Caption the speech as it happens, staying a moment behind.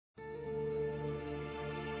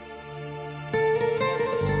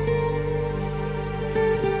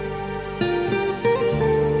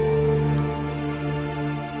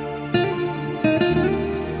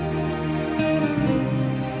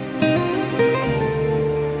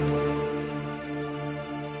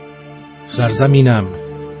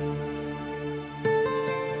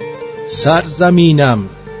سرزمینم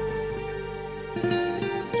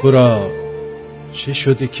تو را چه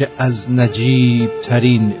شده که از نجیب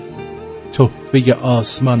ترین تحفه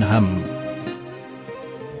آسمان هم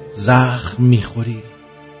زخم میخوری؟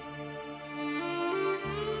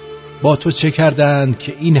 با تو چه کردند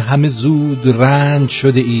که این همه زود رنج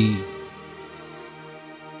شده ای؟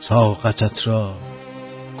 طاقتت را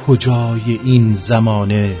کجای این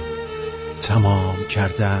زمانه تمام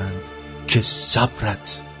کردند که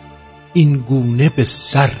صبرت این گونه به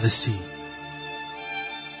سر رسید؟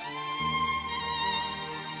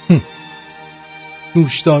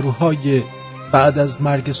 نوشداروهای بعد از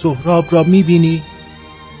مرگ سهراب را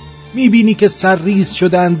میبینی که سرریز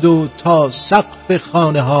شدند و تا سقف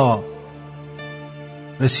خانه ها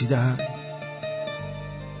رسیدند.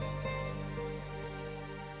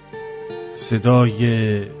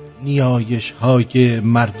 صدای نیایش های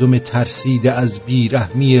مردم ترسیده از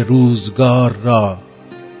بیرحمی روزگار را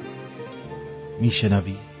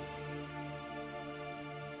میشنوی؟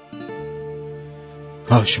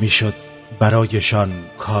 کاش میشد برایشان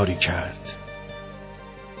کاری کرد.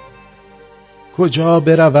 کجا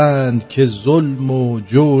بروند که ظلم و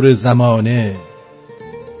جور زمانه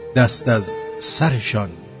دست از سرشان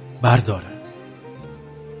بردارد؟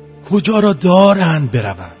 کجا را دارند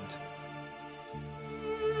بروند؟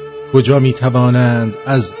 کجا می توانند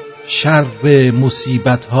از شر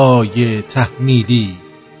مصیبت‌های تحمیلی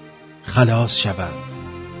خلاص شوند؟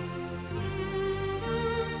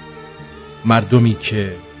 مردمی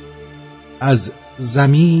که از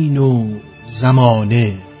زمین و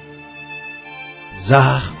زمانه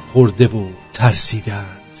زخم خورده و ترسیدند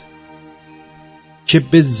که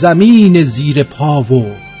به زمین زیر پا و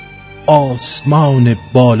آسمان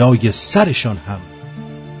بالای سرشان هم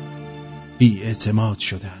بی اعتماد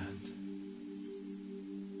شدند.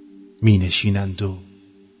 می نشینند و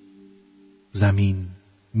زمین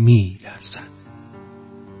می لرزد،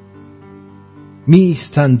 می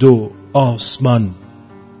ایستند و آسمان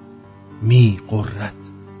می غرد،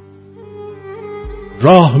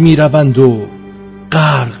 راه می روند و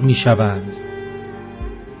غرق می شوند.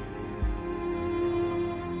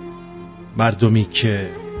 مردمی که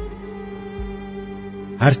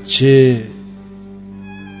هرچه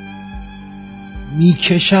می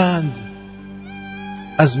کشند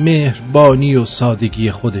از مهربانی و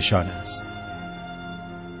سادگی خودشان است.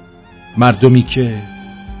 مردمی که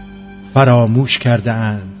فراموش کرده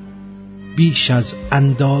اند بیش از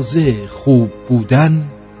اندازه خوب بودن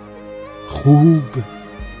خوب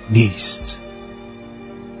نیست.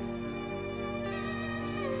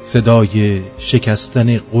 صدای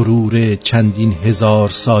شکستن غرور چندین هزار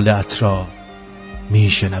ساله‌ات را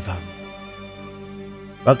میشنوم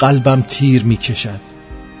و قلبم تیر میکشد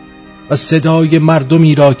و صدای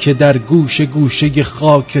مردمی را که در گوشه گوشه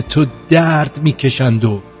خاک تو درد میکشند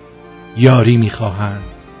و یاری میخواهند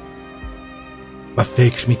و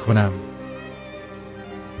فکر میکنم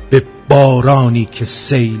به بارانی که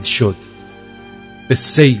سیل شد، به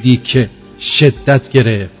سیلی که شدت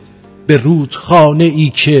گرفت، به رودخانه ای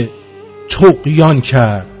که طغیان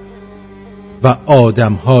کرد و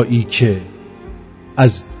آدمهایی که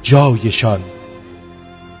از جایشان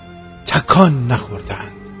تکان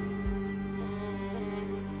نخوردند.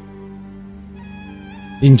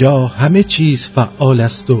 اینجا همه چیز فعال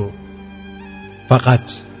است و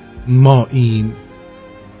فقط ماییم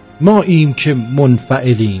که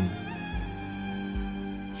منفعلیم،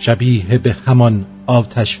 شبیه به همان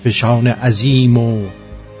آتش فشان عظیم و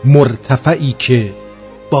مرتفعی که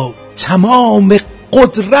با تمام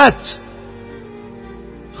قدرت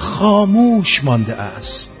خاموش مانده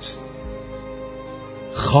است،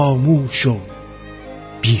 خاموش و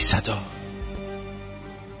بی صدا.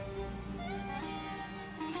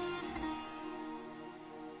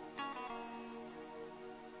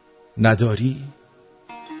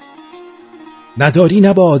 نداری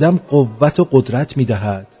نه به آدم قوت و قدرت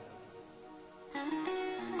میدهد،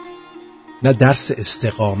 نه درس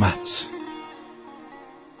استقامت.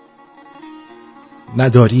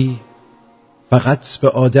 نداری فقط به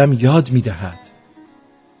آدم یاد میدهد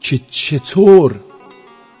که چطور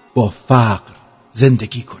با فقر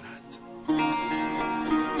زندگی کند.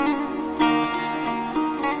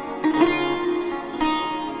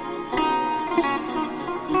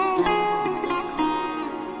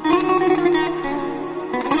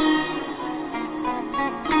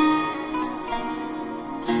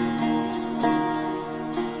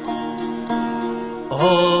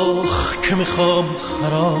 که میخوام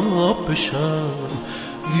خراب بشم،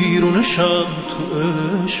 ویرونشم تو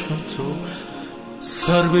عشق تو،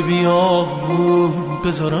 سر به بیامون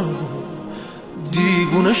بذارم،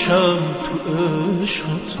 دیوونشم تو عشق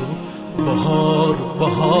تو، بهار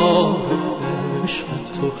بهار عشق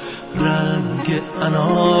تو، رنگ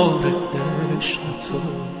انار عشق تو.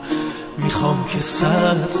 میخوام که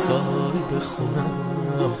 100 سال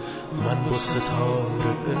بخونم من با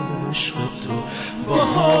ستاره عشق تو،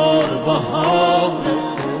 بهار بهار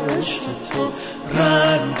عشق تو،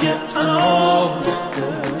 رنگ انار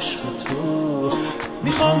عشق تو.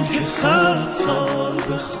 میخوام که 100 سال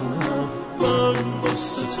بخونم من با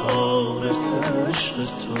ستاره عشق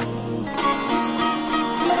تو.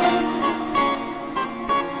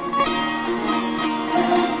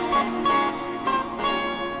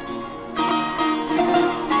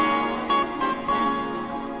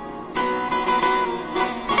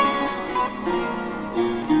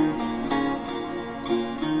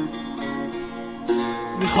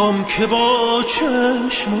 میخوام که با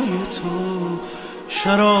چشمای تو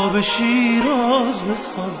شراب شیراز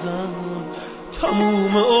بسازم،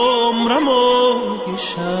 تموم عمرمو یه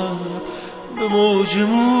شب به موج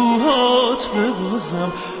موهات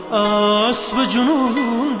ببازم، اسب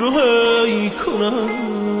جنون رو هی کنم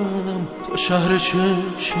تا شهر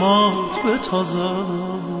چشمات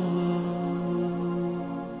بتازم.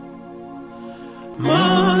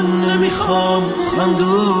 من نمیخوام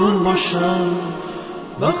خندون باشم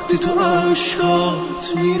وقتی تو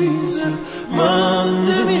عشقات میریزه، من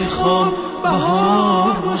نمیخوام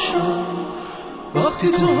بهار باشم وقتی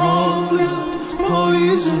تو حالت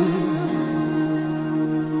پاییزه.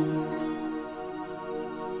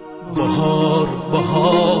 بهار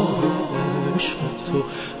بهار عشق تو،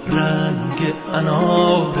 رنگ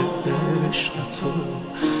انار عشق تو.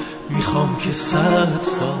 میخوام که 100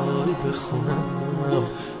 سال بخونم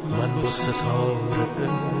من با ستاره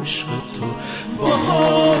عشق تو،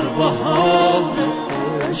 بهار بهار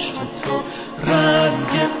عشق تو،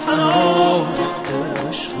 رنگ انار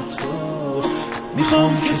عشق تو.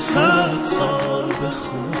 میخوام که 100 سال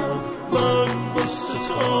بخونم من با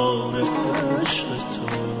ستاره عشق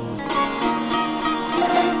تو.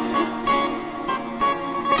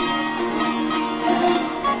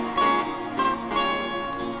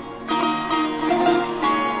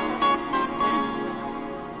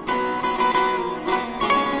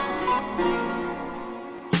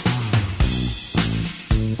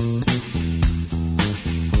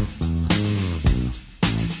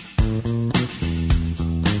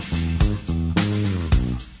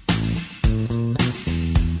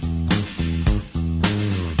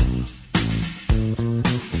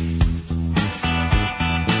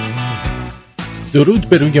 درود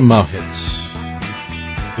به روی ماهت،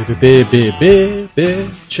 به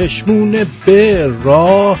چشمون به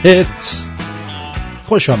راهت.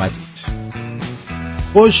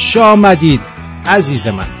 خوش آمدید عزیز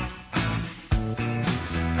من.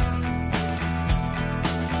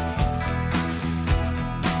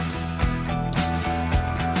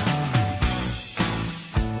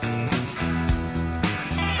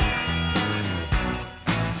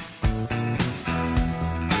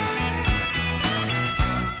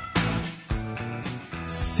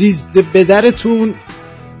 سیزده به درتون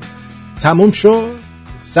تموم شد،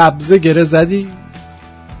 سبزه گره زدی،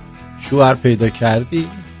 شوهر پیدا کردی،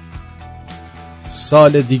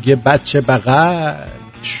 سال دیگه بچه بغل،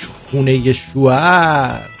 خونه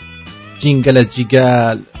شوهر، جینگل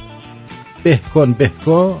جیگل، به کن به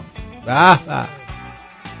به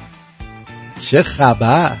چه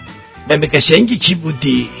خبر؟ ممه قشنگی کی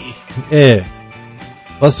بودی؟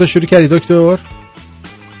 باز تو شروع کردی دکتر؟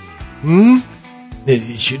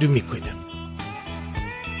 نه شروع میکنم.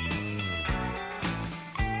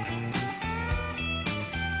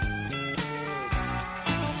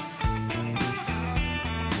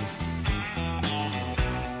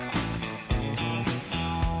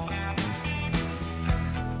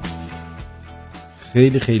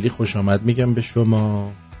 خیلی خیلی خوش آمد میگم به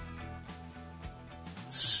شما.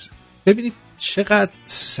 ببینید چقدر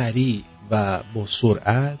سریع و با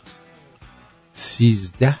سرعت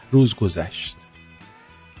 13 روز گذشت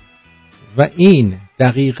و این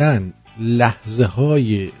دقیقاً لحظه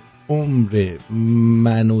های عمر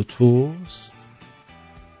من و توست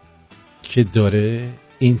که داره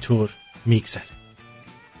اینطور میگذره.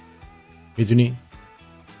 میدونی؟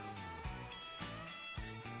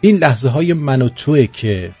 این لحظه های من و توه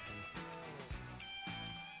که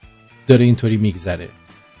داره اینطوری میگذره.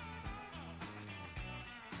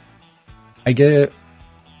 اگه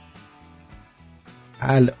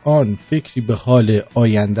الان فکری به حال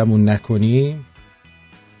آیندمون نکنیم،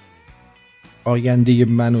 آینده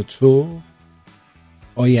من و تو،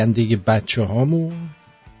 آینده بچه هامون،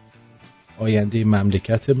 آینده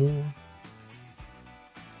مملکتمون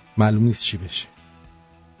معلوم نیست چی بشه.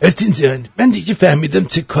 ارتین جان، من دیگه فهمیدم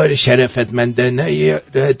چه کار شرافتمندانه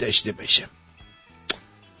راه داشته باشم.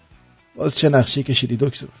 باز چه نقشه کشیدی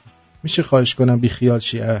دکتر؟ میشه خواهش کنم بی خیال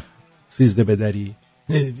شی سیزده بدری؟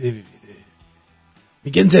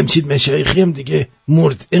 میگن جمشید مشایخی هم دیگه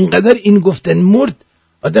مرد. اینقدر این گفتن مرد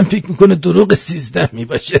آدم فکر میکنه دروغ 13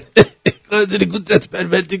 میباشه. قادر قدرت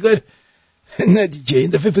پروردگار. نه دیگه این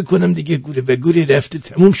دفعه فکر کنم دیگه گوره به گوری رفته،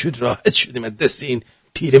 تموم شد، راحت شدیم از دست این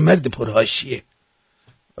پیرمرد پرحاشیه.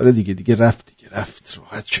 آره دیگه رفت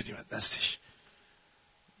راحت شدیم از دستش.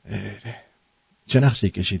 چه نقشه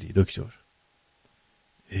کشیدی دکتر؟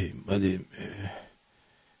 مال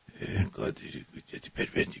قادر قدرت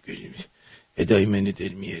پروردگاری ادای منو در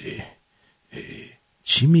میاره.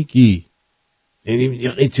 چی میگی؟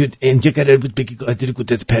 یعنی تو اینجا قرار بود بگی قادر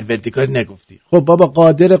قدرت پروردگار، نگفتی؟ خب بابا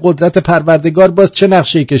قادر قدرت پروردگار، باز چه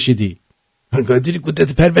نقشه کشیدی؟ قادر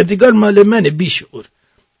قدرت پروردگار مال منه، بیشعور.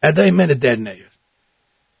 ادای منو در نیار.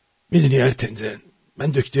 میدونی ارتنزن،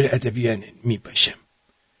 من دکتر ادبیات میباشم.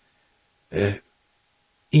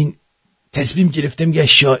 این تصمیم گرفتم یه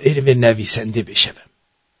شاعر و نویسنده بشم.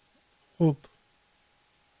 خب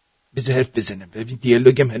بذار حرف بزنم، ببین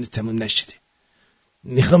دیالوگم هنوز تموم نشده.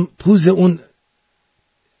 میخوام پوز اون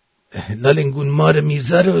لالنگون مار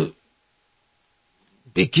میرزا رو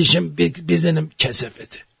بکشم بزنم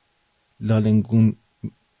کثافته. لالنگون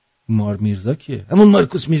مار میرزا کیه؟ همون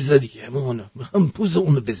مارکوس میرزا دیگه، همون اونو. میخوام پوز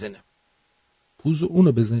اونو بزنم. پوز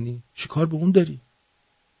اونو بزنی؟ چی کار به اون داری؟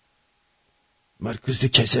 مارکوس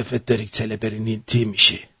کثافت داره سلبرینیتی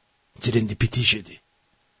میشه، ترند پیتی شده.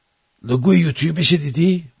 لوگوی یوتیوبش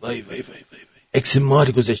دیدی؟ وای وای وای وای وای، اکس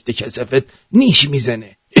مار گذاشته کثافت، نیش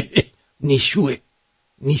میزنه. نیشوه،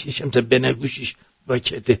 نیشش هم تا بنگوشش وای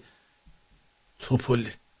کرده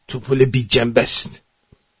توپل بی جنبه است.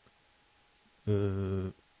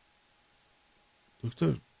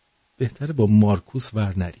 دکتر بهتره با مارکوس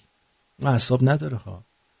ور نری، اعصاب نداره ها.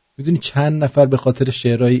 میدونی چند نفر به خاطر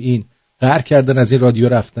شعرهای این قهر کردن، از این رادیو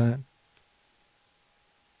رفتن؟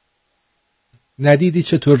 ندیدی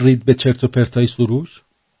چطور رید به چرت و پرتای سروش؟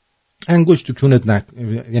 انگشت تو کونت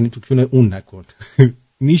یعنی تو کون اون نکن.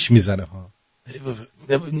 نیش میزنه ها.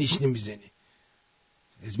 بابا نیش نمیزنه.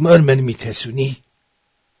 از مار من میترسونی؟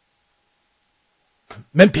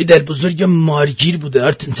 من پدر بزرگم مارگیر بوده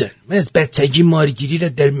آرتنزن. من از بچگی مارگیری را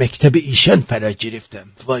در مکتب ایشان فرا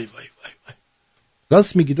گرفتم. وای وای وای وای.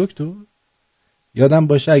 راست میگی دکتر؟ یادم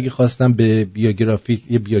باشه اگه خواستم به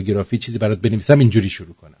بیوگرافی چیزی برات بنویسم اینجوری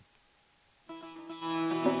شروع کنم.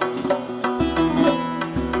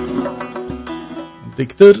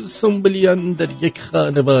 دکتر سنبلیان در یک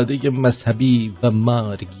خانواده مذهبی و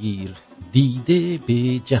مارگیر دیده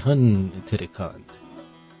به جهان ترکاند.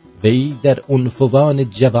 وی در عنفوان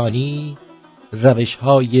جوانی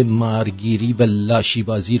روش‌های مارگیری و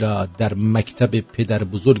لاشیبازی را در مکتب پدر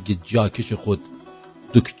بزرگ جاکش خود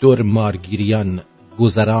دکتر مارگیریان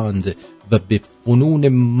گذراند و به فنون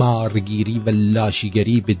مارگیری و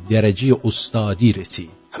لاشیگری به درجه استادی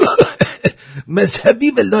رسید.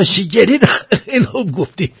 مذهبی و لاشیگری را خیلی خوب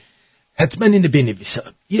گفتی. حتما اینو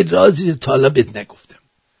بنویسم. یه رازی رو تا حالا بهت نگفتم،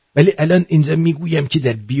 ولی الان اینجا میگویم که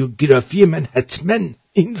در بیوگرافی من حتما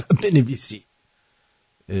این را بنویسی.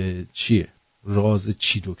 چیه؟ راز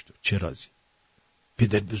چی دکتر؟ چه رازی؟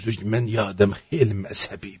 پدر بزرگ من یه آدم خیلی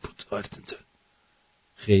مذهبی بود آرتنزن.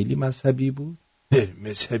 خیلی مذهبی بود؟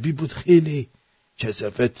 مذهبی بود خیلی.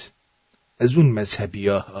 کثافت از اون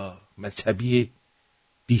مذهبی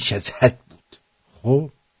بیش از حد بود.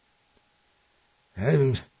 خب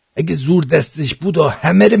اگه زور دستش بود و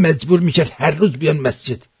همه رو مجبور میکرد هر روز بیان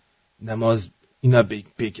مسجد نماز اینا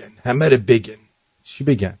بگن، همه رو بگن. چی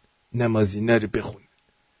بگن؟ نماز اینا رو بخونن.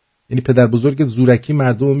 یعنی پدر بزرگ زورکی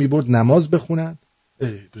مردم رو میبرد نماز بخونن؟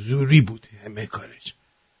 زوری بود همه کارش.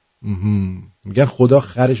 میگن خدا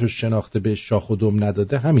خرش رو شناخته به شاخ و دم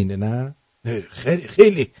نداده، همینه نه؟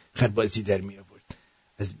 خیلی خربازی در می آورد.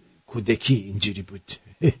 از کودکی اینجوری بود،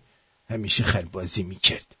 همیشه خربازی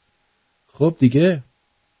میکرد. خب دیگه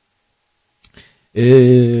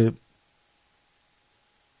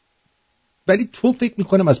ولی تو فکر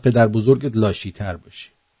میکنم از پدر بزرگت لاشی تر باشی.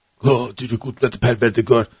 قادر قدرت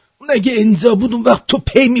پروردگار، اون اگه انزا بود اون وقت تو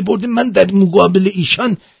پی میبردی من در مقابل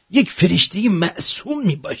ایشان یک فرشته معصوم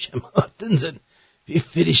میباشم. آرتنزن یک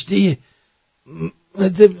فرشته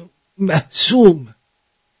معصوم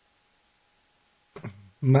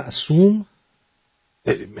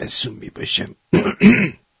میباشم.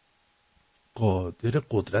 قادر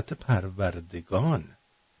قدرت پروردگان.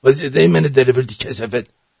 وزیده من در وردی کسافت.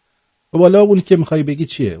 و بالا اونی که میخوای بگی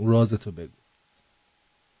چیه؟ اون رازتو بگو.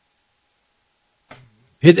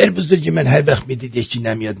 پدر بزرگ من هر وقت میدید یکی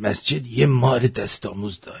نمیاد مسجد یه مار دست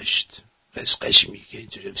آموز داشت. قشقش میگه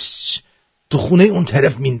اینجوری تو خونه اون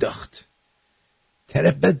طرف مینداخت.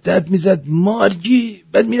 طرف بعد داد میزد مارگی،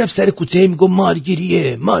 بعد میرفت سر کوچه میگو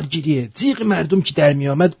مارگیریه. زیغ مردم که در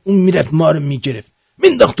میامد اون میرفت ما رو میگرفت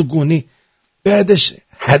مینداخت تو گونه. بعدش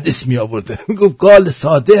حدیث می آورده میگفت قال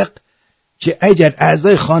صادق که اگر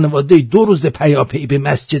اعضای خانواده 2 روز پیاپی به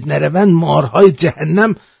مسجد نروند مارهای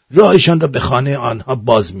جهنم راهشان را به خانه آنها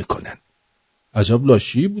باز میکنن. عجب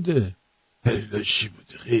لاشی بوده.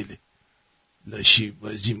 خیلی لاشی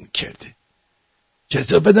بازی میکرده.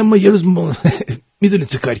 کسافتم ما یه روز میدونی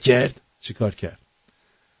چه کار کرد؟ چی کار کرد؟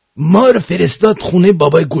 ما رو فرستاد خونه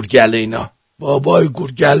بابای گورگله. اینا بابای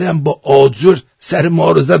گورگله هم با آجر سر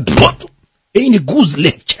ما رو زد، این گوز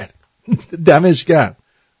له کرد. دمش کرد.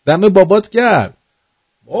 دم بابات کرد.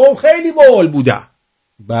 او خیلی باحال بوده.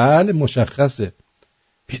 بله مشخصه.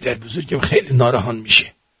 پدر بزرگم خیلی ناراحت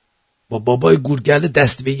میشه، با بابای گورگله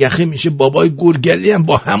دست به یخه میشه. بابای گورگله هم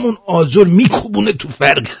با همون آجر میکوبونه تو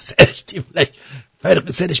فرق سرش.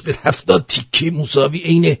 فرق سرش به 70 تیکه مساوی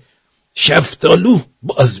عین شفتالو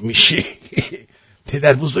باز میشه.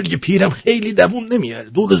 پدر بزرگ پیرم خیلی دووم نمیاره.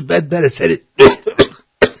 2 روز بعد بره سر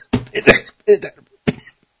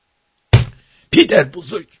پدر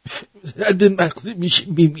بزرگ به مغزی میشه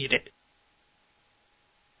میمیره.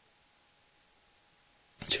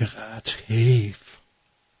 چقدر حیف.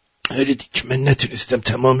 هره دیگه من نتونستم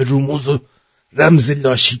تمام رموز و رمز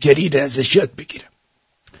لاشیگری را ازش یاد بگیرم.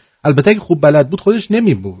 البته که خوب بلد بود خودش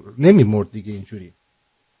نمیمرد دیگه. اینجوری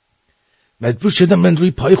مجبور شدم من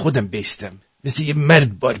روی پای خودم بیستم مثل یه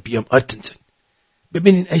مرد بار بیام. آرتنتون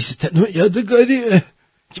ببینین عکس تنها یادگاری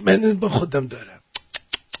که من با خودم دارم.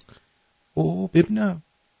 او ببینم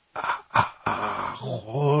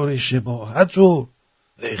خار شباهت رو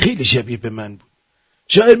خیلی شبیه به من بود.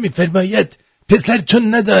 شاعر میفرماید پسر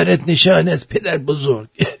چون ندارد نشان از پدر بزرگ.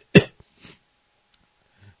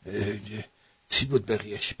 چی بود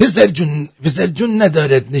بقیهش؟ پسر جون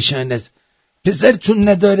ندارد نشان از پسر چون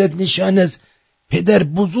ندارد نشان از پدر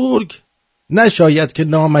بزرگ، نشاید که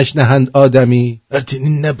نامش نهند آدمی.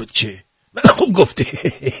 این نبود که من خوب گفته.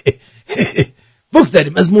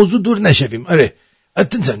 بگذاریم از موضوع دور نشویم. آره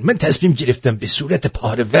اتنزان من تصمیم گرفتم به صورت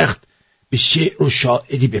پاره وقت به شعر و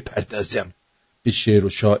شاعری بپردازم. به شعر و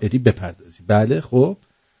شاعری بپردازی؟ بله خب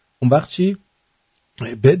اون وقت چی؟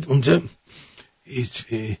 بعد اونجا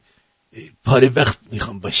پاره وقت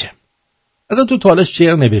میخوام باشم. اصلا تو تالاش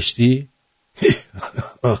شعر نوشتی؟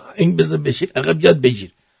 این بذار بشیر عقب یاد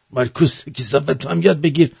بگیر. مارکوس کسافت تو هم یاد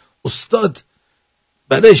بگیر. استاد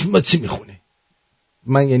برایش ما چی میخونه؟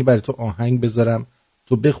 من یعنی برای تو آهنگ بذارم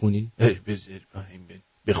تو بخونی؟ بذار آهنگ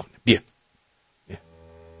بخونه. بیا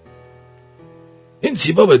این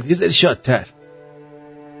چی بابا دیگه ذره شادتر.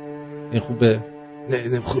 این خوبه؟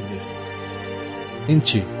 نه خوب نیست. این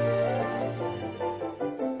چی؟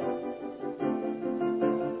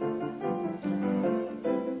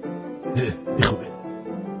 این خوبه.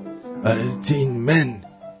 آرتین من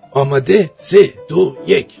آماده 3 2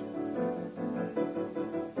 1.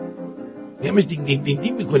 همش دینگ دینگ دینگ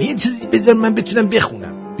دینگ میکنی. یه چیزی بذار من بتونم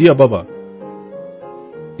بخونم. بیا بابا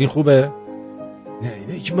این خوبه؟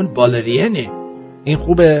 نه که من بالرینه. این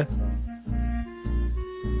خوبه؟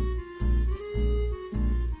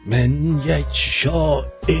 من یک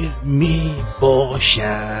شاعر می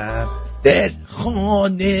باشم، در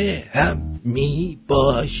خانه هم می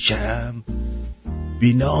باشم،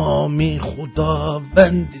 بی نام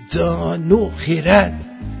خداوند جان و خرد،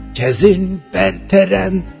 که از این برتر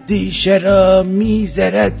اندیشه را می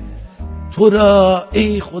زرد. تو را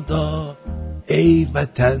ای خدا ای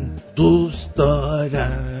وطن دوست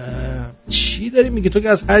دارم. چی داری میگی تو که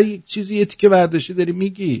از هر یک چیزی یه تیکه برداشتی داری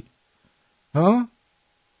میگی؟ ها؟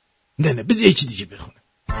 نه بذار یکی دیگه بخونم.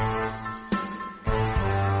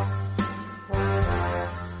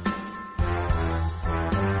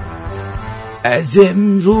 از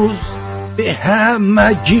امروز به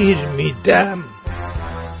همه گیر میدم،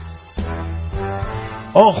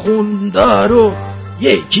 آخوندا رو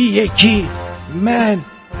یکی یکی من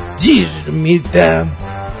جیر میدم.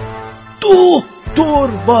 دکتر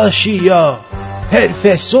باشی یا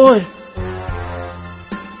پروفسور،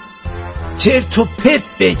 چرت و پرت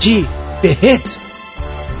بگی بهت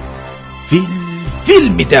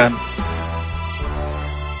فیل میدم.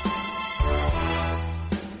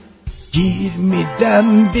 گیر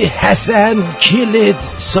میدم به حسن کلید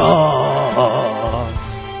ساز،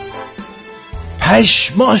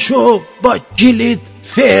 پشماشو با کلید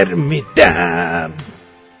فر میدم.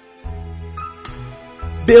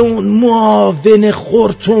 به اون معاون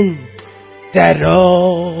خورتون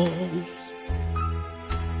دراز،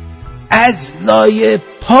 از لای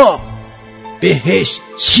پا بهش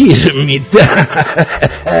شیر میدم،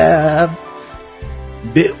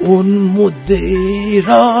 به اون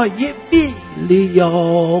مدیرای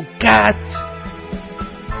بیلیاقت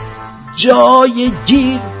جای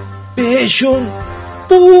گیر بهشون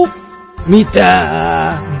بوق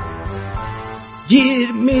میدم،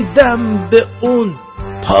 گیر میدم به اون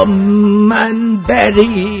پامنبری،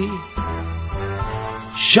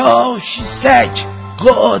 شاش سگ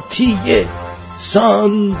قاطی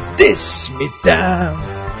ساندس میدم،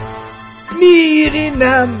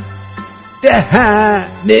 میرینم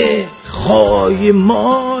دهن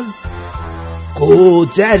خایمال،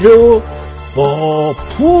 گوزه رو با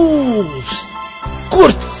پوست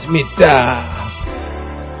گرد میدم.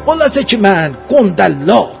 خلاصه که من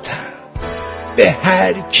گندلاتم، به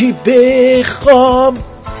هر کی بخوام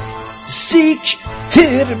سیک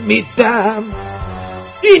تر میدم.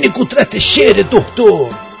 این قدرت شعر دکتر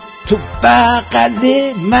تو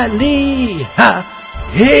بغل ملیحه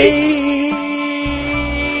هی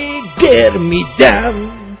گر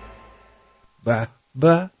میدم.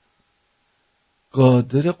 و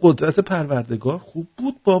قادر قدرت پروردگار خوب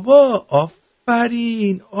بود بابا.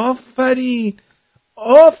 آفرین آفرین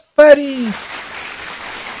آفرین.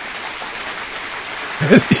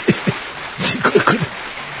 چیکار کنم؟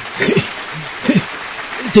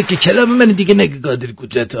 تو که کلام من دیگه نگه قادر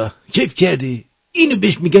قدرت ها. کیف کردی؟ اینو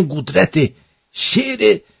بهش میگن قدرت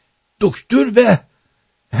شعر دکتر. و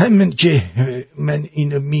همین که من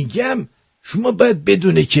اینو میگم شما باید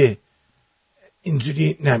بدونه که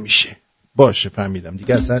اینجوری نمیشه. باشه فهمیدم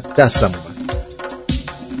دیگه، اصلا دستم اومد.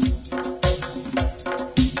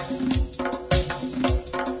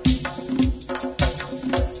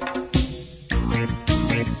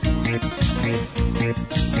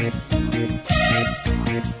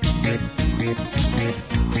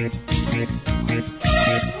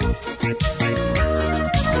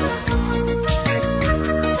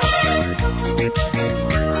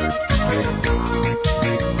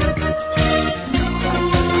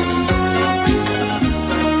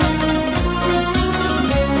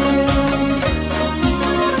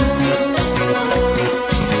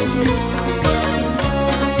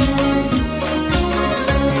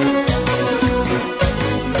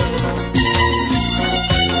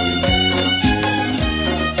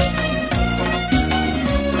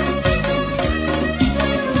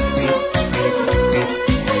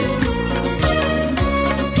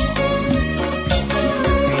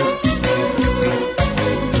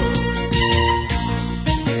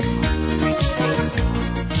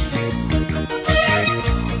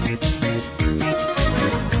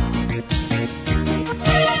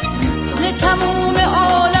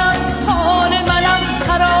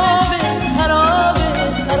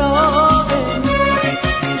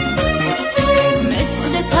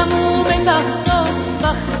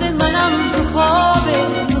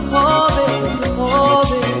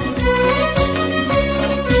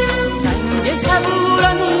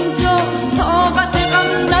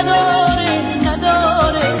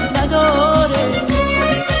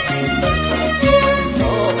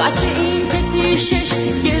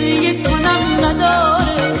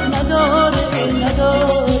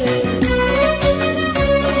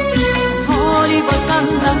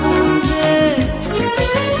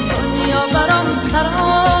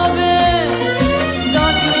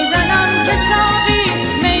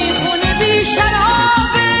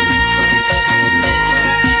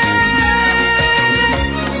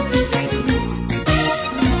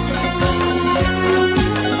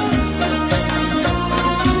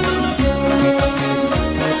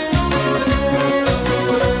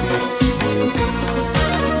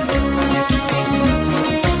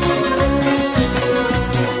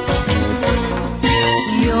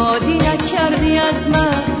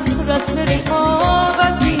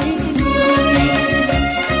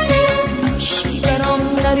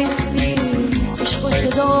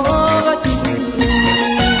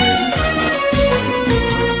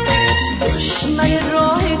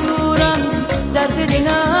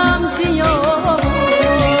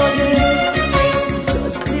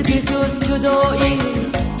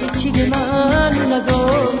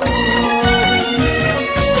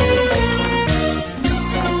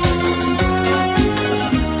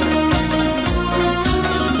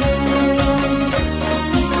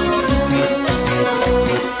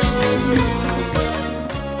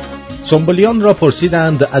 سنبولیان را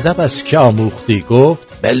پرسیدند ادب از که آموختی؟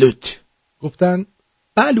 گفت بلوط. گفتن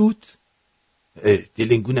بلوط؟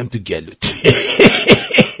 دلنگونم تو گلوت.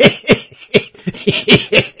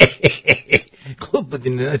 خوب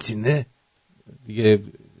بودین نه دیگه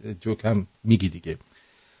جوکم میگی دیگه.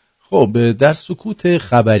 خب در سکوت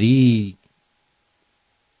خبری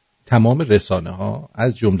تمام رسانه ها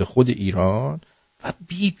از جمله خود ایران و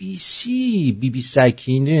بی بی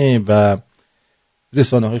سکینه و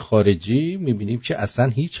رسانه های خارجی میبینیم که اصلا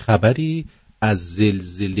هیچ خبری از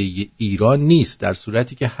زلزله ایران نیست، در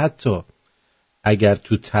صورتی که حتی اگر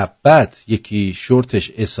تو تبت یکی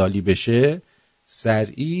شورتش اسالی بشه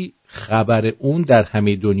سریع خبر اون در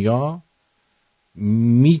همه دنیا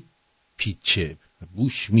میپیچه،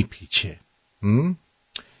 بوش میپیچه.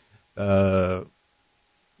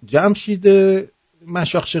 جمشید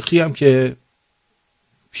مشاخشخی هم که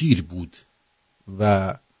پیر بود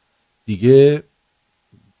و دیگه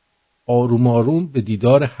آروم آروم به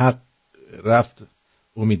دیدار حق رفت.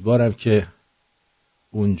 امیدوارم که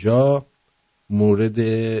اونجا مورد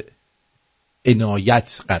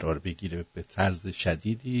عنایت قرار بگیره به طرز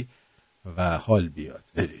شدیدی و حال بیاد.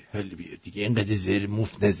 حال بیاد دیگه، اینقدر زیر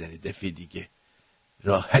موف نزنه، دفعه دیگه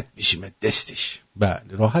راحت میشیم دستش. بله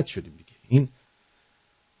راحت شدیم دیگه. این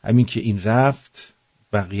همین که این رفت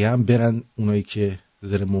بقیه هم برن، اونایی که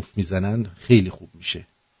زیر موف میزنن خیلی خوب میشه.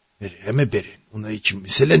 همه برن، اونایی که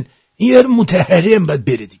مثلا این یار مطهری هم باید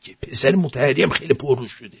بره دیگه، پسر مطهری هم خیلی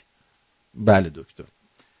پرروش شده. بله دکتر.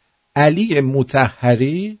 علی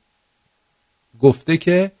مطهری گفته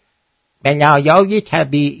که بلایای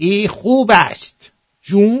طبیعی خوب است.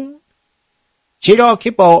 جون؟ چرا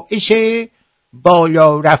که باعث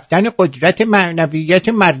بالا رفتن قدرت معنویت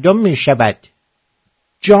مردم می شود.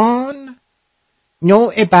 جان؟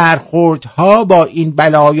 نوع برخوردها با این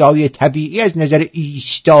بلایای طبیعی از نظر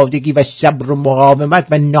ایستادگی و صبر و مقاومت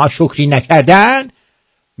و ناشکری نکردن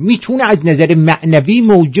میتونه از نظر معنوی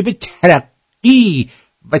موجب ترقی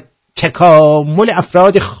و تکامل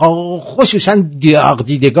افراد خصوصا دیاق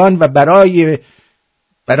دیدگان و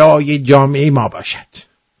برای جامعه ما باشد.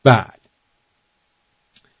 بعد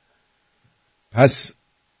پس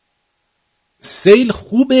سیل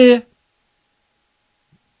خوبه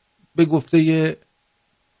به گفته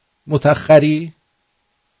مطهری.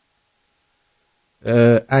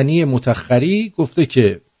 انی مطهری گفته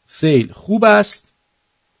که سیل خوب است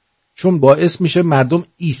چون باعث میشه مردم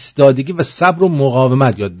ایستادگی و صبر و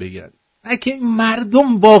مقاومت یاد بگیرن. اگه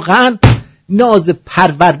مردم واقعا ناز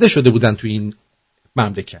پرورده شده بودن تو این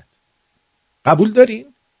مملکت، قبول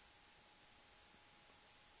دارین؟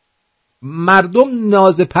 مردم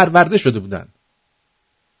ناز پرورده شده بودن.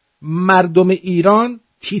 مردم ایران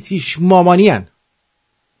تیتیش مامانی هن.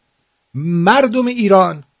 مردم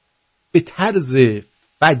ایران به طرز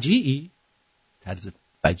فجیعی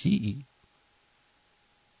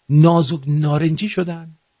نازک نارنجی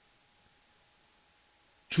شدن،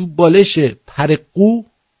 تو بالش پرقو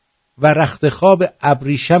و رختخواب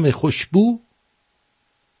ابریشم خوشبو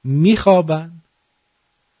میخوابن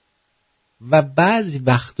و بعضی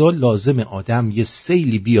وقتا لازم آدم یه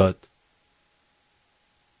سیلی بیاد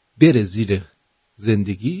بره زیر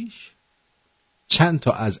زندگیش، چند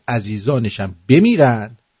تا از عزیزانش هم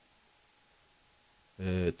بمیرن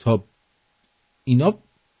تا اینا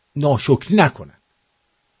ناشکری نکنن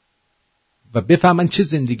و بفهمن چه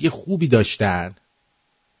زندگی خوبی داشتن.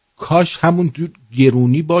 کاش همون جور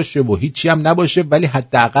گرونی باشه و هیچی هم نباشه، ولی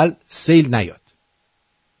حداقل سیل نیاد.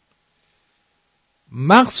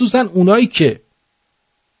 مخصوصا اونایی که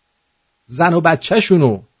زن و بچه‌شون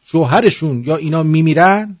و شوهرشون یا اینا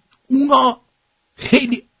میمیرن، اونا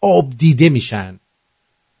خیلی آب دیده میشن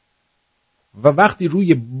و وقتی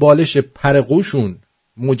روی بالش پرقوشون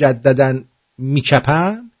مجددن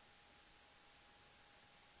میکپن،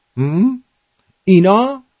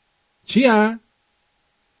 اینا چی هن؟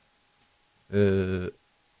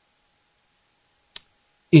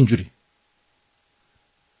 اینجوری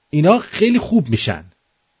اینا خیلی خوب میشن،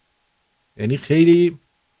 یعنی خیلی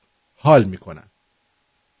حال میکنن.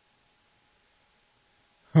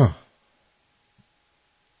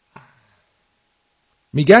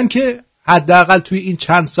 میگن که حداقل توی این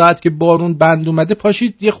چند ساعت که بارون بند اومده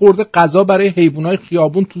پاشید یه خورده غذا برای حیوانای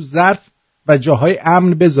خیابون تو ظرف و جاهای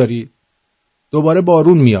امن بذارید. دوباره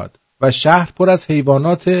بارون میاد و شهر پر از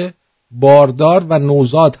حیوانات باردار و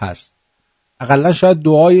نوزاد هست. اقلا شاید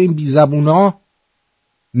دعای این بیزبونا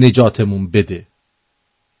نجاتمون بده.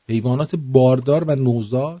 حیوانات باردار و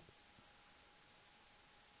نوزاد.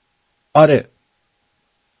 آره،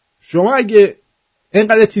 شما اگه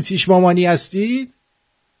اینقدر تیتیش مامانی هستید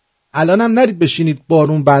الان هم نرید بشینید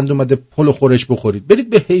بارون بند اومده پل و خورش بخورید، برید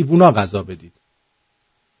به حیوونا غذا بدید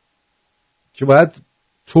که باید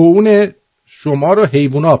طاعون شما رو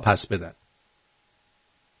حیوونا پس بدن.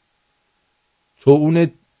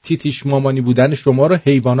 طاعون تیتیش مامانی بودن شما رو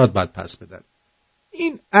حیوانات باید پس بدن.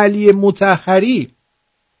 این علی مطهری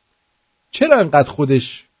چرا انقدر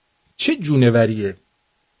خودش چه جونوریه؟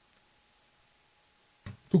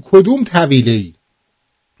 تو کدوم طویله‌ای؟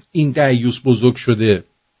 این دعیوس بزرگ شده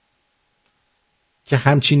که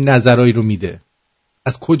همچین نظرایی رو میده؟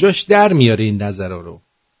 از کجاش در میاره این نظرها رو؟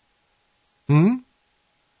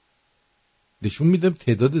 نشون میده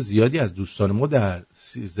تعداد زیادی از دوستان ما در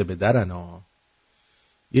 13 به درن ها.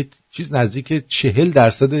 یه چیز نزدیک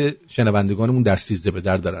 40% شنوندگانمون در 13 به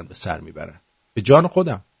در دارن به سر میبرن. به جان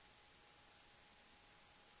خودم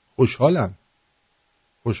خوشحالم.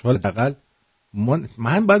 حداقل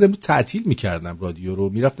من بعد تعطیل میکردم رادیو رو،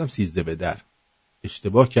 میرفتم 13 به در.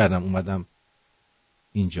 اشتباه کردم اومدم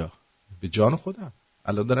اینجا. به جان خودم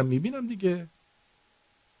الان دارم میبینم دیگه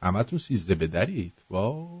همتون 13 به درید.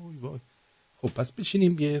 وای وای. خب پس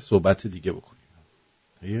بشینیم یه صحبت دیگه بکنیم.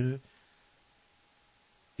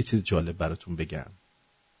 یه چیز جالب براتون بگم،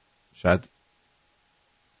 شاید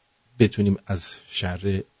بتونیم از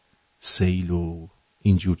شر سیل و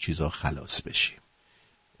اینجور چیزا خلاص بشیم.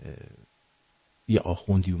 یه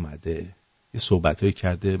آخوندی اومده یه صحبتایی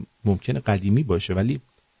کرده، ممکنه قدیمی باشه ولی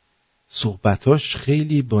صحبتاش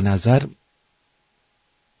خیلی به نظر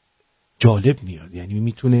جالب میاد. یعنی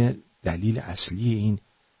میتونه دلیل اصلی این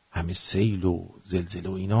همه سیل و زلزله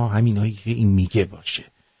و اینا همینایی که این میگه باشه.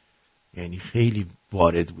 یعنی خیلی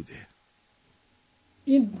وارد بوده.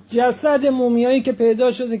 این جسد مومیایی که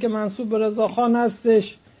پیدا شده که منسوب به رضاخان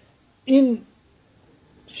هستش، این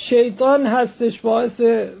شیطان هستش، باعث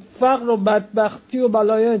فقر و بدبختی و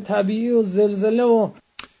بلایای طبیعی و زلزله و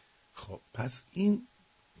خب پس این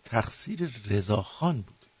تقصیر رضاخان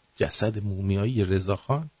بود. جسد مومیایی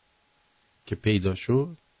رضاخان که پیدا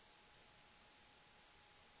شد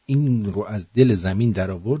این رو از دل زمین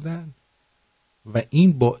در آوردن و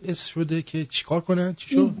این باعث شده که چیکار کنن؟ چی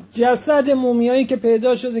شد؟ جسد مومیایی که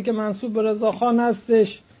پیدا شده که منسوب به رضاخان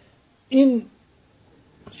هستش، این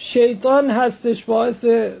شیطان هستش، باعث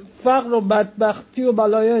فقر و بدبختی و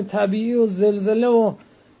بلایای طبیعی و زلزله و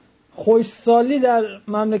خوشسالی در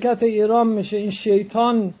مملکت ایران میشه. این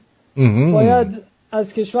شیطان باید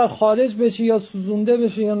از کشور خارج بشه یا سوزونده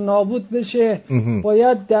بشه یا نابود بشه.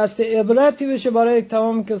 باید درس عبرتی بشه برای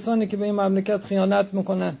تمام کسانی که به این مملکت خیانت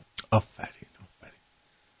میکنن. آفرین.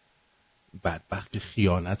 بدبخت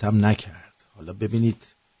خیانت هم نکرد. حالا ببینید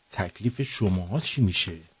تکلیف شماها چی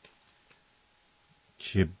میشه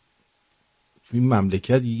که توی این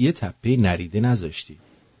مملکت یه تپه نریده نذاشتی.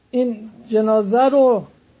 این جنازه رو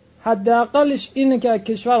حداقلش اینه که از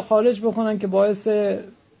کشور خارج بکنن که باعث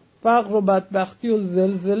فقر و بدبختی و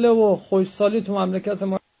زلزله و خوشسالی تو مملکت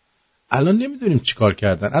ما. الان نمیدونیم چی کار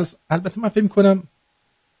کردن. البته من فکر می‌کنم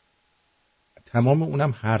تمام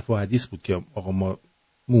اونم حرف و حدیث بود که آقا ما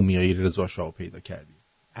مومیایی رضا شاه پیدا کردیم.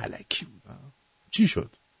 الکی بود. چی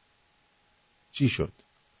شد؟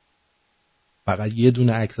 فقط یه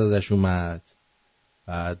دونه عکس ازش اومد،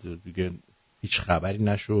 بعد دیگه هیچ خبری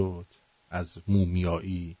نشد از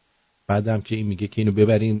مومیایی. بعدم که این میگه که اینو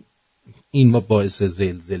ببریم، این ما باعث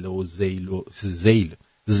زلزله و زیل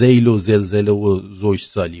و زلزله و زوج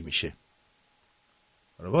سالی میشه.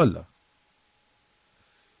 آره والا.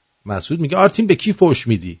 مسعود میگه آرتین به کی فوش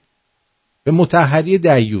میدی؟ به مطهری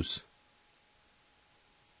دعیوس.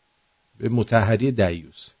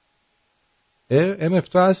 ام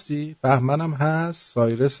افتا هستی؟ بهمنم هست،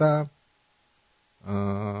 سایرس هم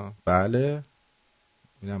بله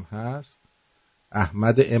اینم هست،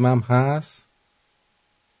 احمد امم هست،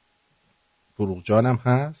 فروغ جانم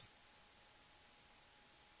هست.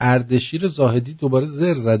 اردشیر زاهدی دوباره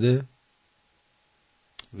زر زده.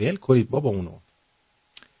 ویل کنید بابا اونو.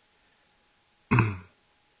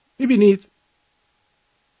 میبینید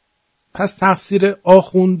پس تقصیر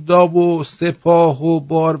آخوندا و سپاه و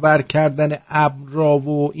باربر کردن ابرا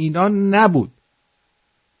و اینا نبود.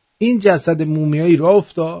 این جسد مومیایی را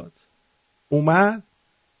افتاد، اومد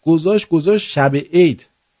گذاشت شب عید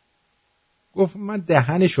گفت من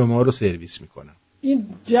دهن شما رو سرویس میکنم.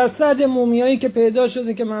 این جسد مومیایی که پیدا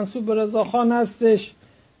شده که منسوب به رضاخان هستش،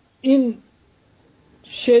 این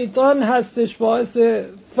شیطان هستش، باعث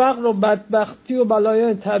فقر و بدبختی و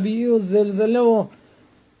بلایای طبیعی و زلزله و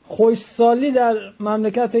خوشسالی در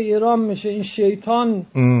مملکت ایران میشه. این شیطان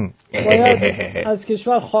باید از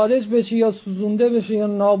کشور خارج بشه یا سوزونده بشه یا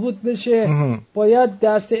نابود بشه. باید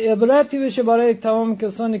درس عبرتی بشه برای تمام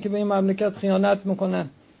کسانی که به این مملکت خیانت میکنن.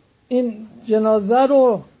 این جنازه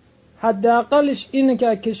رو حداقلش اینه که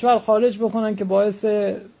از کشور خارج بکنن که باعث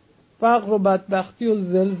فقر و بدبختی و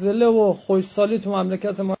زلزله و خوشسالی تو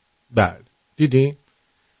مملکت ما. بعد دیدی؟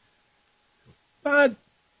 بعد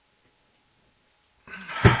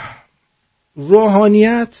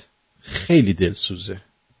روحانیت خیلی دلسوزه.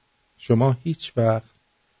 شما هیچ وقت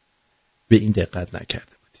به این دقت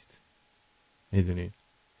نکرده بودید. میدونید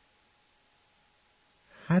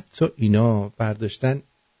حتی اینا برداشتن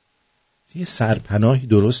یه سرپناهی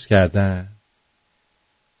درست کردن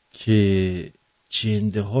که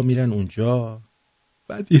جنده ها میرن اونجا،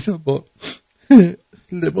 بعد اینا با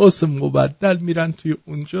لباس مبدل میرن توی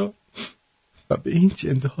اونجا و به این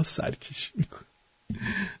جنده ها سرکشی میکنن.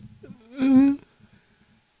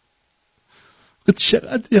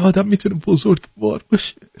 چقدر یه آدم میتونه بزرگوار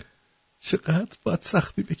باشه، چقدر باید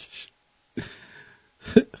سختی بکشه،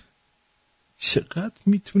 چقدر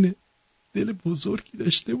میتونه دل بزرگی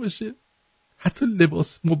داشته باشه، حتی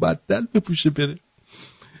لباس مبدل بپوشه بره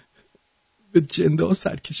به جنده ها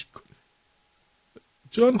سرکشی کنه.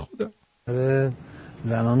 جان خودم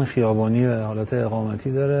زنان خیابانی و حالت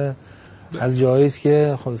اقامتی داره، از جاییست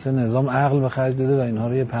که خلاص نظام عقل به خرج داده و اینها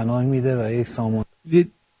رو یه پناه میده و یک سامان.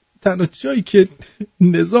 تنها جایی که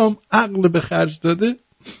نظام عقل به خرج داده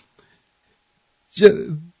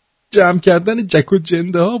جمع کردن جک و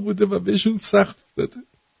جنده ها بوده و بهشون سخت داده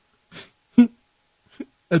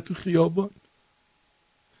تو خیابان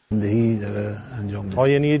زندگی داره انجام میده.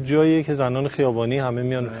 یعنی یه جاییه که زنان خیابانی همه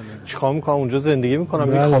میان چیکار میکنن اونجا؟ زندگی میکنن،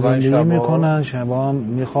 میخوابن، زندگی میکنن، شبا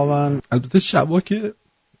میخوابن. البته شبا که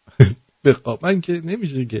بخوابن که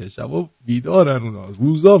نمیشه، که شبا بیدارن، اونا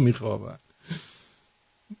روزا میخوابن.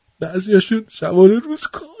 بعضیاشون شبانه روز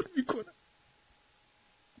کار میکنن،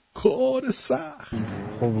 کار سخت.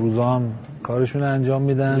 خب روزا هم کارشون انجام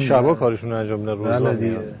میدن، شبا کارشون انجام میدن، روزا بله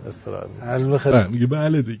دیگه استراحت عرض بخدمت. میگه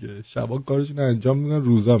بله دیگه، شبا کارشون انجام میدن،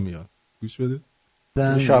 روزا میاد. گوش بده،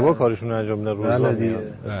 شبا کارشون انجام میدن، روزا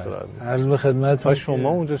میاد. عرض به خدمت. شما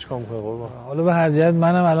اونجا چیکار میکنید قربان؟ حالا به هر جهت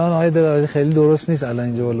منم الان آقای دراوی خیلی درست نیست الان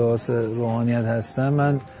اینجا با لباس روحانیت هستم.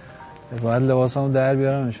 من باید لباسامو در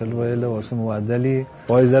بیارم، ان شاءالله با یه لباس مبدلی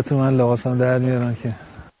با عزت من لباسامو در میارم که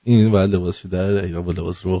این باید لباسو در یا با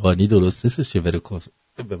لباس روحانی درست نیست. شوره کس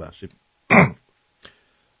ببخشید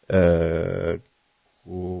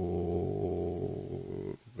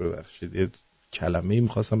ببخشید یه کلمه‌ای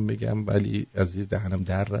می‌خواستم بگم ولی از یه دهنم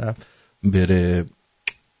در رفت. بره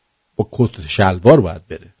با کت شلوار باید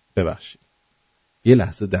بره، ببخشید یه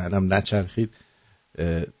لحظه دهنم نچرخید.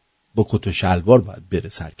 با کت و شلوار باید بره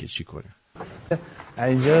سرکشی کنه.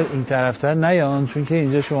 اینجا این طرفتر نیان، چون که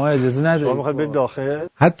اینجا شما اجازه ندارید. شما میخواید برید داخل؟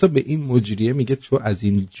 حتی به این مجریه میگه تو از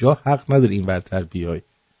اینجا حق نداری این ورتر بیای،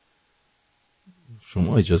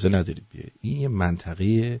 شما اجازه ندارید بیای. این یه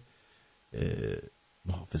منطقه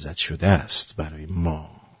محافظت شده است برای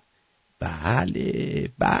ما. بله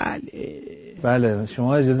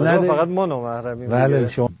شما اجازه ندارید، فقط ما نامحرمیم.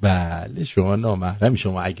 بله شما نامحرمی.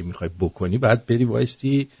 شما اگه میخوای بکنی باید بری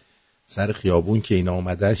وایستی سر خیابون که اینا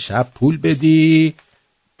اومدن، شب پول بدی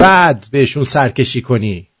بعد بهشون سرکشی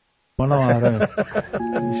کنی. ما نامحرمیم.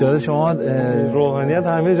 شاید شما روحانیت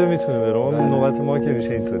همه جا میتونه بره، نوبت ما که میشه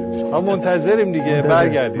اینطوری میشه. ما منتظریم دیگه،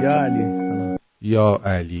 برگردید. یا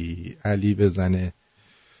علی بزنه.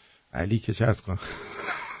 علی که چرت کن.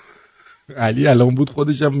 علی الان بود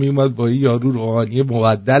خودش هم میومد با این یارو روحانی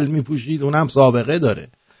مبدل میپوشید، اونم سابقه داره،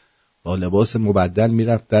 با لباس مبدل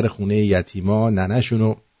میرفت در خونه یتیما،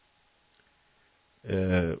 ننه‌شونو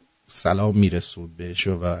سلام میرسود بهش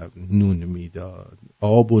و نون میداد،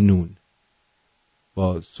 آب و نون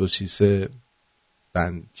با سوسیس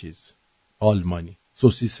آلمانی،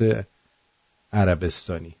 سوسیس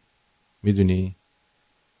عربستانی، میدونی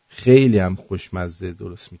خیلی هم خوشمزه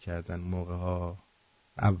درست میکردن موقع ها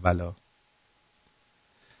اولا.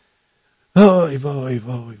 وای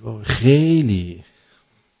خیلی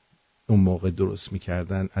اون موقع درست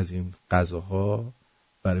میکردن از این غذاها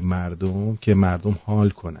برای مردم که مردم حال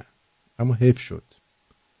کنن. اما حیف شد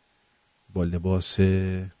با لباس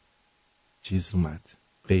اومد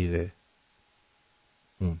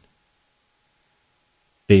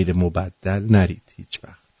غیر مبدل نرید هیچ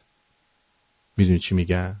وقت. میدونی چی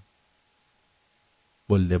میگن؟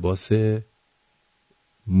 با لباس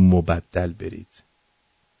مبدل برید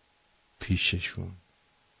پیششون،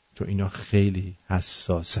 چون اینا خیلی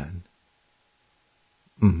حساسن.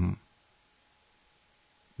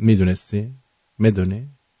 میدونستی؟ میدونه؟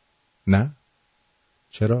 نه؟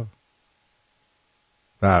 چرا؟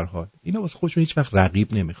 به هر حال اینا واسه خودشون هیچ وقت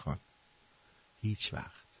رقیب نمیخوان، هیچ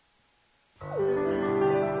وقت.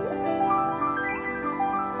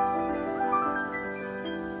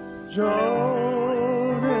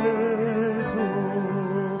 جان تو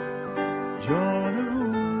جان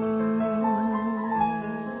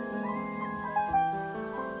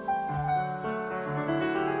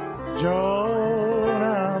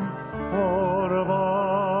جانم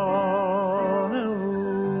قربان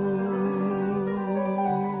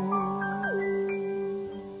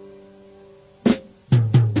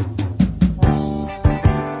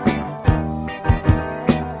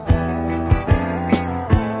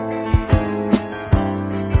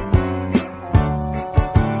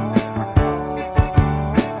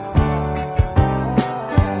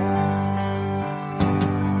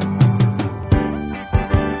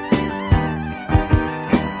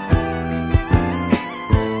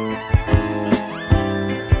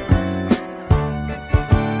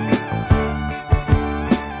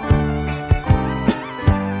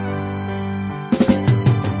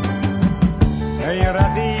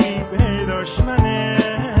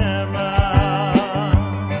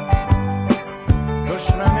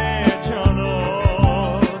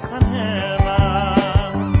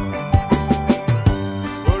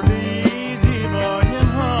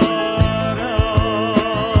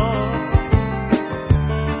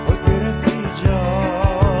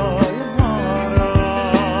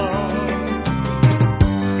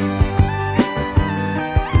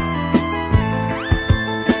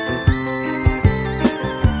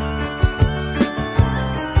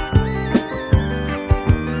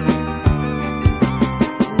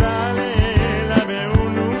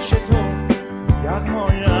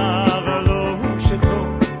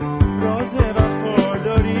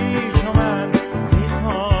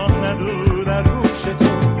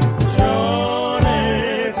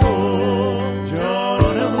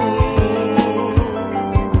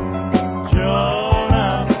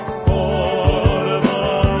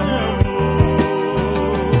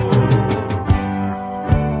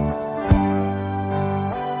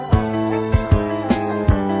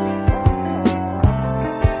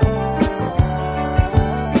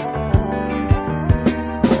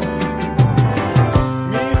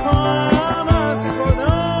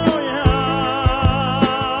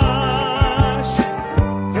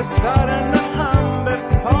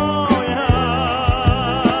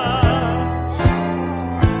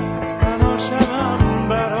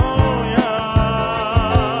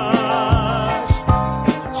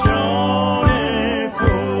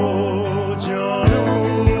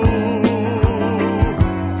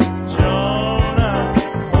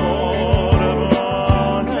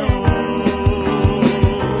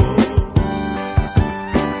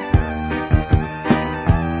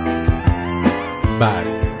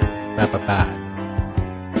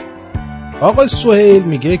آقا سهیل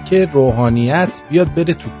میگه که روحانیت بیاد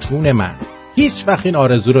بره تو چون من. هیچ وقت این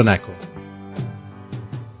آرزو رو نکن.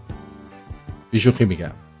 بیشوخی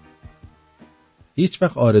میگم، هیچ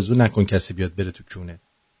وقت آرزو نکن کسی بیاد بره تو چونه.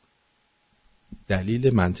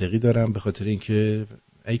 دلیل منطقی دارم، به خاطر اینکه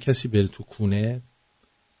اگه کسی بره تو کونه،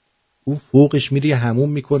 اون فوقش میری هموم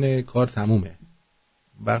میکنه، کار تمومه.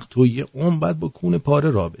 وقت تو یه اون بعد با کونه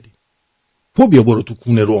پاره را بری. تو بیا برو تو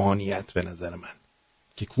کونه روحانیت به نظر من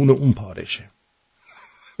که کونه اون پارشه.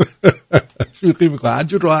 شوخی میکنه، هر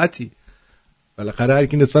جور راحتی. بالاخره هر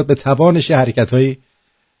کی نسبت به توانش حرکتایی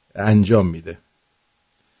انجام میده.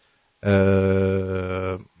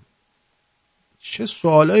 چه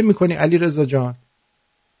سوالایی میکنی علی رضا جان؟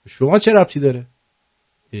 شما چه ربطی داره؟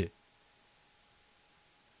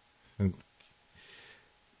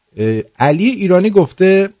 علی ایرانی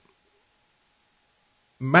گفته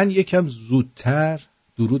من یکم زودتر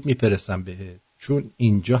درود میفرستم بهت، چون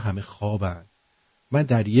اینجا همه خوابن. من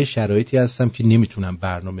در یه شرایطی هستم که نمیتونم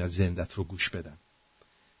برنامه از زندت رو گوش بدم.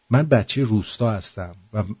 من بچه روستا هستم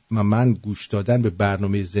و من گوش دادن به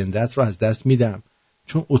برنامه زندت رو از دست میدم،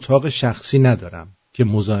 چون اتاق شخصی ندارم که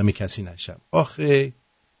مزاحم کسی نشم. آخه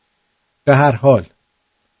به هر حال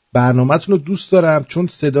برنامه‌تون رو دوست دارم، چون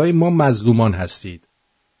صدای ما مظلومان هستید.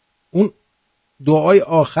 اون دعای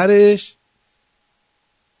آخرش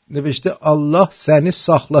نوشته الله seni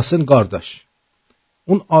saklasın qardaş.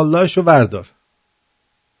 اون اللهشو بردار.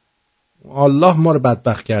 الله ما رو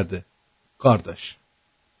بدبخت کرده قارداش.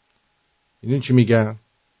 این چی میگم؟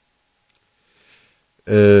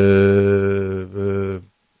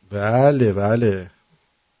 بله بله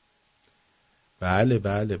بله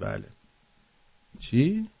بله بله.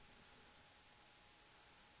 چی؟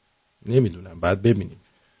 نمیدونم، بعد ببینیم.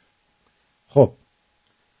 خب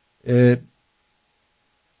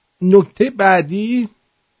نکته بعدی،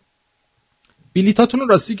 بلیطاتون رو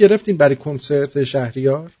راستی گرفتین برای کنسرت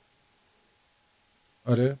شهریار؟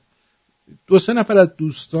 آره. 2-3 نفر از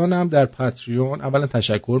دوستانم در پاتریون، اولا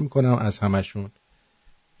تشکر میکنم از همشون.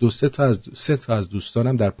 2-3 تا از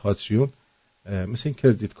دوستانم در پاتریون مثل این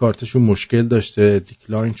کردیت کارتشون مشکل داشته،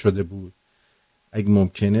 دیکلاین شده بود. اگه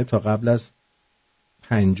ممکنه تا قبل از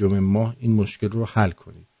 5 ماه این مشکل رو حل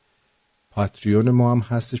کنید. پاتریون ما هم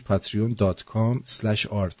هستش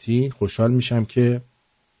patreon.com/artin. خوشحال میشم که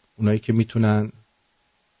اونایی که میتونن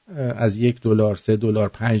از $1 $3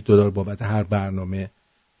 $5 بابت هر برنامه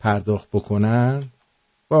پرداخت بکنن،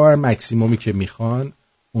 با هر مکسیمومی که میخوان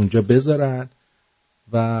اونجا بذارن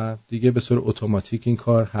و دیگه به صورت اتوماتیک این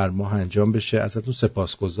کار هر ماه انجام بشه. ازتون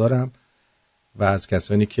سپاسگزارم و از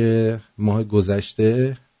کسانی که ماه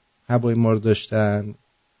گذشته هوای ما رو داشتن،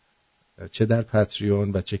 چه در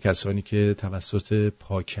پاتریون و چه کسانی که توسط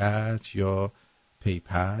پاکت یا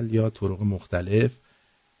پیپل یا طرق مختلف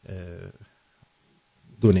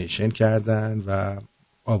دونیشن کردن و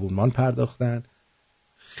آبونمان پرداختن.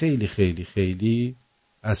 خیلی خیلی خیلی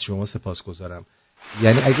از شما سپاسگزارم.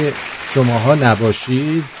 یعنی اگه شماها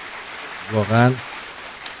نباشید واقعا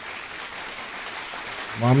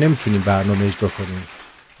ما هم نمیتونیم برنامه اجرا کنیم.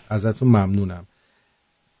 ازتون ممنونم.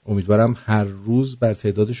 امیدوارم هر روز بر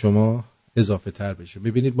تعداد شما اضافه تر بشه.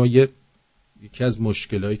 ببینید ما یکی از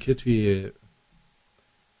مشکلایی که توی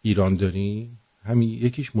ایران داریم، همین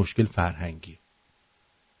یکیش مشکل فرهنگی.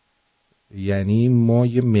 یعنی ما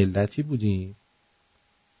یه ملتی بودیم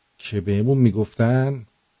که بهمون میگفتن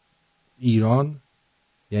ایران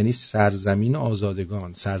یعنی سرزمین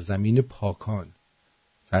آزادگان، سرزمین پاکان،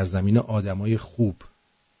 سرزمین آدمای خوب.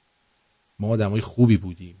 ما آدمای خوبی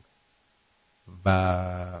بودیم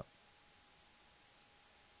و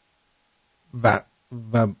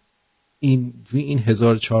این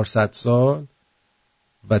 1400 سال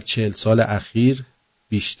و 40 سال اخیر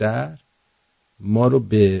بیشتر ما رو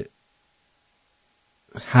به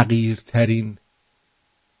حقیرترین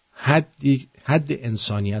حد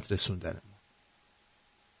انسانیت رسوندن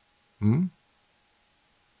ما.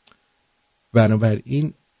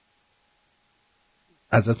 بنابراین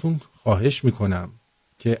ازتون خواهش میکنم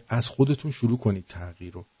که از خودتون شروع کنید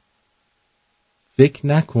تغییر رو. فکر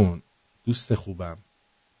نکن دوست خوبم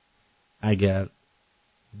اگر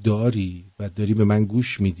داری به من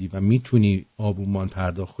گوش میدی و میتونی آبونمان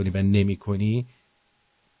پرداخت کنی و نمی کنی،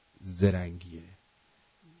 زرنگیه.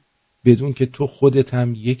 بدون که تو خودت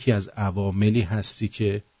هم یکی از عواملی هستی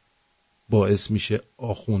که باعث میشه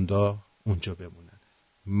آخوندا اونجا بمونن.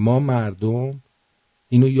 ما مردم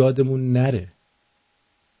اینو یادمون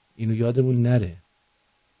نره.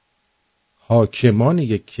 حاکمان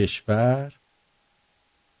یک کشور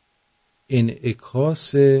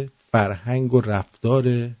انعکاس فرهنگ و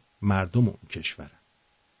رفتار مردم اون کشور.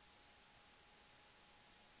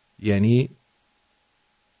 یعنی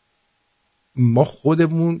ما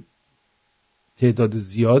خودمون تعداد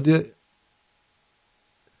زیاد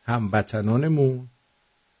هموطنانمون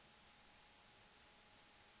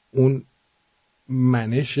اون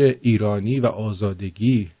منش ایرانی و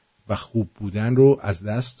آزادگی و خوب بودن رو از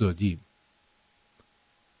دست دادیم.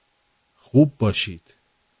 خوب باشید،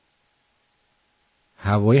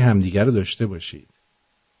 هوای همدیگر رو داشته باشید،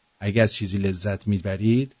 اگه از چیزی لذت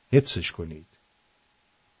میبرید حفظش کنید،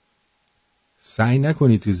 سعی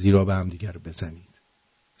نکنید که زیرا به همدیگر رو بزنید،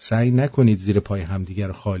 سعی نکنید زیر پای همدیگر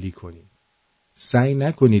رو خالی کنید، سعی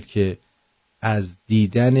نکنید که از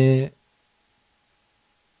دیدن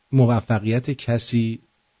موفقیت کسی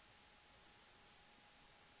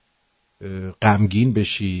غمگین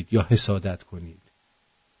بشید یا حسادت کنید،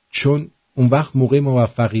 چون اون وقت موقع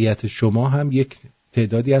موفقیت شما هم یک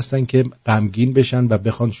تعدادی هستن که غمگین بشن و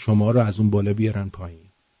بخوان شما رو از اون بالا بیارن پایین.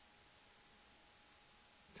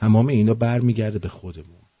 تمام اینا برمیگرده به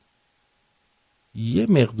خودمون. یه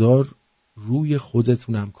مقدار روی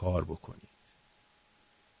خودتونم کار بکنید.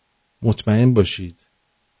 مطمئن باشید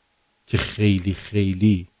که خیلی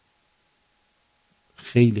خیلی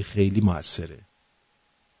خیلی خیلی موثره.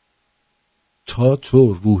 تا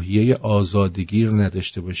تو روحیه آزادگی رو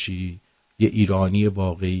نداشته باشی، یه ایرانی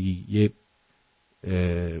واقعی، یه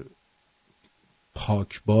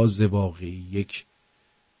پاکباز واقعی، یک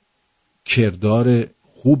کردار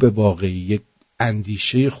خوب واقعی، یک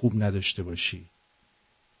اندیشه خوب نداشته باشی،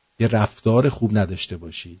 یه رفتار خوب نداشته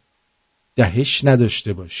باشی، دهش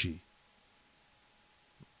نداشته باشی،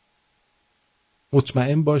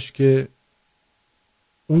 مطمئن باش که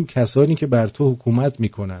اون کسانی که بر تو حکومت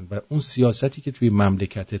میکنن و اون سیاستی که توی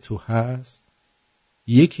مملکت تو هست،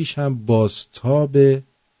 یکیش هم بازتاب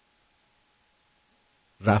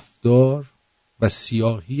رفتار و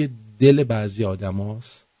سیاهی دل بعضی آدم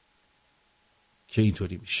هاست که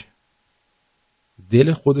اینطوری میشه.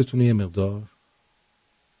 دل خودتون یه مقدار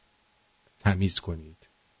تمیز کنید.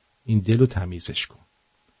 این دل رو تمیزش کن.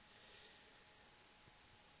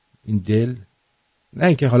 این دل، نه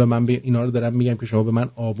اینکه حالا من اینا رو دارم میگم که شما به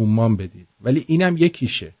من آبونمان بدید، ولی اینم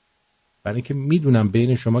یکیشه. برای اینکه میدونم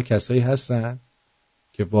بین شما کسایی هستن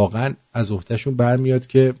که واقعا از عهدهشون برمیاد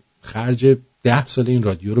که خرج 10 سال این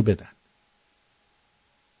رادیو رو بدن،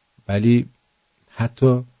 ولی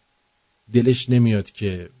حتی دلش نمیاد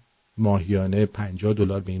که ماهیانه $50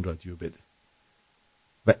 به این رادیو بده.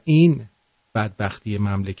 و این بدبختی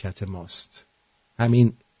مملکت ماست.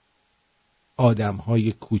 همین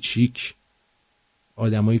آدم‌های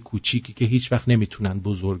کوچیکی که هیچ وقت نمیتونن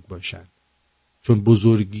بزرگ باشن، چون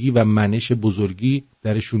بزرگی و منش بزرگی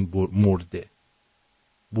درشون مرده.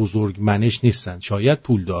 بزرگ منش نیستن. شاید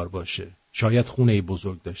پولدار باشه، شاید خونه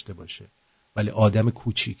بزرگ داشته باشه، ولی آدم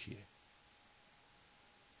کوچیکیه،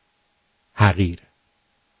 حقیره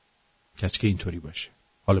کسی که اینطوری باشه.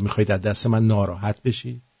 حالا میخواید از دست من ناراحت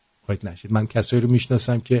بشی، خواهید نشید. من کسایی رو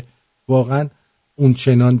میشناسم که واقعا اون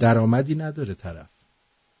چنان درآمدی نداره طرف،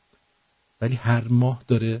 ولی هر ماه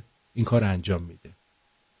داره این کار انجام میده.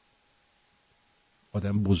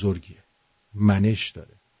 آدم بزرگیه، منش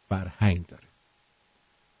داره، فرهنگ داره.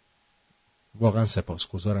 واقعا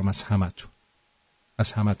سپاسگزارم از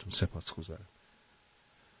همتون سپاسگزارم.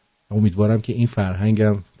 امیدوارم که این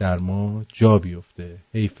فرهنگم در ما جا بیفته.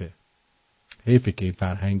 حیفه که این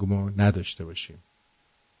فرهنگو ما نداشته باشیم.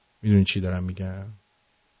 میدونید چی دارم میگم؟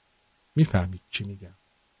 میفهمید چی میگم؟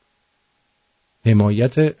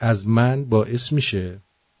 حمایت از من باعث میشه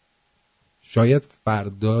شاید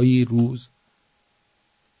فردایی روز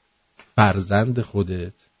فرزند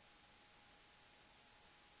خودت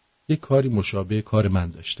یک کاری مشابه کار من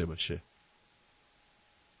داشته باشه.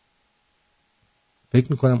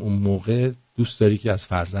 فکر میکنم اون موقع دوست داری که از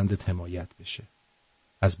فرزندت حمایت بشه،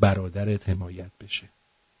 از برادرت حمایت بشه.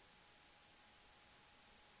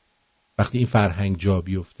 وقتی این فرهنگ جا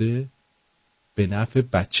بیفته به نفع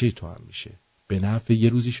بچه تو هم میشه، به نفع یه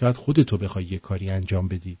روزی شاید خودتو بخوای یه کاری انجام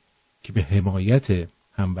بدی که به حمایت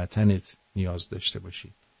هموطنت نیاز داشته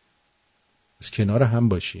باشی. از کنار هم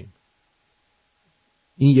باشیم.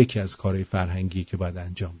 این یکی از کارهای فرهنگی که باید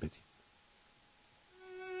انجام بدیم.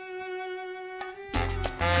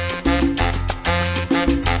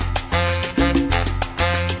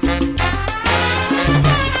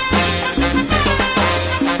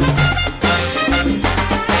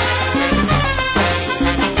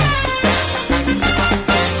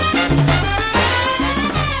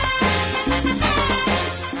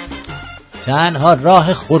 تنها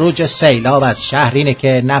راه خروج سیلاب از شهر اینه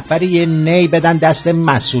که نفری یه نی بدن دست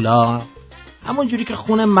مسئولا، همون جوری که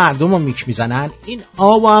خون مردم رو میک میزنن این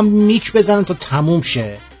آب هم میک بزنن تا تموم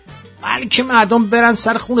شه، بلکه مردم برن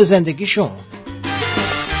سر خون زندگیشون.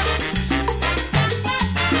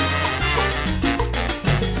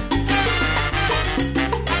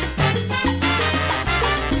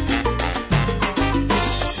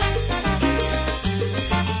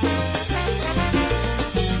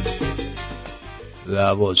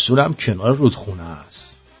 لباسون هم کنار رودخونه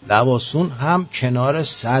است، لباسون هم کنار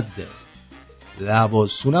سده،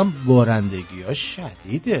 لباسون هم بارندگی ها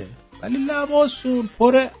شدیده، ولی لباسون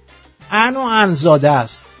پر ان و انزاده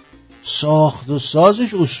است. ساخت و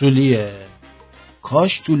سازش اصولیه.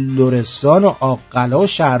 کاش تو لرستان و آقلا و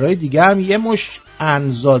شهرهای دیگه هم یه مش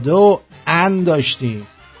انزاده و ان داشتیم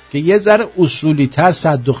که یه ذره اصولی تر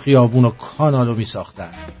سد و خیابون و کانالو می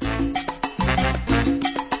ساختن.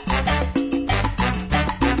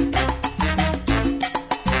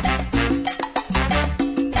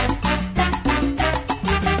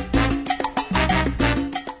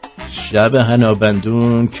 شب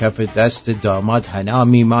حنابندون کف دست داماد حنا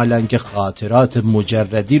میمالن که خاطرات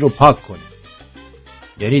مجردی رو پاک کنه.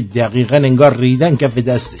 یعنی دقیقاً انگار ریدن کف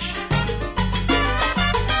دستش.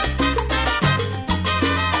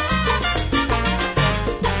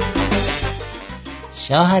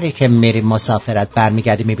 شوهری که میری مسافرت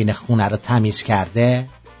برمیگردی میبینه خونه رو تمیز کرده،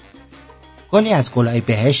 گلی از گلای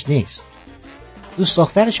بهشت نیست، دوست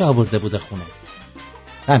دخترش آورده بوده خونه.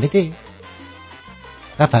 فهمیدی؟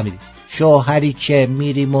 نفهمیدی؟ شوهری که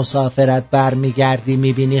میری مسافرت برمیگردی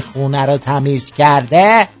میبینی خونه رو تمیز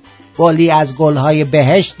کرده، گلی از گلهای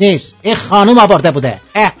بهشت نیست، این خانوم آورده بوده.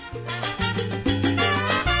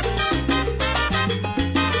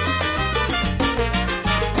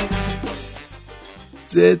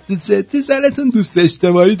 زدی زنتون دوست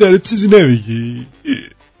اجتماعی داره، چیزی نمیگی؟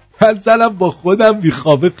 من زنم با خودم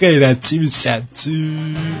بیخوابه غیرتی میشن.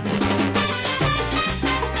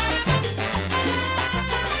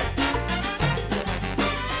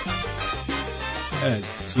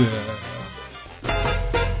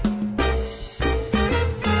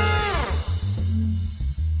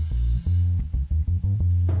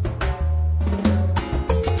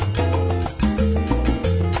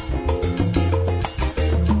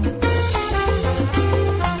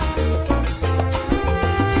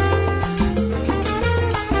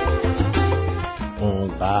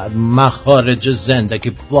 مخارج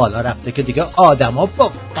زندگی بالا رفته که دیگه آدم ها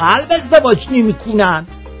با قلب ازدواج نمی کنن،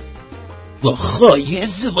 با خایه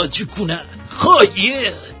ازدواج کنن.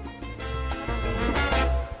 خایه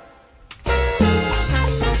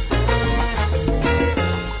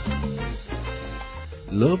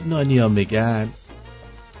لبنانی ها میگن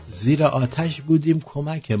زیر آتش بودیم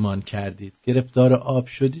کمکمان کردید، گرفتار آب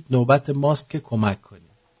شدید نوبت ماست که کمک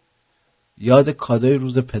کنید. یاد کادوی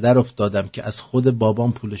روز پدر افتادم که از خود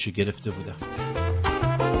بابام پولشو گرفته بودم.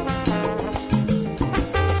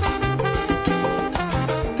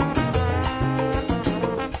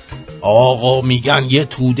 آقا میگن یه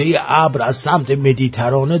توده ابر از سمت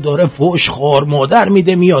مدیترانه داره فوش خور مادر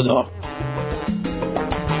میده میادا.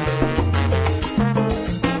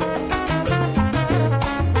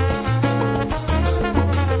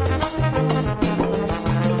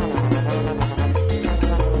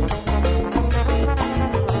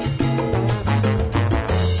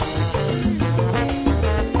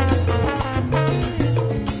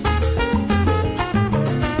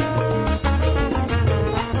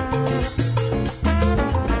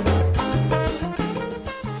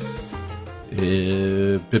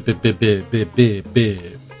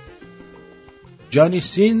 جانی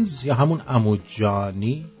سینز یا همون عمو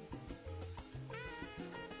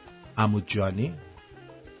جانی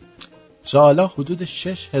سالا حدود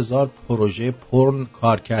 6000 پروژه پورن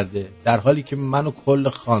کار کرده، در حالی که من و کل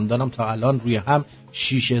خاندانم تا الان روی هم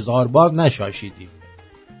 6000 بار نشاشیدیم.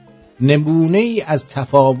 نمونه ای از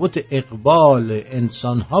تفاوت اقبال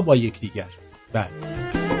انسانها با یکدیگر. بله،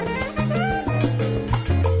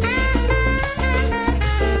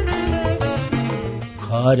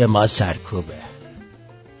 کار ما سرکوبه.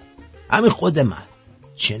 همین خود من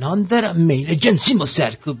چنان دارم میل جنسی ما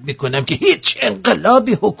سرکوب میکنم که هیچ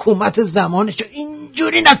انقلابی حکومت زمانشو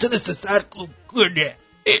اینجوری نتونسته سرکوب کنه.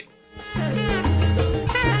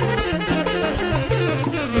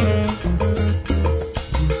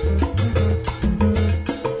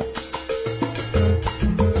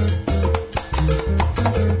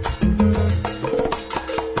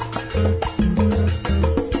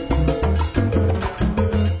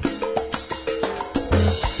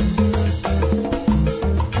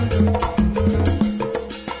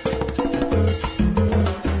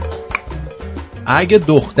 اگه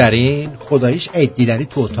دخترین خداییش عید دیدنی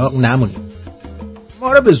تو اتاق نمونیم،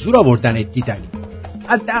 ما رو به زور آوردن عید دیدنی.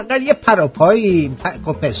 حداقل یه پراپایی، پک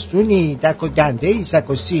و پستونی، دک و گندهی، سک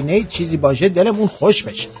و سینهی چیزی باشه دلمون خوش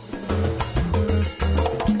بشه.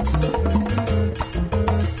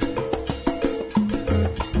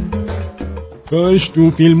 کاش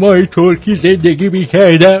تو فیلم‌های ترکی زندگی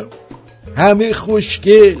می‌کردم، همه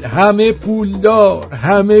خوشگل، همه پولدار،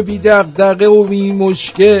 همه بی دغدغه و بی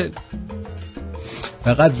مشکل.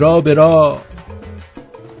 فقط راه به راه.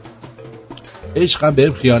 عشقم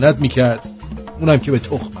بهم خیانت میکرد، اونم که به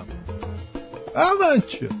تخمم.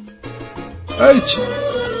 من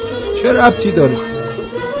چه ربطی داره؟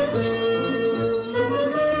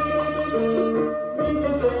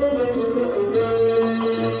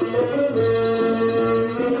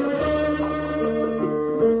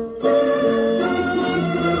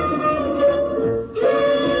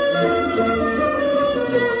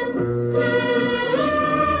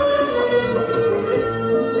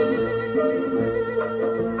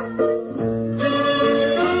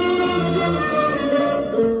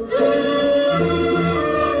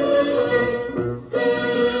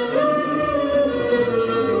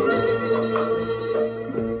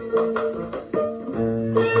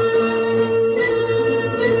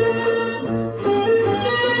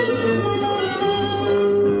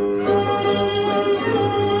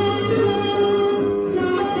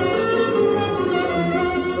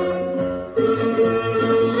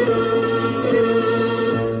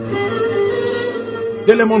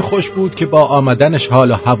 دلمون خوش بود که با آمدنش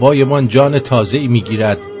حال و هوایمان جان تازه‌ای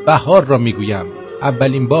میگیرد. بهار را میگویم،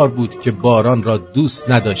 اولین بار بود که باران را دوست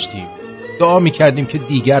نداشتیم. دعا میکردیم که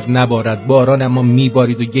دیگر نبارد باران، اما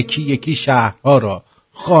میبارید و یکی یکی شهرها را،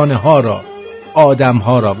 خانه ها را، آدم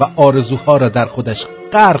ها را و آرزوها را در خودش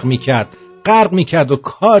غرق میکرد و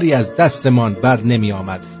کاری از دستمان بر نمی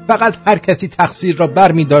آمد. فقط هر کسی تقصیر را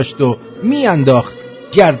بر می داشت و می انداخت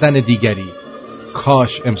گردن دیگری.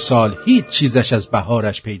 کاش امسال هیچ چیزش از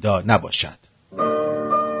بهارش پیدا نباشد.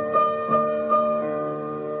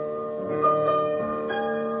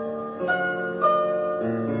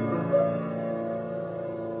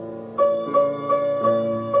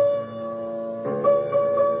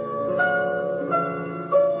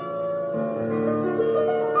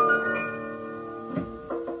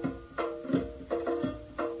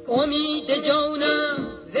 امید جانم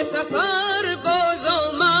ز سفر باز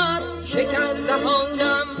آمد، شکر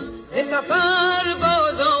دهانم ز سفر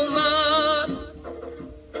باز آمد.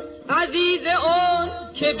 عزیز آن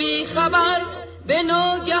که بی خبر به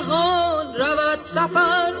ناگهان رود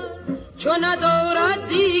سفر، چو ندارد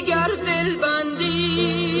دیگر دلبندی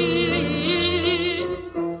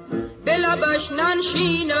به لبش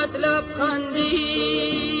ننشیند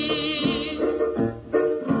لبخندی.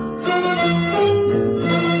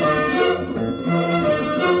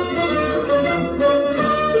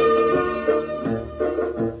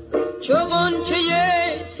 چو غنچه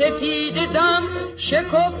سپید دم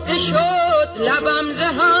شکفته شد لبم ز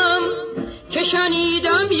هم، که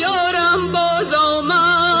شنیدم یارم باز آمد،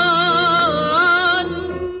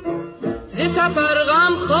 ز سفر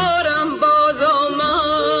غم خارم باز آمد.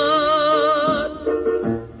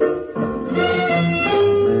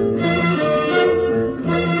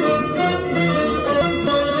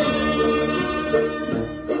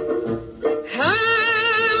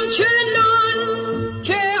 همچنان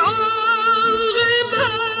که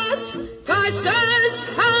پس از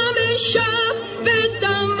همه شب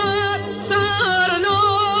بدمد سرناگهان،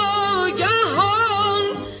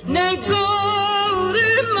 نگار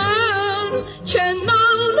من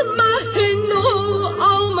چنان مه نو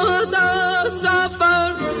آمده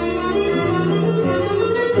سفر.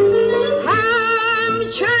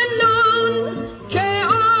 همچنان که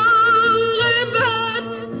عاقبت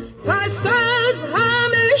پس از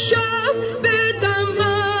همه شب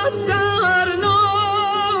بدمد سرناگهان،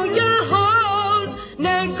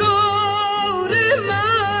 نگار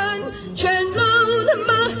من چنان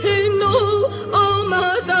مه نو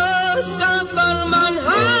آمده سفر. من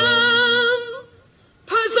هم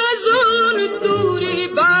پس از آن دوری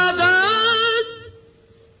بعد از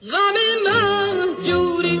غم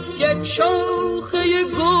مهجوری، یک شاخه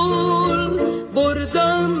گل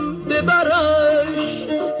بردم به برش،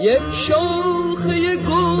 یک شاخه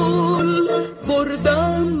گل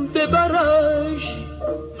بردم به برش.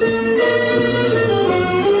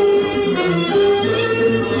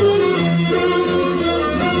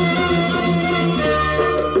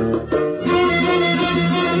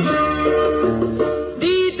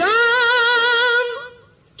 دیدم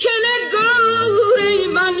که نگار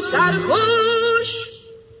من سرخوش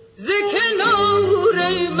ز کنار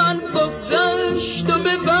من بگذشت و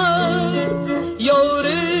ببر یار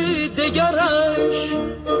دگرش،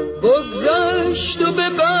 بگذشت و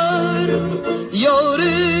ببر یار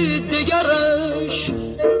دگرش.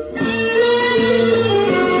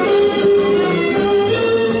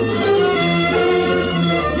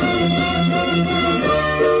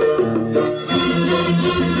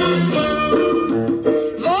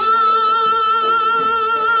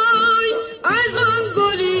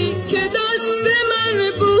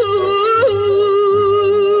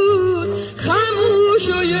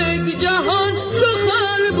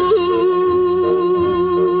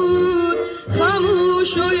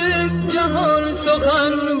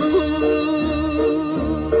 سخن بود.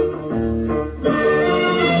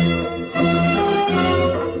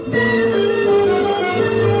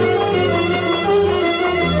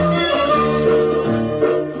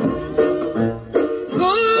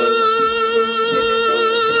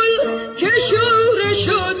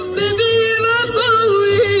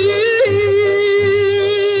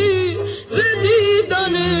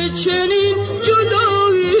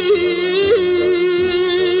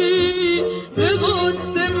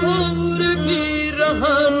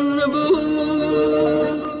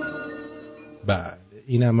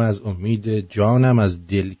 اینم از امید جانم از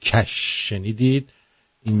دلکش شنیدید.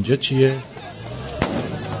 اینجا چیه؟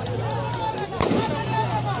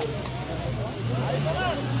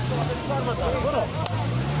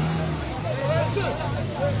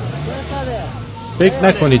 فکر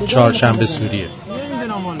نکنید چهارشنبه سوریه.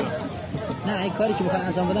 نمیدونم والا. نه این کاری که بخوام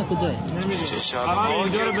انجام بدم کجاست؟ شب‌ها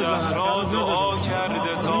که زهرا دعا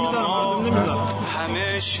کرده تا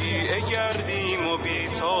همه شیعه گردیم و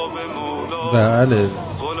بی‌تاب مولا. بله.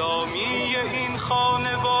 غلامی این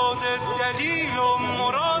خانواده دلیل و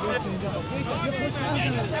مراد.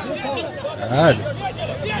 بله.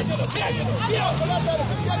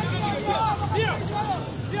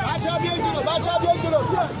 بچه‌ها بیاین جلو.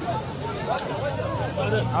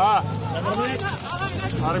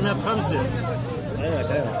 عربية خمسة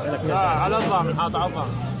لا على الضامن حاط على الضامن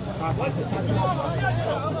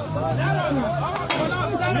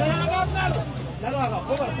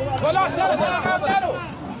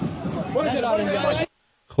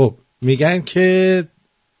خب میگن که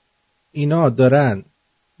اینا دارن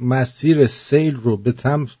مسیر سیل رو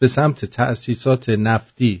به سمت تأسیسات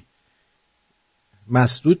نفتی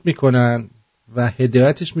مسدود میکنن و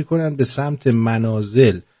هدایتش میکنن به سمت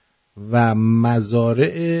منازل و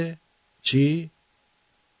مزارع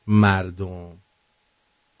مردم.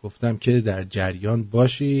 گفتم که در جریان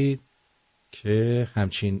باشید که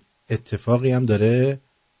همچین اتفاقی هم داره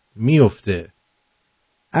میفته.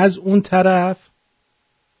 از اون طرف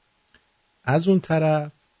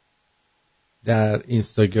در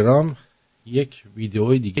اینستاگرام یک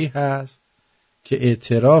ویدئوی دیگه هست که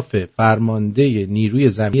اعتراف فرمانده نیروی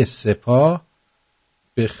زمینی سپاه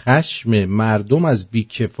به خشم مردم از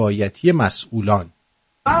بیکفایتی مسئولان.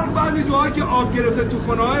 بعضی جاها که آب گرفته تو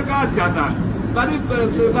خونه‌های قطع کردن، ولی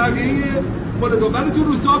بقیه ولی تو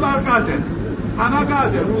روستا برق قطعه، همه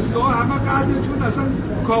قطعه، روستا همه قطعه، چون اصلا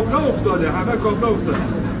کابلا افتاده، همه کابلا افتاده.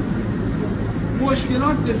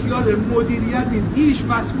 مشکلات بسیار، مدیریت نیست، هیچ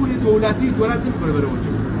مسئول دولتی جرأت نمی‌کنه بره اونجا.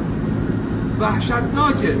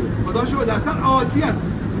 وحشتناکه، خدا شد اصلا عاصیت.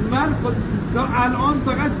 من تا الان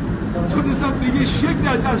فقط تونستم به یه شکل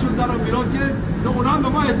از دستشون دارم بیرون که اونا هم به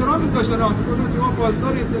ما احترام داشتن، اونا شما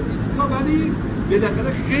پاسدار ایستا، ولی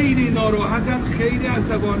بالاخره خیلی ناراحتن، خیلی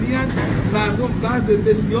عصبانی‌ان، مردم بعض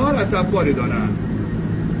بسیار عصبانی دارن.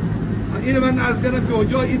 اینو من عرض کردم که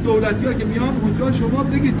اونجا این دولتی‌ها که میان اونجا شما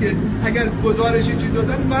بگید که اگر گزارشی چیز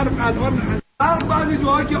دادن مرد الان بعضی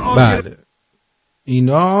جاها که بله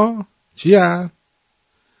اینا چیه؟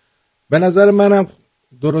 به نظر منم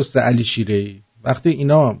درسته علی شیره‌ای، وقتی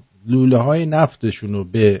اینا لوله های نفتشونو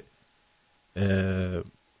به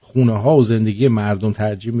خونه ها و زندگی مردم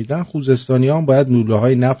ترجیح میدن، خوزستانی ها هم باید لوله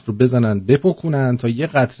های نفت رو بزنن بپکنن تا یه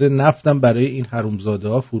قطره نفتم برای این حرومزاده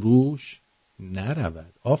ها فروش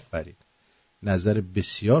نرود. آفرین، نظر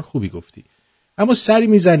بسیار خوبی گفتی. اما سری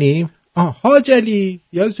میزنیم. حاج علی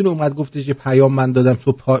یادتونه اومد گفتش که پیام من دادم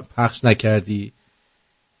تو پخش نکردی؟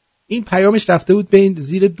 این پیامش رفته بود به این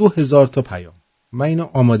زیر 2000 تا پیام. من اینو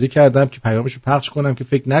آماده کردم که پیامشو پخش کنم که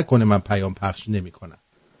فکر نکنه من پیام پخش نمی کنم.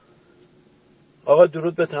 آقا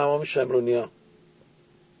درود به تمام شمرونیا،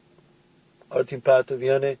 آرتین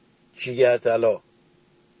پرتویان جیگرطلا،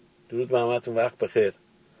 درود به همتون، وقت بخیر.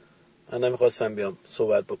 من نمیخواستم بیام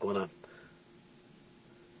صحبت بکنم،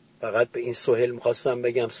 فقط به این سهیل میخواستم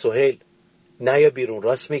بگم سهیل نه یا بیرون،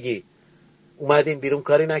 راست میگی، اومدین بیرون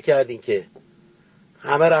کاری نکردین که،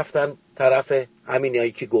 همه رفتن طرف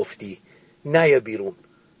همینایی که گفتی. نه یا بیرون،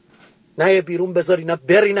 نه یا بیرون، بذار اینا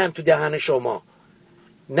برینن تو دهن شما،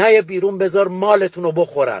 نه یا بیرون بذار مالتون رو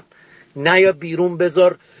بخورن، نه یا بیرون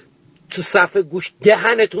بذار تو صف گوش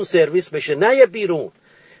دهنتون سرویس بشه، نه یا بیرون،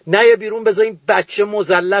 نه یا بیرون بذار این بچه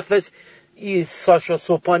مزلف ساشا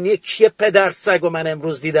سوپانی کیه پدر سگ و من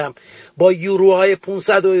امروز دیدم با یوروهای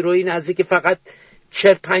 500 یورویی نزدیک فقط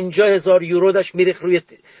 40-50 هزار یورو داشت میریخ روی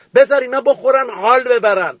بذار اینا بخورن حال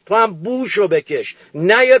ببرن، تو هم بوشو بکش،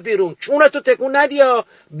 نه یا بیرون، چونتو تکون ندی ها،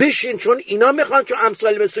 بشین، چون اینا میخوان چون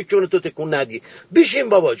امثال مثل چونتو تکون ندی، بشین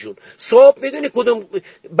بابا جون. صبح میدونی کدوم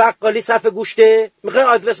بقالی صف گوشته میخوای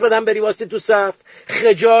آدرس بدم بری واسه تو صف،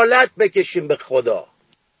 خجالت بکشیم به خدا.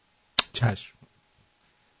 چشم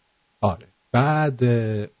آره. بعد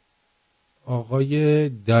آقای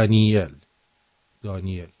دانیل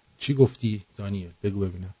چی گفتی دانیل؟ بگو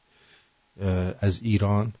ببینم. از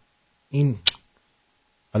ایران. این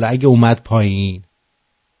حالا اگه اومد پایین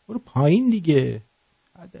برو پایین دیگه.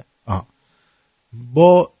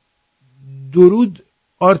 با درود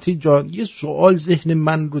آرتین جان، یه سوال ذهن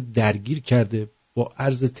من رو درگیر کرده. با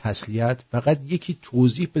عرض تسلیت فقط یکی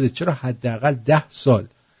توضیح بده چرا حداقل 10 سال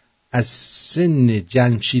از سن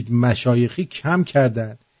جمشید مشایخی کم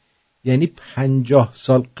کردن؟ یعنی 50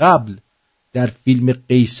 سال قبل در فیلم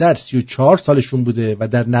قیصر 34 سالشون بوده و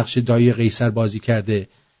در نقش دایی قیصر بازی کرده،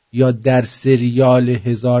 یا در سریال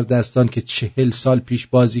هزار دستان که 40 سال پیش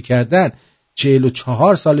بازی کردن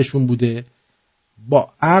 44 سالشون بوده. با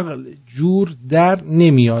عقل جور در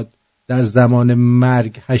نمیاد در زمان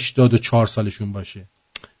مرگ 84 سالشون باشه.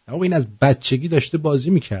 اما این از بچگی داشته بازی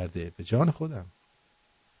میکرده. به جان خودم.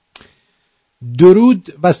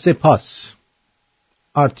 درود و سپاس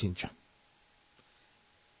آرتین جان.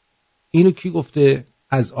 اینو کی گفته؟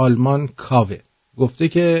 از آلمان کاوه گفته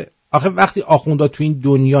که آخه وقتی آخوندا تو این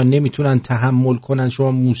دنیا نمیتونن تحمل کنن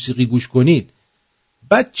شما موسیقی گوش کنید،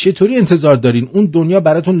 بعد چطوری انتظار دارین اون دنیا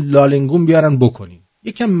براتون لالنگون بیارن بکنین؟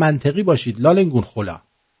 یکم منطقی باشید. لالنگون خلا.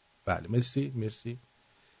 بله مرسی.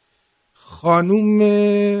 خانوم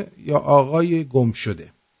یا آقای گم شده.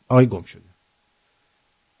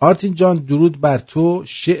 آرتین جان درود بر تو.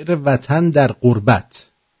 شعر وطن در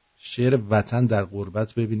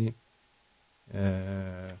غربت ببینیم.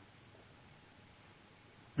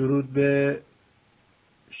 درود به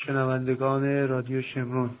شنوندگان رادیو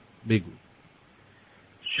شمرون. بگو.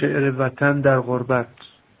 شعر وطن در غربت.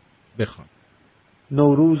 بخوان.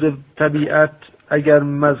 نوروز طبیعت اگر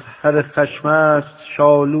مظهر خشم است،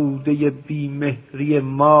 شالوده بیمهری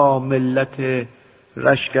ما ملت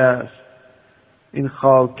رشک است. این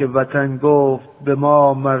خاک وطن گفت به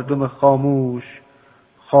ما مردم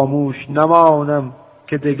خاموش نمانم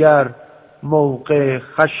که دگر موقع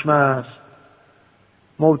خشم است.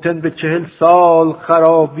 موطن به 40 سال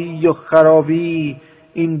خرابی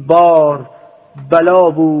این بار بلا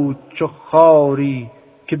بود چو خاری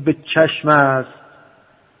که به چشم است.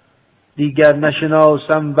 دیگر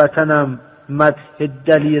نشناسم وطنم مدح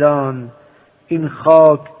دلیران، این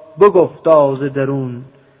خاک بگفتاز درون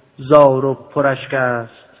زار و پرشک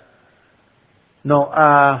است.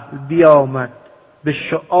 نااهل بیامد به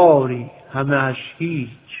شعاری همه اش هیچ،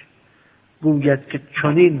 گوید که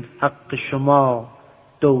چنین حق شما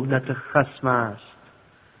دولت خصم است.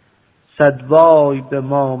 صد وای به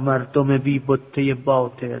ما مردم بی بته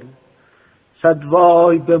باطل، صد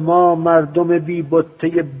وای به ما مردم بی بته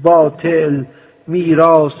باطل.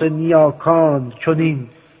 میراث نیاکان چنین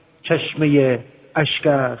چشمه اشک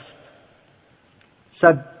است.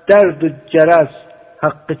 صد درد و جرس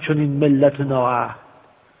حق چنین ملت نااهل،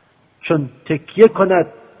 چون تکیه کند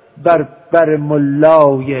بر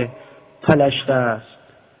ملای پلشت است.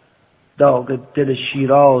 داغ دل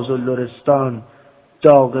شیراز و لرستان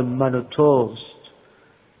داغ من و توست.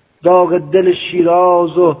 داغ دل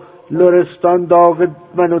شیراز و لرستان داغ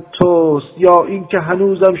من و توست. یا این که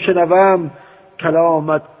هنوزم شنوم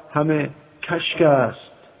کلامت همه کشک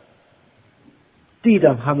است.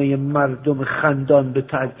 دیدم همه مردم خندان به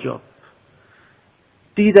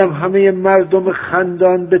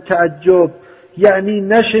تعجب. یعنی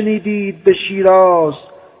نشنیدید به شیراز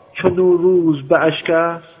چون نوروز به اشک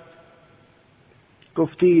است.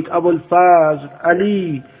 گفتید ابوالفضل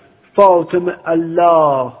علی فاطمه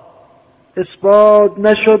الله، اثبات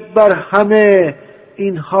نشد بر همه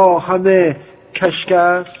اینها همه کشک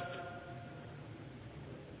است.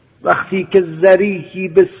 وقتی که ذریحی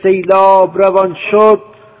به سیلاب روان شد،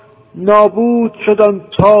 نابود شد آن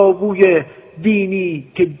تابوی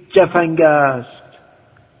دینی که جفنگ است.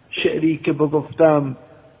 شعری که بگفتم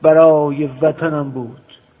برای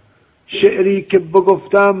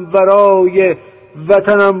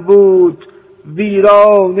وطنم بود،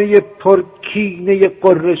 ویرانه پرکینه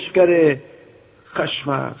قرشگر خشم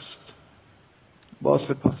است. با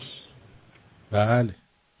سپاس. بله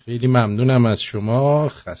خیلی ممنونم از شما.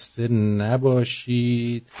 خسته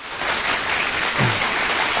نباشید.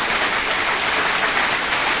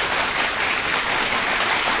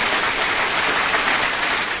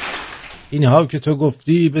 اینها که تو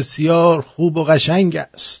گفتی بسیار خوب و قشنگ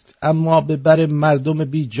است، اما به بر مردم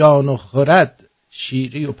بی جان و خرد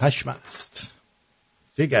شیری و پشم است.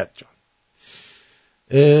 فگر جان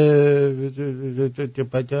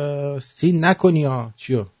سین نکنی ها.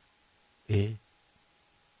 چیو؟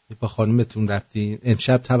 با خانومتون رفتین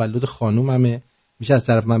امشب تولد خانوممه، میشه از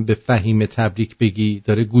طرف من به فهیمه تبریک بگی؟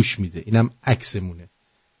 داره گوش میده، اینم عکسمونه.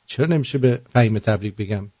 چرا نمیشه به فهیمه تبریک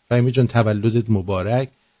بگم؟ فهیمه جان تولدت مبارک،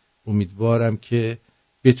 امیدوارم که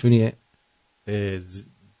بتونی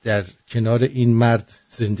در کنار این مرد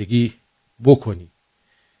زندگی بکنی.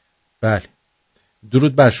 بله،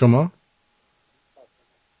 درود بر شما.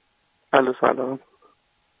 الو سلام.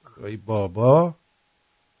 ای بابا،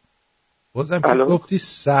 بازم که گفتی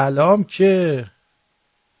سلام که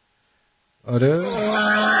آره.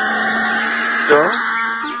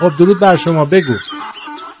 خب درود بر شما، بگو.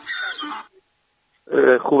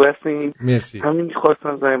 خوب هستین؟ مرسی. همین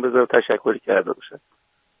خواستم زنگ بزنم تشکری کرده باشم.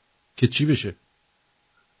 که چی بشه؟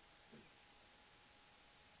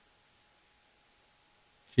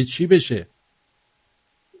 که چی بشه؟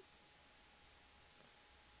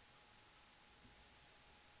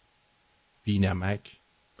 بی‌نمک.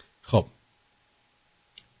 خب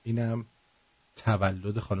اینم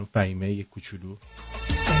تولد خانم فهیمه یک کوچولو.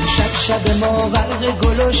 شب ما غرق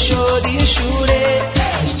گل و شادی شوره،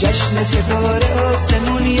 جشن ستاره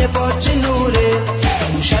آسمون یه باچه نوره،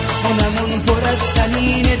 شب خونمون پر از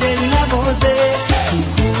تنین دل نوازه،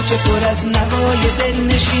 کوچه پر از نوای دل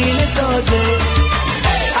نشین سازه.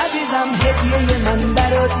 عزیزم هدیه من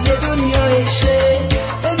برات یه دنیا عشقه،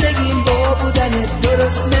 زندگیم با بودن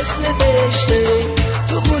درست مثل فرشته،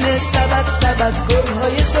 تو خونه سبد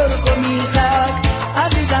گلهای سرخ و میخک،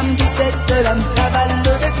 عزیزم دوست دارم.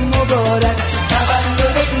 تولدت مبارک،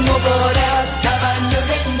 تولدت مبارک،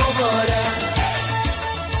 تولدت مبارک.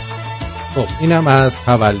 خب اینم از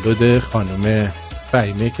تولد خانم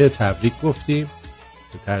فهیمه که تبریک گفتیم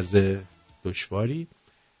به طرز دشواری.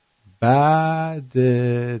 بعد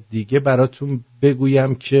دیگه براتون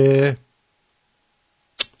بگویم که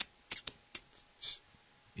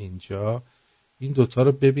اینجا این دوتا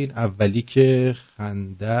رو ببین. اولی که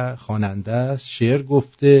خواننده است، شعر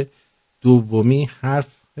گفته. دومی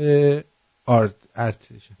حرف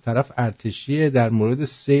طرف ارتشیه در مورد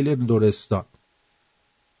سیل لرستان.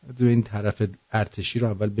 دو این طرف ارتشی رو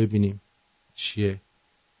اول ببینیم چیه.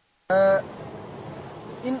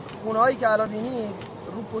 این خونه‌هایی که الان بینید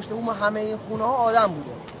رو پشت بوم همه این خونه‌ها آدم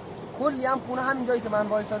بوده. کلی هم خونه همین جایی که من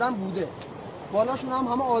وایسادم بوده. بالاشون هم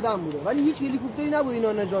همه آدم بوده. ولی هیچ هلیکوپتری نبود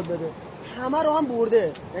اینا نجات بده. همه رو هم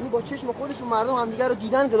برده. یعنی با چشم خودشون مردم همدیگه رو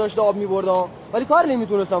دیدن که داشته آب می‌برده، ولی کار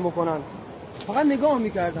نمیتونستن بکنن. فقط نگاه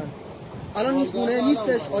می‌کردن. الان این خونه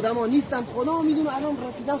نیستش، آدما نیستن. خدا میدونه الان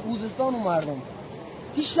رسیدن خوزستان و مردم.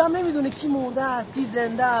 هیچ هم نمیدونه کی مرده است، کی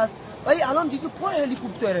زنده است. ولی الان دیگه پر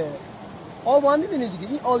هلیکوپتره. آب هم می‌بینید دیگه.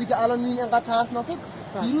 این آبی که الان می‌بینید انقدر ترسناکه،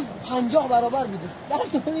 دیروز 50 برابر بوده.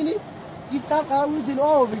 سر ببینید این سر قرار بود جلو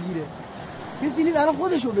آب بگیره. کسی نیست الان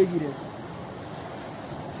خودشو بگیره.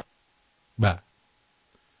 بله،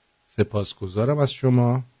 سپاسگزارم از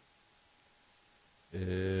شما.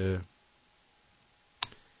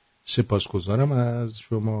 سپاسگزارم از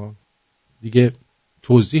شما. دیگه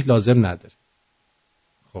توضیح لازم نداره.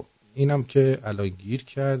 خب اینم که الان گیر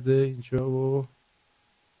کرده اینجا و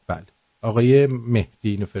بله، آقای مهدی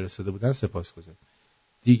اینو فرستاده بودن، سپاسگزارم.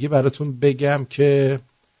 دیگه براتون بگم که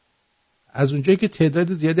از اونجایی که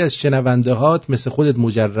تعداد زیادی از شنونده هات مثل خودت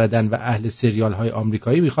مجردن و اهل سریال های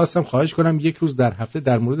آمریکایی، میخواستم خواهش کنم یک روز در هفته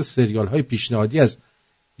در مورد سریال های پیشنهادی از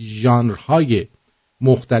ژانرهای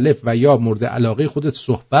مختلف و یا مورد علاقه خودت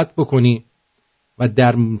صحبت بکنی و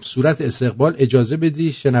در صورت استقبال اجازه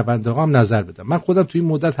بدی شنونده ها هم نظر بدم. من خودم توی این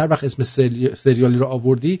مدت هر وقت اسم سریالی رو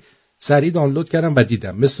آوردی سریع دانلود کردم و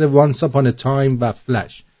دیدم، مثل Once Upon a Time و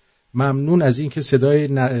فلش. ممنون از این که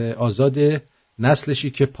صدای آزاد نسلشی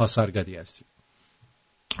که پاسارگادی هستی.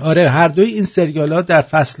 آره، هر دوی این سریال ها در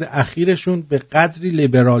فصل اخیرشون به قدری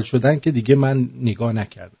لیبرال شدن که دیگه من نگاه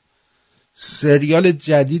نکردم. سریال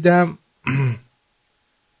جدیدم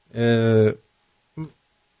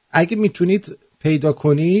اگه میتونید پیدا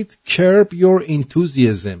کنید، Curb Your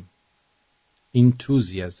Enthusiasm.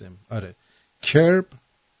 آره، Curb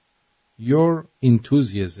Your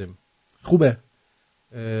Enthusiasm خوبه.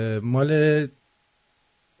 مال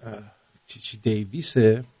چی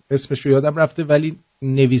دیویسه، اسمش رو یادم رفته، ولی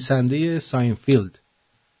نویسنده ساینفیلد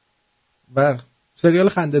و سریال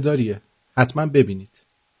خنده‌داریه. حتما ببینید،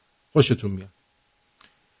 خوشتون میاد.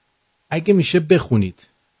 اگه میشه بخونید.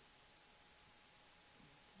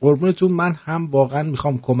 قربونتون، من هم واقعا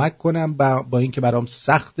میخوام کمک کنم با اینکه برام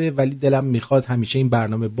سخته، ولی دلم میخواد همیشه این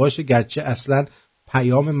برنامه باشه، گرچه اصلا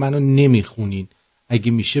پیام منو نمیخونین.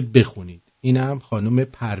 اگه میشه بخونید. اینم خانم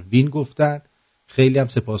پروین گفتن، خیلی هم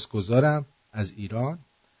سپاسگزارم، از ایران.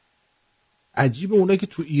 عجیبه اونایی که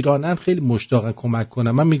تو ایرانن خیلی مشتاقن کمک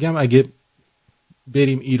کنن. من میگم اگه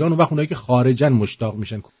بریم ایران، اون وقت اونایی که خارجن مشتاق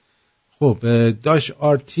میشن. خب داش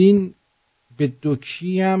آرتین به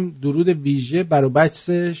دوکی هم درود ویژه برای بچس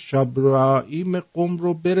شابرائیم قم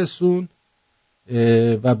رو برسون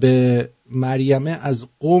و به مریمه از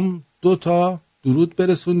قم 2 تا درود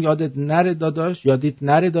برسون. یادت نره داداش، یادت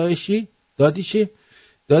نره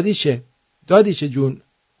دادیشه جون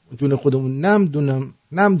خودمون.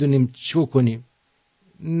 نمیدونیم چو کنیم،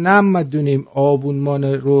 نمیدونیم آبونمان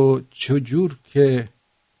رو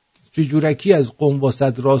چجورکی از قم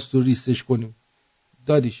واسط راست و ریستش کنیم.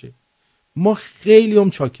 دادیشه ما خیلی هم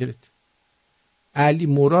چاکرت. علی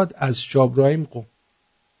مراد از شابراهیم قم،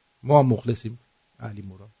 ما مخلصیم علی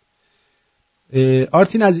مراد.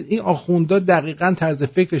 آرتین عزیز، این آخوندا دقیقاً طرز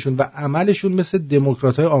فکرشون و عملشون مثل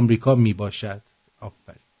دموکرات‌های آمریکا می باشد.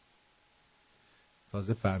 آفرین،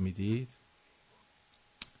 تازه فهمیدید.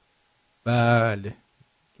 بله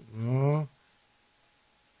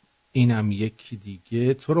اینم یکی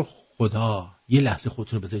دیگه. تو رو خدا یه لحظه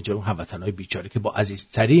خودتون رو بذارید جای اون هموطنای بیچاره که با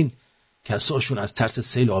عزیزترین کساشون از ترس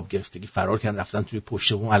سیل آب گرفتگی فرار کردن رفتن توی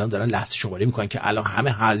پشت بوم، الان دارن لحظه شماری میکنن که الان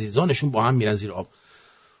همه عزیزانشون با هم میرن زیر آب.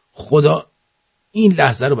 خدا این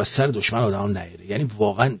لحظه رو بس سر دشمن آدم نیاره. یعنی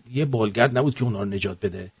واقعا یه بالگرد نبود که اونا رو نجات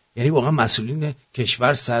بده. یعنی واقعا مسئولین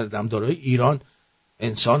کشور سردمدارای ایران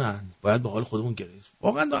انسانن، باید به حال خودمون گرفت.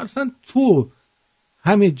 واقعا اصلا تو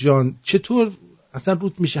همه جان چطور اصلا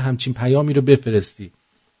روت میشه همچین پیامی رو بفرستی؟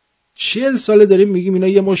 40 ساله داریم میگیم اینا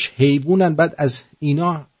یه مش حیوانن، بعد از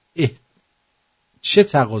اینا چه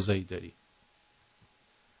تقاضایی داری؟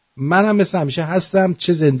 من هم مثل همیشه هستم،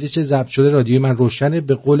 چه زنده چه ضبط شده رادیوی من روشنه.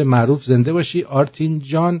 به قول معروف زنده باشی آرتین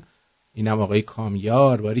جان. اینم آقای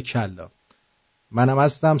کامیار، باری کلا. منم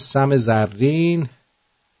هستم سم زرین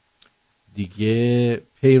دیگه.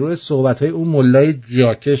 پیرو صحبت‌های اون ملای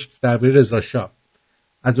جاکش درباره رضا شاه،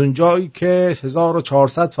 از اونجایی که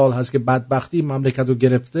 1400 سال هست که بدبختی مملکت رو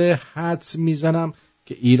گرفته، حدس میزنم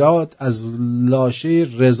که ایراد از لاشه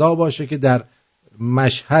رضا باشه که در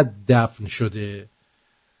مشهد دفن شده.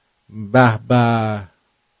 به به،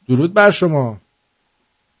 درود بر شما.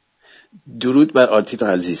 درود بر آرتین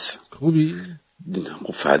عزیز. خوبی؟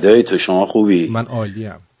 فدای تو، شما خوبی؟ من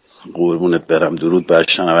عالیم، قربونت برم. درود بر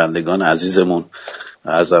شنوندگان عزیزمون.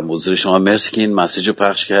 عرضم حضور شما مرسی که این مسیج رو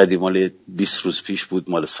پخش کردی. مال 20 روز پیش بود،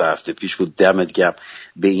 مال 3 هفته پیش بود. دمت گرم.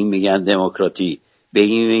 به این میگن دموکراتی، به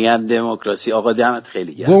این میگن دموکراسی. آقا دمت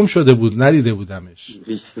خیلی گرم. گم شده بود، ندیده بودمش.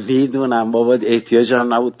 میدونم بابا، احتیاج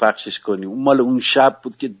هم نبود پخشش کنی. اون مال اون شب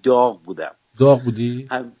بود که داغ بودم. داغ بودی؟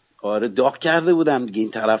 آره داغ کرده بودم دیگه.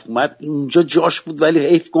 این طرف اومد اینجا جاش بود ولی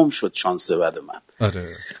حیف گم شد. شانس بد من.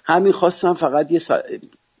 آره همین خواستم فقط یه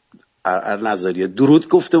نظریه درود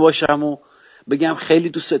گفته باشم و بگم خیلی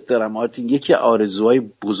دوست دارم آرتین. یکی آرزوهای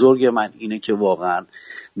بزرگ من اینه که واقعا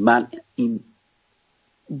من این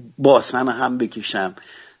باسن هم بکشم،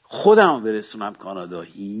 خودم برسونم کانادا.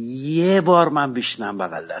 یه بار من بشینم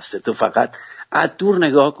بغل دسته تو، فقط از دور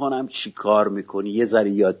نگاه کنم چی کار میکنی، یه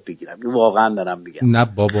ذره یاد بگیرم. این واقعا دارم میگم. نه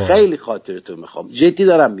بابا، خیلی خاطر تو میخوام، جدی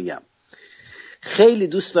دارم میگم. خیلی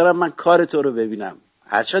دوست دارم من کار تو رو ببینم.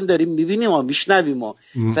 هرچند داریم میبینیم و میشنویم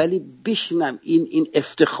ولی بشینم این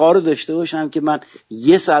افتخار رو داشته باشم که من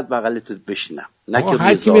یه ساعت بغل تو بشینم. نه که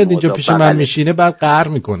هر کی میاد اینجا پیش من میشینه بعد قهر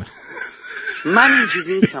میکنه. من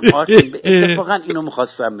اینجوری نیستم آرتین. اتفاقا اینو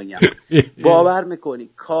میخواستم بگم. باور میکنی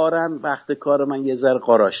کارم، وقت کار من یه ذره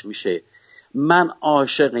قاراش میشه. من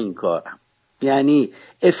عاشق این کارم. یعنی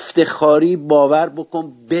افتخاری باور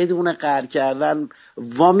بکن بدون قهر کردن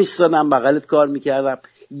وامیستادم بغلت کار میکردم.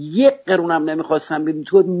 یک قرونم نمیخواستم ببین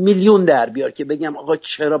تو میلیون در بیار که بگم آقا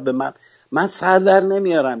چرا به من سر در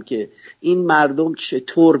نمیارم که این مردم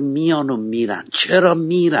چطور میان و میرن، چرا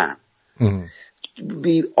میرن.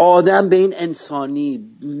 آدم به این انسانی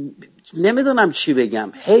نمیدونم چی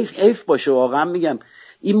بگم. حیف باشه واقعا میگم.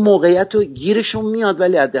 این موقعیت رو گیرشون میاد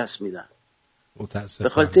ولی از دست میدن. به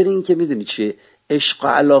خاطر این که میدونی چیه، عشق و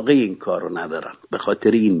علاقه این کار رو ندارن، به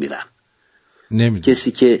خاطر این میرن.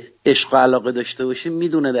 کسی که عشق و علاقه داشته باشه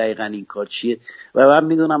میدونه دقیقا این کار چیه. و من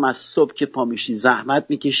میدونم از صبح که پا میشی زحمت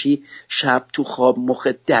میکشی، شب تو خواب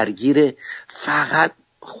مخت درگیره، فقط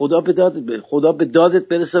خدا به دادت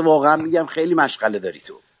برسه. واقعا میگم خیلی مشغله داری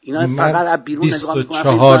تو. اینا فقط از بیرون نگاه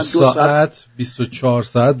میکنم. 24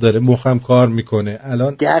 ساعت داره مخم کار میکنه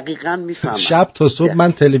الان. دقیقاً میفهمم. شب تا صبح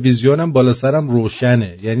من تلویزیونم بالا سرم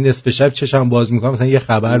روشنه، یعنی نصف شب چشم باز میکنم مثلا یه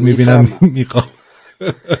خبر میبینم میخوام.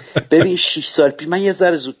 ببین 6 سال پیش من یه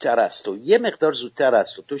ذره زودتر از تو، یه مقدار زودتر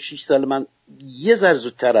از تو 6 سال من یه ذره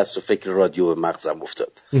زودتر از تو فکر رادیو به مغزم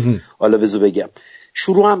افتاد. حالا بذار بگم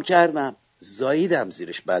شروع هم کردم، زاییدم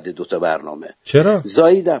زیرش بعد 2 تا برنامه. چرا؟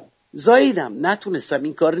 زاییدم نتونستم،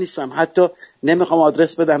 این کار نیستم. حتی نمیخوام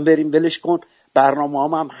آدرس بدم بریم ولش کن.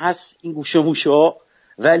 برنامه هم هست این گوشه موشه ها،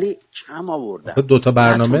 ولی کم آوردم. 2 تا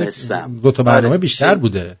برنامه بیشتر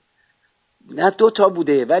بوده. نه 2 تا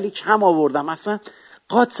بوده ولی کم آوردم. اصلا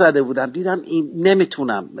قاط زده بودم، دیدم این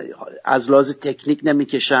نمیتونم، از لحاظ تکنیک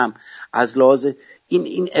نمیکشم، از لحاظ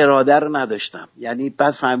این اراده رو نداشتم. یعنی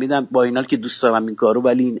بعد فهمیدم با اینال که دوست دارم این کارو،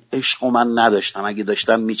 ولی این عشق من نداشتم. اگه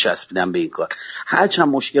داشتم میچسبیدم به این کار. هرچند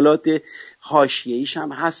مشکلات حاشیه‌ایش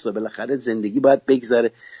هم هست، بالاخره زندگی باید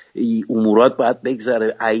بگذره، امورات باید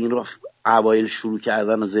بگذره. این رو اوایل شروع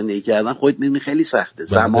کردن و زندگی کردن خودت میدونی خیلی سخته،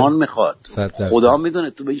 زمان میخواد. خدا میدونه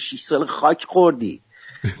تو به 6 سال خاک خوردی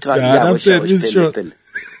تا یواش یواش پله.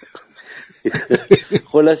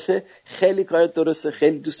 خلاصه خیلی کار درسته،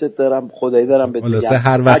 خیلی دوستت دارم، خدایی دارم بهت میگم.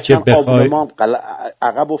 هر وقت که بخوای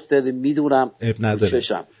عقب افتاده میدونم،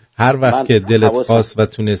 هر وقت که دلت خواست و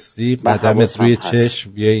تونستی قدمت روی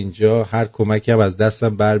چشم بیا اینجا، هر کمکی هم از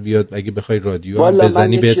دستم بر بیاد. اگه بخوای رادیو هم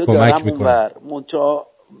بزنی بهت کمک میکنم. منتها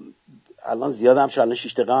الان زیادم شد، الان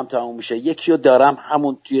 6 دقیقه هم تموم میشه. یکی رو دارم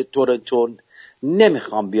همون توی تورنتو،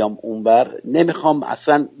 نمیخوام بیام اونور، نمیخوام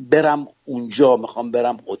اصلا برم اونجا، میخوام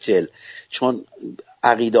برم هتل، چون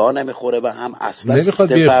عقیده ها نمیخوره به هم اصلا.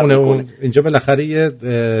 نمیخواد بیای خونه اون، اینجا بالاخره یه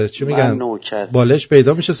چی میگن بالش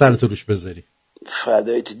پیدا میشه سرت روش بذاری.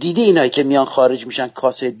 فدایت. دیدی اینایی که میان خارج میشن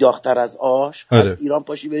کاسه داغ‌تر از آش؟ از ایران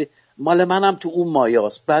پاشی بری، مال منم تو اون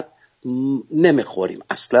مایاست. بعد نمیخوریم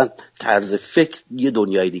اصلا، طرز فکر یه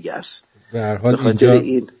دنیای دیگه است. به هر حال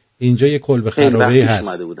اینجا یه کلبه خرابه‌ای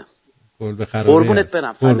هست. کلبه خرابه‌ای. قربونت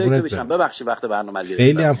برم، فدایت بشم. ببخشید وقت برنامه گرفتم.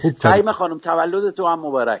 خیلی هم خوب. خانم خانم تولد تو هم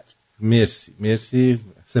مبارک. مرسی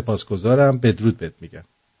سپاسگزارم. بدرود بهت میگم.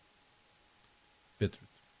 بدرود.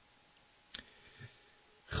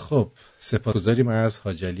 خب سپاسگزاریم از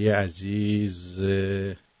حاج علی عزیز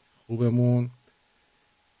خوبمون.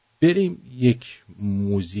 بریم یک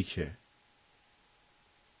موزیک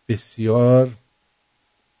بسیار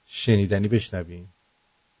شنیدنی بشنویم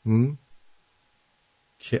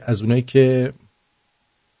که از اونایی که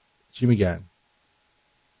چی میگن،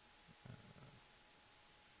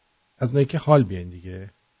 از اونایی که حال بیان دیگه.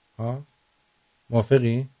 ها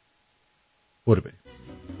موافقی؟ برو بریم.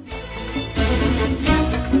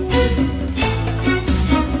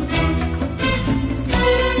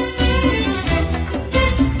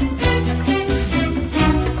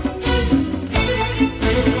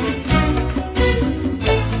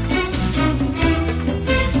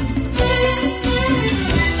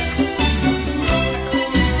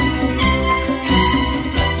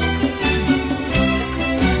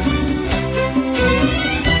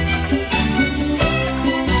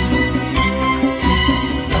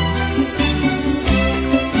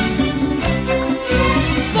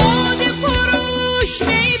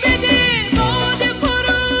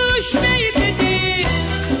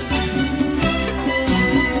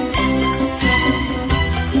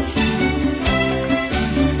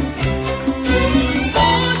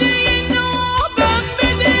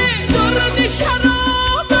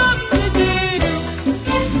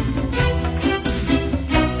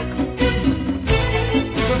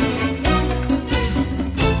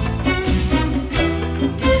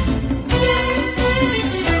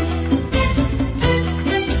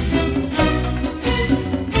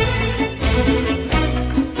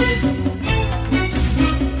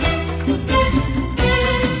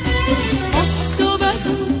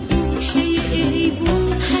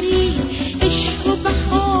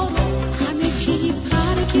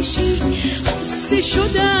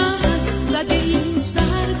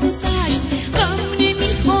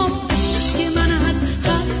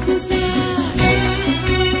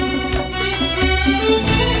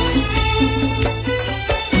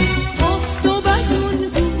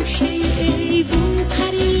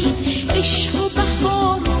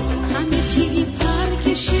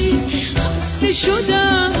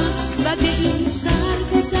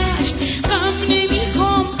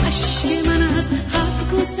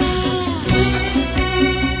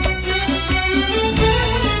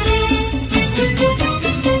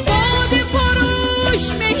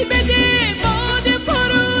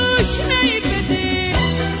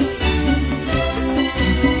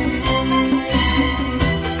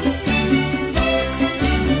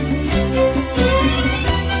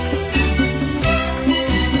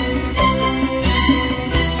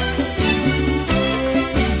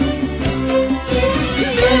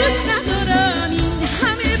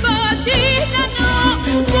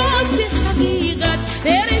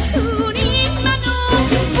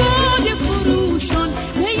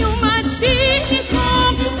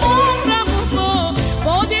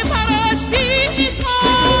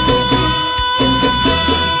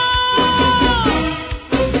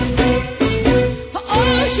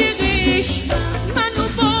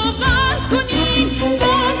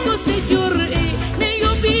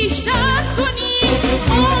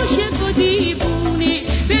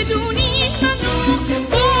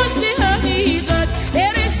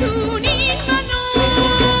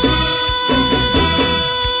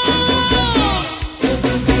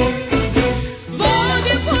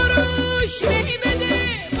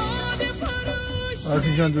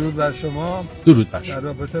 درود بر شما. درود بر شما. در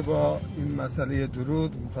رابطه با این مسئله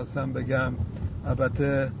درود می‌خواستم بگم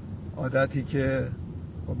البته عادتی که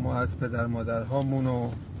ما از پدر مادرهامون و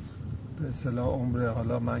به اصطلاح عمر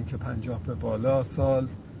حالا من که 50 به بالا سال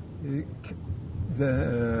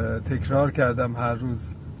تکرار کردم هر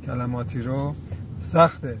روز کلماتی رو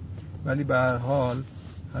سخته، ولی به هر حال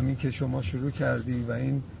همین که شما شروع کردی و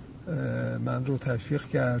این من رو تشویق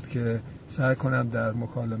کرد که سعی کنم در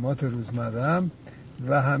مکالمات روزمره‌ام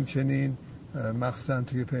و همچنین مخصوصا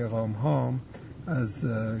توی پیغام هام از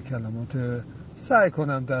کلمات سعی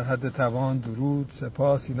کنم در حد توان درود،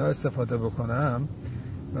 سپاس اینا استفاده بکنم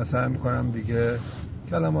و سعی میکنم دیگه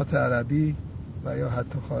کلمات عربی و یا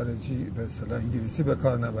حتی خارجی به اصطلاح انگلیسی به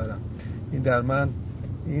کار نبرم. این در من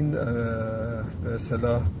این به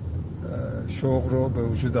اصطلاح شوق رو به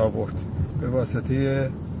وجود آورد به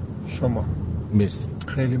واسطه شما. مرسی،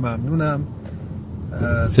 خیلی ممنونم.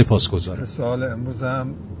 سپاسگزارم. سوال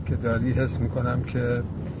امروزم که داری حس میکنم که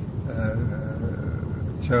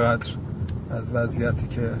چقدر از وضعیتی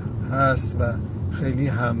که هست و خیلی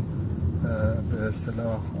هم به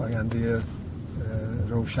اصطلاح آینده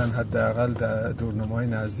روشن حداقل در دورنمای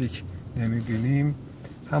نزدیک نمیبینیم،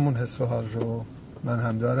 همون حس و حال رو من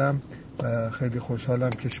هم دارم و خیلی خوشحالم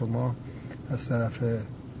که شما از طرف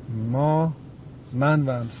ما، من و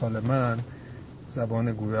امثال من،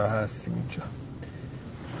 زبان گویا هستی اونجا.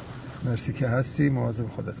 مرسی که هستی، مواظب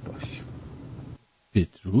خودت باش.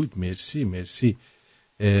 بدرود. مرسی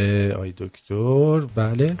آی دکتر.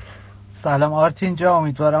 بله سلام آرتین جا،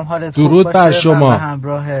 امیدوارم حالت خوب باشه. درود بر شما.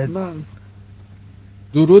 همراهت.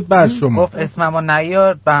 درود بر شما. گفت اسممو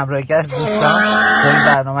نیار، به همراه از دوستان داریم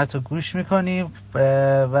برنامه تو گوش میکنیم و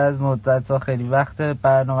از مدت ها خیلی وقت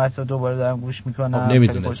برنامه تو دوباره دارم گوش میکنم.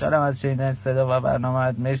 خیلی خوشحالم از شنیدن صدا و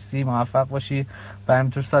برنامه. مرسی، موفق باشی و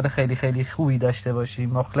همینطور سال خیلی خیلی خوبی داشته باشی.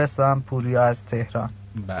 مخلصم، پوریا از تهران.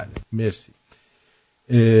 بله مرسی.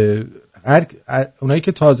 اونایی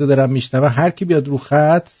که تازه دارن میشنون، هر کی بیاد رو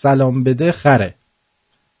خط سلام بده خره،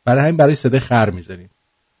 برای همین برای صدای خر میذاریم،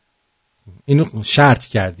 اینو شرط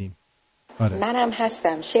کردیم. آره. منم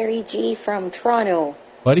هستم، شری جی from Toronto.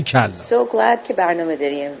 باریکلا. So glad که برنامه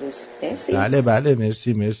داری امروز. مرسی. بله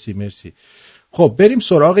مرسی. خب بریم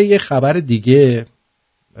سراغ یه خبر دیگه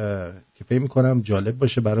که فکر می‌کنم جالب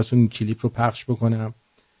باشه براتون. این کلیپ رو پخش بکنم.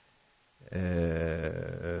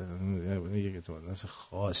 یه اطلاعات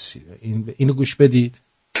خاصی اینو گوش بدید.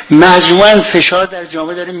 مجموعاً فشار در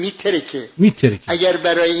جامعه داره میترکه. اگر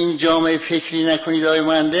برای این جامعه فکری نکنید آقای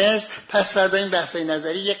مهندس، پس فردا این بحث‌های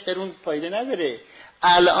نظری یک قرون فایده نداره.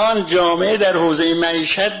 الان جامعه در حوزه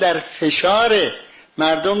معیشت در فشاره،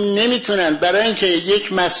 مردم نمیتونن برای اینکه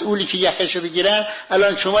یک مسئولی که یخشو بگیرن.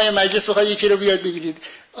 الان شما یه مجلس بخواید یکی رو بیاد بگیرید،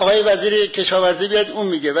 آقای وزیر کشاورزی بیاد اون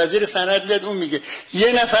میگه، وزیر صنعت بیاد اون میگه،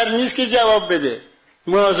 یه نفر نیست که جواب بده.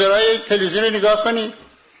 مناظرهای تلویزیون رو نگاه کنید،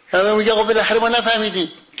 همه میگه خب بالاخره ما نفهمیدیم،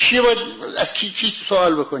 کی باید از کی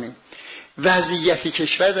سوال بکنیم؟ وضعیت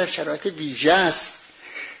کشور در شرایط ویژه است.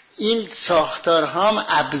 این ساختارها هم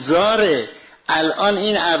ابزاره. الان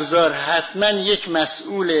این ابزار حتما یک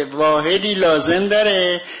مسئول واحدی لازم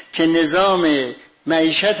داره که نظام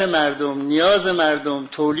معیشت مردم، نیاز مردم،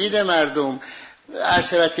 تولید مردم،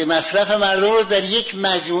 عرصبت که مصرف مردم رو در یک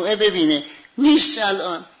مجموعه ببینه. نیست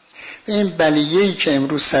الان. این بلیه‌ای که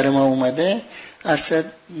امروز سر ما اومده عرصبت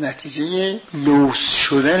نتیجه لوث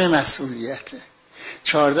شدن مسئولیته.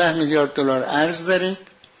 14 میلیارد دلار ارز دارید،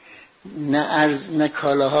 نه ارز نه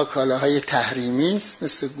کالاهای تحریمی است.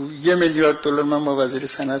 مثل 1 میلیارد دلار من با وزیر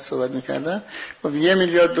صنعت صحبت میکردم، و 1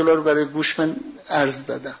 میلیارد دلار برای گوش من ارز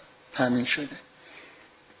دادم، تامین شده.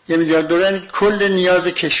 1 میلیارد دلار یعنی کل نیاز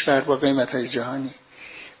کشور با قیمت‌های جهانی،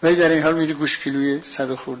 ولی در این حال میگه گوش کیلوی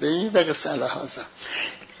 100 خورده‌ای و قصه الهازا.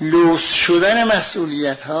 لوث شدن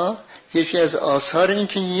مسئولیت‌ها یکی از آثار این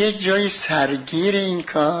که یک جای سرگیر این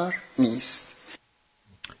کار نیست.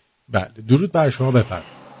 بله درود بر شما.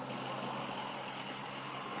 بفرمایید.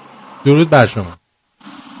 درود بر شما.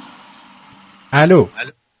 الو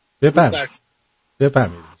بفرمایید.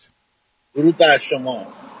 درود بر شما.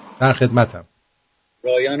 در خدمتم.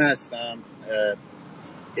 رایان هستم.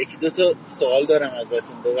 یکی دو تا سوال دارم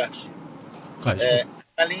ازتون، ببخشید.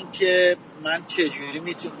 اول این که من چجوری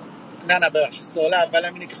میتونم ببخشید، سوال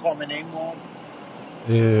اولم اینه که خامنه‌ای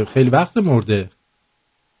خیلی وقت مرده.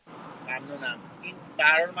 ممنونم. این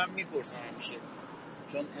قرار من میپرسم همیشه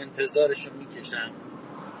چون انتظارشو میکشم.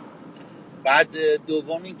 بعد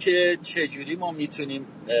دوم این که چجوری ما میتونیم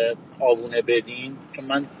آوونه بدیم، چون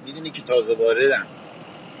من میدونی که تازه واردم.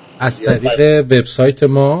 از طریق وبسایت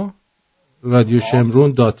ما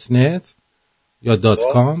radioshemrun.net یا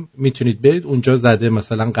 .com میتونید برید اونجا، زده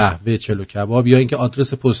مثلا قهوه چلو کباب، یا اینکه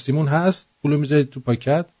آدرس پستیمون هست، پولو میذارید تو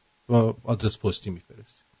پاکت با آدرس پستی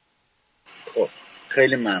میفرستی. خب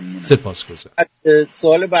خیلی ممنونم. سپاسگزارم.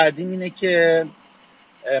 سوال بعدی اینه که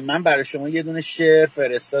من برای شما یه دونه شعر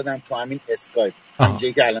فرستادم تو همین اسکایپ،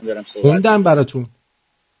 اینجایی که الان دارم صحبت خوندم براتون.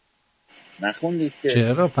 نخوندید که؟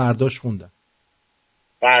 چرا؟ فرداش خوندم.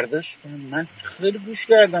 فرداش من خیلی گوش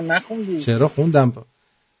کردم، نخوندید. چرا خوندم؟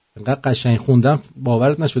 اینقدر قشنگ خوندم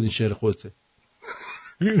باورت نشد این شعر خودته.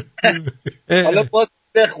 حالا باز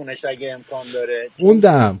بخونش اگه امکان داره.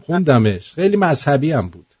 خوندمش. خیلی مذهبی هم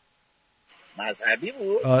بود. مذهبی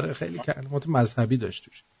بود؟ آره خیلی کلمات مذهبی داشت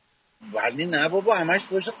توش. ولی نه بابا همش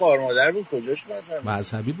فوش خار مادر بود. کجاش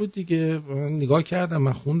مذهبی بود دیگه. نگاه کردم،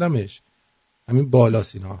 من خوندمش. همین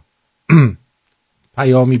بالاست اینا.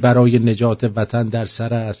 پیامی برای نجات وطن در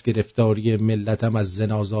سر است، گرفتاری ملتم از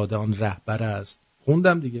زنازاده آن رهبر است.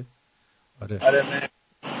 خوندم دیگه. آره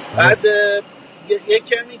بعد یک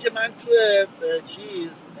کمی که من تو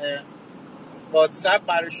واتساپ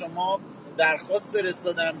برای شما درخواست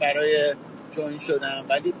فرستادم برای جوین شدم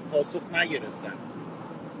ولی پاسخ نگرفتم.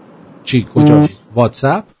 چی کجا؟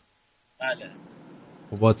 واتساپ؟ بله.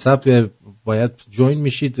 واتساپ باید جوین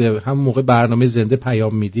میشید، هم موقع برنامه زنده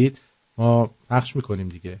پیام میدید ما پخش میکنیم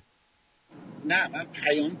دیگه. نه من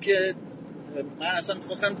پیام که من اصلا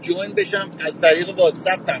میخواستم جوین بشم از طریق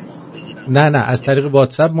واتساپ تماس بگیرم. نه از طریق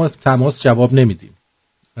واتساپ ما تماس جواب نمیدیم.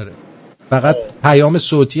 آره فقط پیام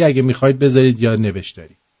صوتی اگه میخواید بذارید یا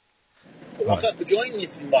نوشتاری. واقعا جوین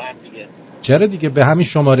نیستیم با هم دیگه. چرا دیگه؟ به همین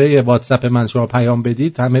شماره واتساپ من شما پیام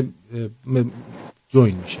بدید همه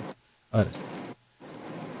جوین میشه. آره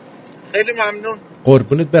خیلی ممنون.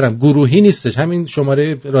 قربونت برم. گروهی نیستش، همین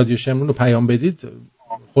شماره رادیو شمرون رو پیام بدید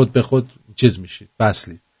خود به خود چیز میشید،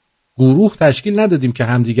 وصلید. گروه تشکیل ندادیم که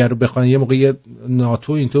همدیگر رو بخوان یه موقع یه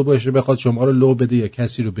ناتو اینطور باشه بخواد شما رو لو بده یا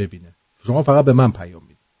کسی رو ببینه. شما فقط به من پیام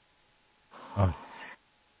میدید. آره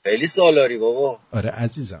خیلی سالاری بابا. آره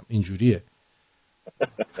عزیزم اینجوریه.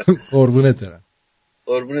 قربونت برم.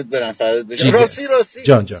 قربونت برم فدات بشم. راستی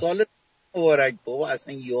جان. سال مبارک بابا،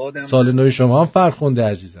 اصلا یادم. سال نو شما هم فرخنده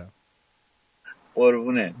عزیزم.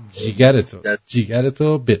 قربونه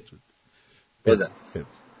جیگرتو بدرود.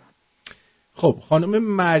 خب خانم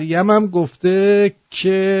مریم هم گفته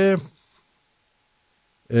که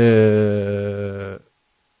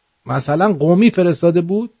مثلا قومی فرستاده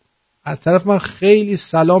بود. از طرف من خیلی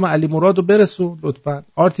سلام علی مراد رو برسون لطفا.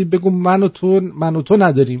 آرتی بگو من و تو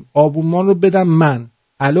نداریم، آبومان رو بدم من.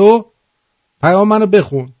 الو پیام منو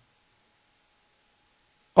بخون.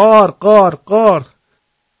 قار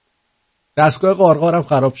دستگاه قارقارم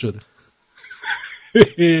خراب شده.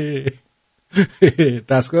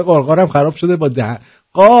 دستگاه قارقارم خراب شده با دهن.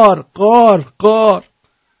 قار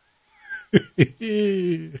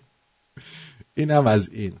اینم از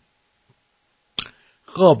این.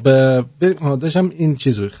 خب داشتم این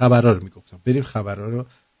چیزو خبرها رو میگفتم، بریم خبرها رو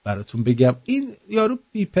براتون بگم. این یارو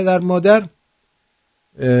بی پدر مادر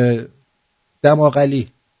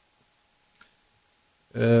دماغلی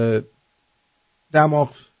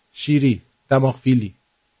دماغ شیری دماغ فیلی،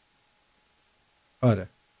 آره،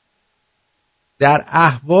 در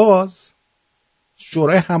اهواز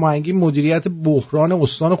شورای هماهنگی مدیریت بحران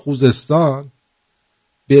استان خوزستان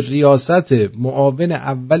به ریاست معاون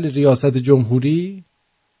اول ریاست جمهوری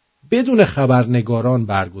بدون خبرنگاران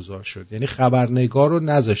برگزار شد. یعنی خبرنگار رو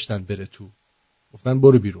نذاشتن بره تو، گفتن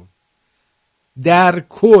برو بیرون. در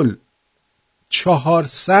کل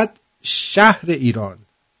 400 شهر ایران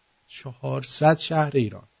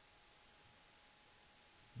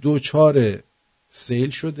دوچار سیل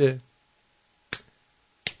شده.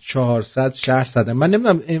 400 شهر زدن. من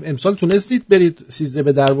نمیدونم امسال تونستید برید 13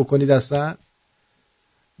 به در بکنید اصلا؟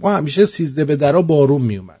 ما همیشه 13 به درها بارون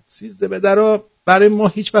می اومد. 13 به درها برای ما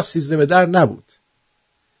هیچ وقت 13 به در نبود.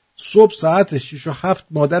 صبح ساعت 6 و 7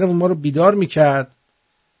 مادرمون ما رو بیدار میکرد،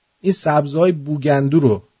 این سبزهای بوگندو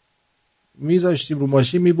رو میذاشتیم رو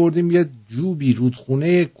ماشین میبردیم یه جوبی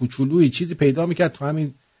رودخونه کوچولویی چیزی پیدا میکرد تو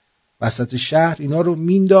همین وسط شهر، اینا رو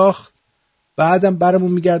مینداخت، بعدم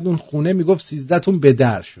برامون میگردون خونه، میگفت 13 تون به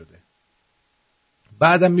در شده.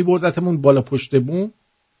 بعدم میبردتمون بالا پشت بوم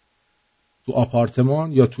تو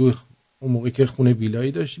آپارتمان یا تو اون موقع که خونه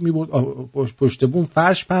ویلایی داشتی، میبرد پشت بوم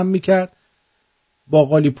فرش پهن میکرد،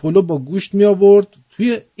 باقالی پلو با گوشت میآورد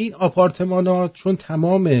توی این آپارتمانا. چون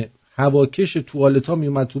تمام هواکش توالتا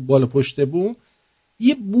میومد تو بالا پشت بوم،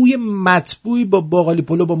 یه بوی مطبوعی با باقالی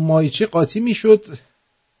پلو با مایچه قاطی میشد.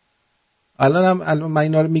 الان من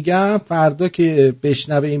اینا رو میگم، فردا که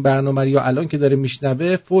بشنوه این برنامه یا الان که داره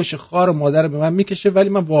میشنوه فوش خار و مادر به من میکشه، ولی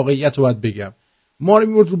من واقعیت رو باید بگم. ما رو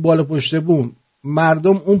میبرد رو بالا پشت بوم،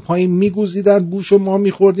 مردم اون پایین میگوزیدن، بوشو ما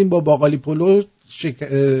میخوردیم با باقالی پلو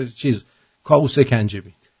کاوسه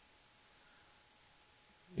کنجبید.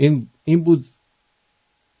 این بود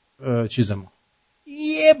چیز ما.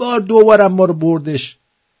 یه بار دوبارم ما رو بردش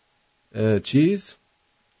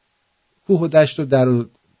کوه و دشت و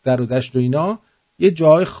در و دشت و اینا، یه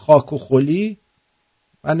جای خاک و خلی.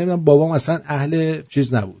 من نمیدونم بابام اصلا اهل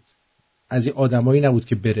چیز نبود، از این آدمایی نبود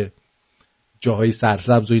که بره جاهای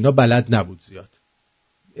سرسبز و اینا، بلد نبود زیاد.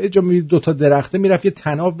 یه جا می 2 تا درخته میرفت یه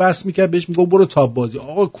تناب بس میکرد، بهش میگه برو تاب بازی.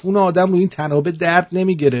 آقا کون آدم رو این تنابه درد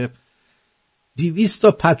نمیگرفت، 200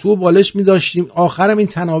 تا پتو بالش میداشتیم، آخرم این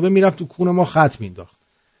تنابه میرفت تو کون ما خط مینداخت.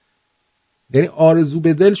 یعنی آرزو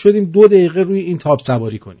به دل شدیم 2 دقیقه روی این تاب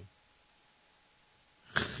سواری کنیم.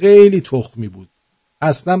 خیلی تخمی بود،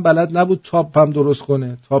 اصلا بلد نبود تاب هم درست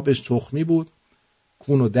کنه، تابش تخمی بود،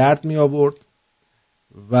 کونو درد می آورد.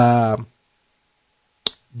 و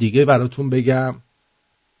دیگه براتون بگم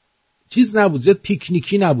چیز نبود، زیاد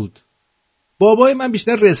پیکنیکی نبود. بابای من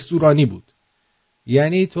بیشتر رستورانی بود،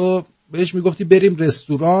 یعنی تو بهش میگفتی بریم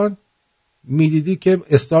رستوران، میدیدی که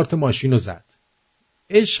استارت ماشین رو زد.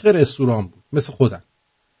 عشق رستوران بود، مثل خودم.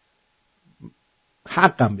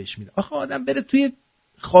 حقم بهش میده. آخه آدم بره توی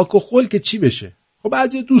خاک و خل که چی بشه؟ خب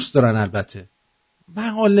بعضی دوست دارن، البته من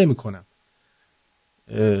حال نمی کنم.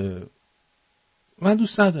 من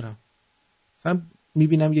دوست ندارم. مثلا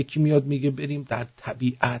میبینم یکی میاد میگه بریم در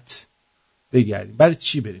طبیعت بگردیم. برای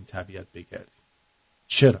چی بریم طبیعت بگردیم؟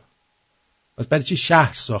 چرا؟ بس برای چی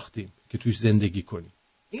شهر ساختیم که توش زندگی کنیم؟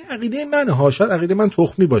 این عقیده منه ها، شاید عقیده من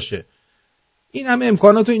تخمی باشه. این همه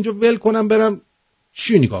امکانات رو اینجا ول کنم برم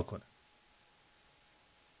چی نگاه کنم؟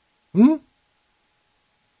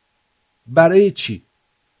 برای چی؟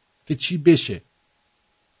 که چی بشه؟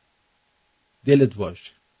 دلت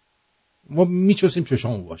واشه، ما میچوسیم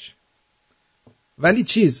چشامون واشه.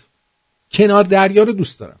 ولی کنار دریا رو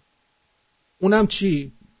دوست دارم. اونم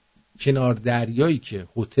چی؟ کنار دریایی که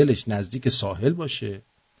هتلش نزدیک ساحل باشه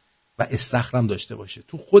و استخرم داشته باشه.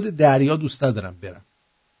 تو خود دریا دوست ندارم برم،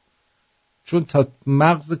 چون تا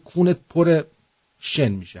مغز کونت پر شن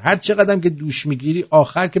میشه. هر چقدرم که دوش میگیری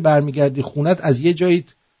آخر که برمیگردی خونت از یه جایی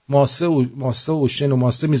ماسه و شن و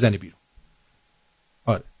ماسه میزنی بیرون.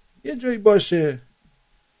 آره، یه جایی باشه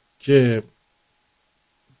که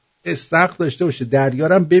استخر داشته باشه،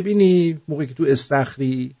 دریارم ببینی موقعی که تو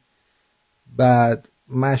استخری، بعد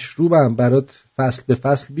مشروبم برات فصل به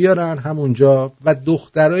فصل بیارن همونجا، و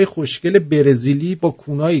دخترای خوشگل برزیلی با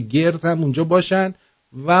کونای گرد هم اونجا باشن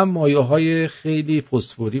و مایه‌های خیلی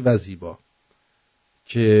فسفوری و زیبا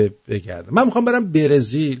که بگردم. من میخوام برم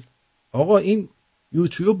برزیل. آقا این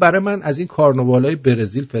یوتیوب برای من از این کارناوالای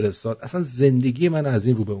برزیل فرستاد، اصلا زندگی من از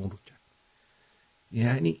این رو به اون رو کرد.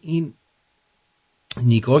 یعنی این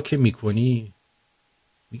نگاه که میکنی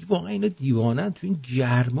میگی واقعا اینا دیوانن، تو این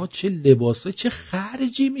گرما چه لباسای چه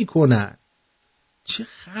خرجی میکنن.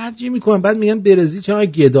 بعد میگن برزیل چه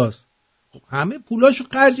گداست. خب همه پولاشو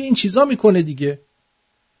خرج این چیزا میکنه دیگه.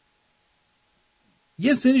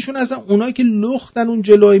 یه سریشون اصلا اونایی که لختن اون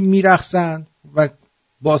جلوی میرقصن و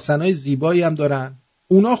باسنای زیبایی هم دارن،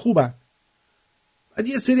 اونا خوبن. بعد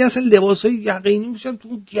یه سری اصلا لباسای یقینی میشن تو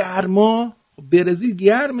اون گرما. برزیل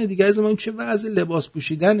گرمه دیگه، از من چه وضع لباس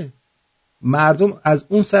پوشیدنه. مردم از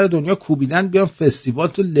اون سر دنیا کوبیدن بیان فستیوال،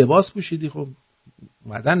 تو لباس پوشیدی. خب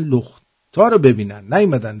اومدن لختا رو ببینن،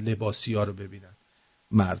 نیومدن لباسی ها رو ببینن.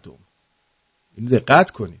 مردم اینو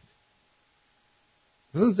دقت کنید.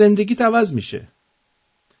 زندگی عوض میشه.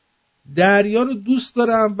 دریا رو دوست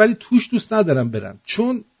دارم ولی توش دوست ندارم برم،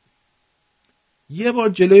 چون یه بار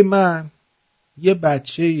جلوی من یه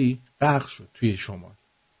بچه‌ای غرق شد توی شمال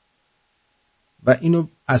و اینو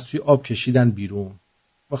از توی آب کشیدن بیرون.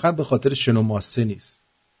 فقط به خاطر شن و ماسه نیست،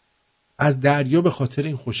 از دریا به خاطر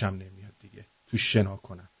این خوشم نمیاد دیگه. توش شنا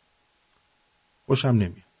کنم خوشم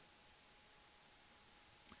نمیاد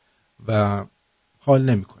و حال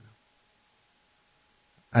نمی کنم.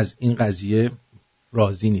 از این قضیه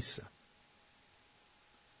راضی نیستم.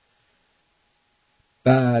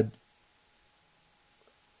 بعد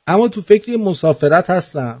اما تو فکر مسافرت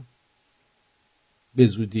هستم، به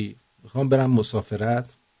زودی میخوام برم مسافرت،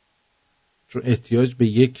 چون احتیاج به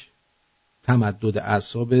یک تمدد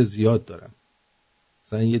اعصاب زیاد دارم.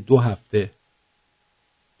 مثلا یه 2 هفته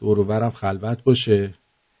دور و برم خلوت باشه،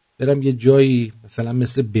 برم یه جایی مثلا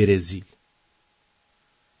مثل برزیل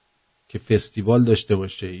که فستیوال داشته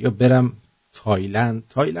باشه، یا برم تایلند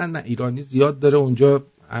نه ایرانی زیاد داره اونجا،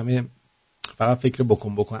 همه فقط فکر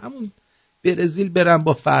بکن. همون برزیل برم،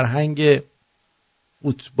 با فرهنگ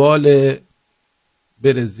فوتبال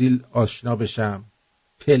برزیل آشنا بشم،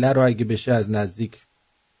 پله رو اگه بشه از نزدیک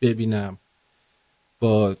ببینم،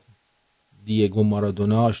 با دیگو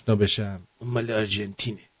مارادونا آشنا بشم. اون مال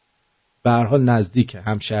آرژانتینه، به هر حال نزدیک،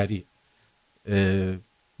 همشهری.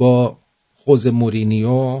 با خوزه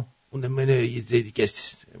مورینیو، اون من یه دیگه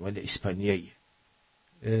مال اسپانیاییه.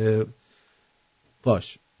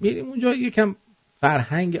 باش میریم اونجا یکم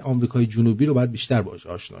فرهنگ آمریکای جنوبی رو باید بیشتر باهاش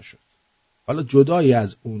آشنا شد. حالا جدایی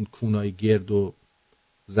از اون کونای گرد و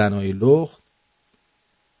زنای لخت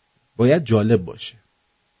باید جالب باشه.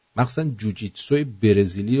 مخصوصا جوجیتسوی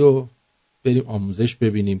برزیلی رو بریم آموزش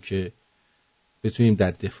ببینیم که بتونیم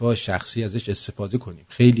در دفاع شخصی ازش استفاده کنیم.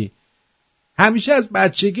 خیلی همیشه از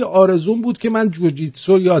بچگی آرزوم بود که من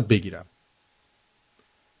جوجیتسو یاد بگیرم،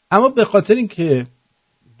 اما به خاطر اینکه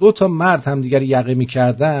 2 مرد هم دیگر یقه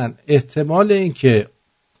می‌کردن، احتمال اینکه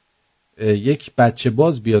یک بچه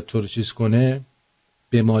باز بیاد تو رو چیز کنه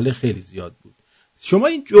به ماله خیلی زیاد بود. شما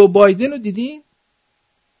این جو بایدن رو دیدین؟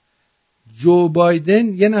 جو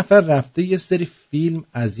بایدن یه نفر رفته یه سری فیلم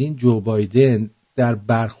از این جو بایدن در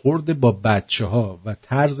برخورد با بچه‌ها و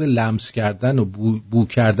طرز لمس کردن و بو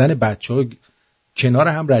کردن بچه‌ها کنار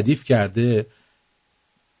هم ردیف کرده،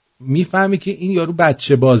 میفهمی که این یارو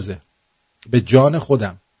بچه بازه. به جان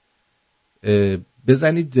خودم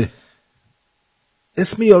بزنید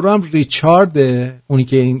اسم یارو هم ریچارده، اونی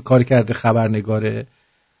که این کار کرده خبرنگاره،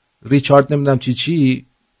 ریچارد نمیدونم چی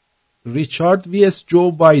ریچارد وی اس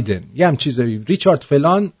جو بایدن یه هم چیزایی، ریچارد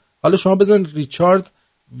فلان. حالا شما بزن ریچارد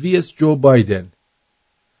وی اس جو بایدن.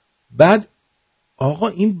 بعد آقا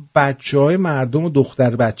این بچه‌های مردم و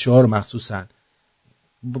دختر بچه‌ها رو مخصوصاً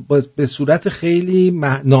به صورت خیلی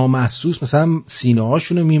نامحسوس مثلا سینه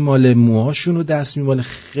هاشونو میماله، موهاشونو دست میماله،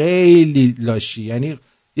 خیلی لاشی. یعنی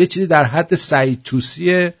یه چیزی در حد سعید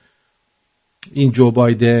توسی این جو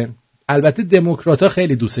بایدن. البته دموکرات‌ها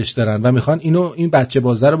خیلی دوستش دارن و میخوان این بچه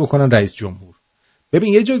بازه رو بکنن رئیس جمهور.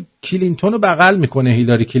 ببین یه جا کلینتون رو بغل میکنه،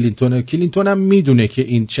 هیلاری کلینتون هم میدونه که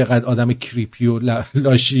این چقدر آدم کریپی و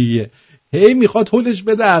لاشیه، هی میخواد هولش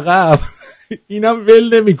بده عقب اینم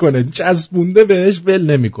ول نمیکنه، چسبونده بهش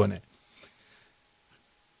ول نمیکنه.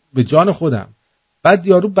 به جان خودم. بعد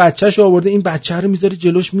یارو بچه‌ش آورده، این بچه رو میذاره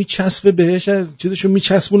جلوش، میچسبه بهش، چیزشو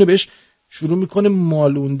میچسبونه بهش، شروع میکنه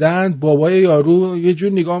مالوندن. بابای یارو یه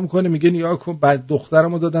جور نگاه میکنه، میگه نگاه کن بعد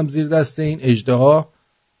دخترمو دادم زیر دست این اژدها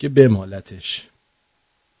که بمالتش.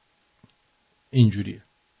 اینجوریه.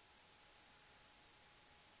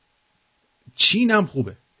 چین هم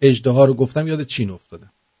خوبه. اژدها رو گفتم یاد چین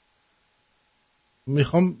افتادم.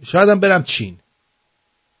 میخوام شایدم برم چین.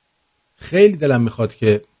 خیلی دلم میخواد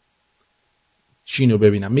که چین رو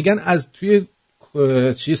ببینم. میگن از توی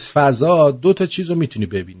فضا 2 چیز رو میتونی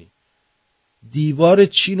ببینی. دیوار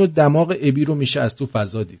چین و دماغ ابی رو میشه از تو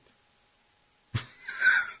فضا دید.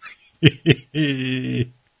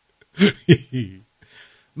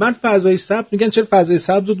 من فضای سبز، میگن چرا فضای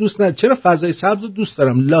سبز رو دوست ندارم؟ چرا فضای سبز رو دوست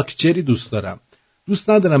دارم؟ لاکچری دوست دارم. دوست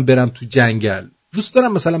ندارم برم تو جنگل. دوست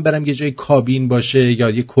دارم مثلا برم یه جای کابین باشه یا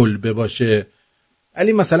یه کلبه باشه،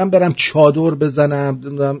 ولی مثلا برم چادر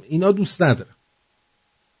بزنم اینا دوست ندارم.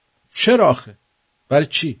 چرا آخه؟ برای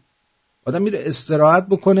چی؟ آدم میره استراحت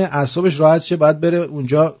بکنه، اعصابش راحت شه، بعد بره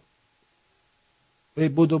اونجا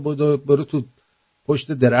برو تو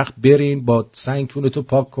پشت درخت برین با سنگ کونتو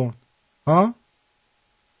پاک کن. ها؟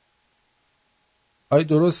 آیا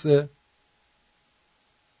درسته؟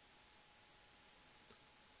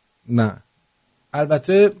 نه.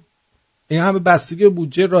 البته این همه بستگی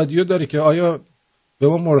بودجه رادیو داره که آیا به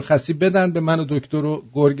ما مرخصی بدن، به من و دکتر و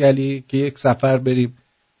گرگلی که یک سفر بریم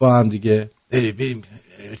با هم دیگه. بریم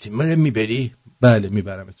من میبری؟ بله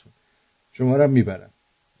میبرمتون، شما رو میبرم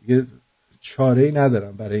دیگه، چاره‌ای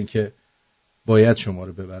ندارم برای اینکه باید شما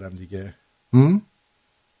رو ببرم دیگه.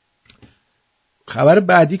 خبر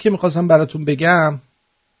بعدی که میخواستم براتون بگم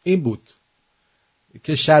این بود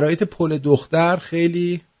که شرایط پل دختر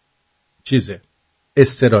خیلی چیزه،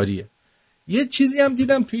 اضطراریه. یه چیزی هم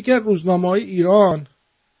دیدم توی که روزنامه‌های ایران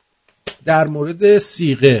در مورد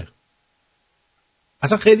صیغه،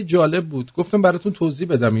 اصلا خیلی جالب بود، گفتم براتون توضیح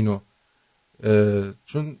بدم اینو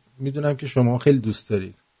چون میدونم که شما خیلی دوست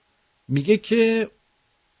دارید. میگه که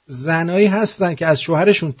زنایی هستن که از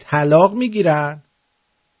شوهرشون طلاق میگیرن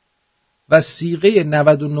و صیغه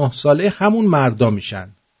 99 ساله همون مردا میشن.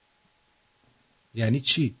 یعنی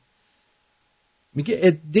چی؟ میگه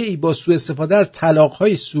عده‌ای با سوء استفاده از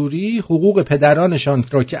طلاق‌های سوری حقوق پدرانشان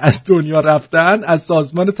را که از دنیا رفتن از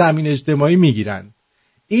سازمان تامین اجتماعی میگیرن.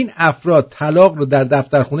 این افراد طلاق رو در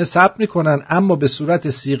دفترخونه ثبت میکنن، اما به صورت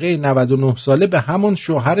صیغه 99 ساله به همون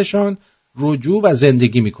شوهرشان رجوع و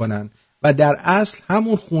زندگی میکنن و در اصل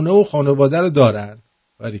همون خونه و خانواده رو دارن.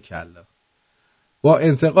 باریکلا. با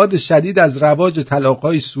انتقاد شدید از رواج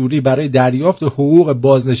طلاق‌های سوری برای دریافت حقوق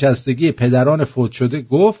بازنشستگی پدران فوت شده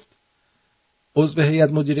گفت عضو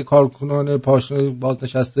هیئت مدیره کارکنان پاشنه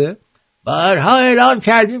بازنشسته، بارها اعلام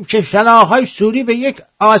کردیم که شلاهای سوری به یک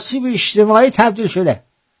آسیب اجتماعی تبدیل شده،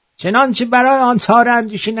 چنانچه برای آن تار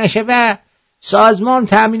اندیشی نشود سازمان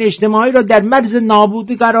تأمین اجتماعی را در مرز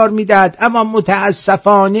نابودی قرار میدهد، اما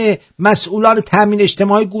متاسفانه مسئولان تأمین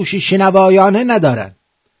اجتماعی گوشی شنوایانه ندارند.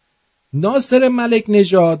 ناصر ملک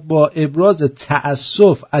نژاد با ابراز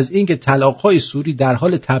تأسف از اینکه طلاق‌های سوری در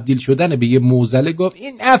حال تبدیل شدن به یه معضله گفت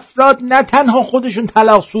این افراد نه تنها خودشون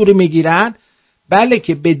طلاق سوری میگیرن،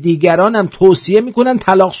 بلکه به دیگران هم توصیه میکنن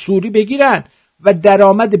طلاق سوری بگیرن و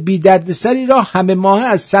درآمد بی دردسری را همه ماه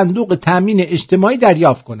از صندوق تأمین اجتماعی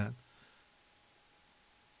دریافت کنن.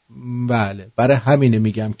 بله، برای همینه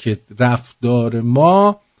میگم که رفتار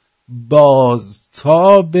ما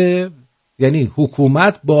بازتاب، یعنی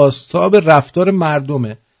حکومت بازتاب رفتار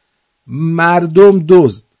مردمه. مردم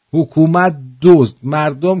دزد، حکومت دزد،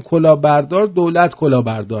 مردم کلاهبردار، دولت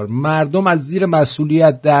کلاهبردار، مردم از زیر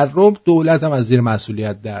مسئولیت در رو، دولت هم از زیر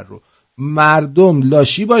مسئولیت در رو. مردم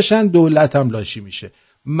لاشی باشن، دولت هم لاشی میشه.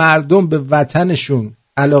 مردم به وطنشون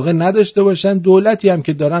علاقه نداشته باشن، دولتی هم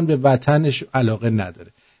که دارن به وطنش علاقه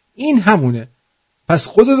نداره. این همونه. پس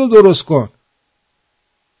خودتو درست کن.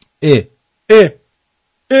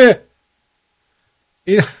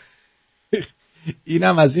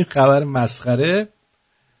 اینم از این خبر مسخره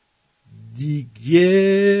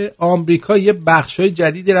دیگه. آمریکا یه بخشای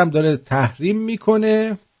جدیدی هم داره تحریم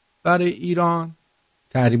میکنه برای ایران،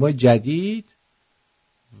 تحریم‌های جدید.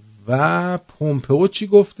 و پومپئو چی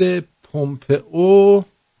گفته؟ پومپئو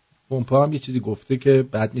هم یه چیزی گفته که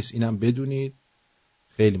بد نیست اینم بدونید،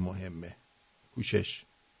 خیلی مهمه. کوشش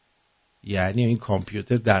یعنی این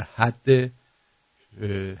کامپیوتر در حد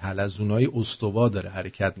حلزونای استوا داره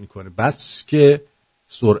حرکت میکنه، بس که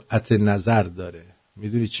سرعت نظر داره.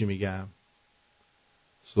 میدونی چی میگم؟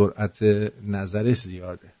 سرعت نظرش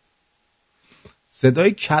زیاده.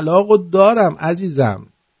 صدای کلاغو دارم عزیزم،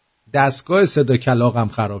 دستگاه صدا کلاغم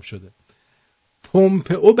خراب شده.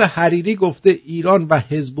 پومپئو به حریری گفته ایران و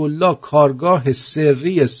حزب الله کارگاه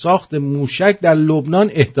سری ساخت موشک در لبنان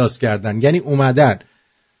احداث کردن، یعنی اومدن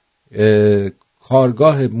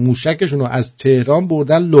کارگاه موشکشون رو از تهران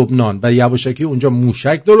بردن لبنان و یواشکی اونجا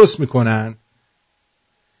موشک درست میکنن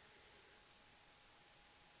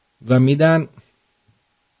و میدن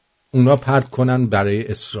اونا پرت کنن برای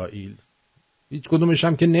اسرائیل. هیچ کدومش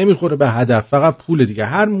هم که نمیخوره به هدف، فقط پول دیگه.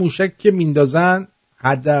 هر موشک که میندازن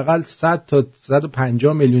حداقل 100 تا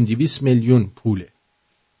 150 میلیون 200 میلیون پوله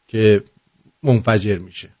که منفجر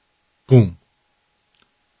میشه. بوم.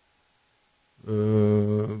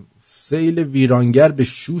 سیل ویرانگر به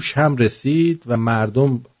شوش هم رسید و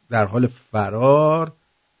مردم در حال فرار.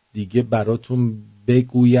 دیگه براتون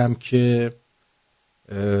بگویم که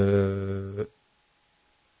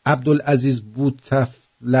عبدالعزیز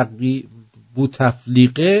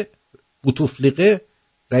بوتفلیقه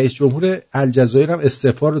رئیس جمهور الجزایر هم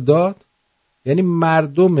استعفا رو داد. یعنی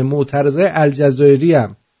مردم معترضای الجزایری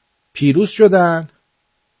هم پیروز شدن،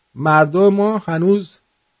 مردم ما هنوز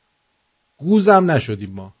گوزم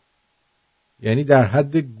نشدیم ما. یعنی در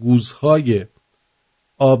حد گوزهای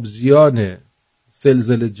آبزیان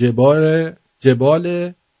سلسله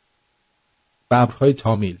جبال ببرهای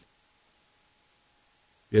تامیل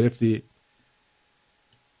گرفتی.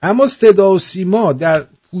 اما صدا و سیما در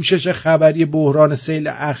پوشش خبری بحران سیل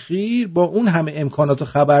اخیر با اون همه امکانات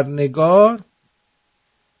خبرنگار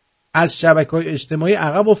از شبکه‌های اجتماعی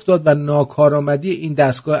عقب افتاد و ناکارآمدی این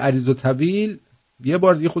دستگاه عریض و طویل یه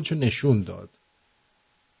بار دیگه خودشو نشون داد.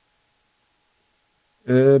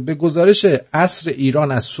 به گزارش عصر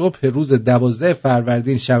ایران از صبح روز 12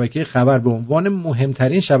 فروردین شبکه خبر به عنوان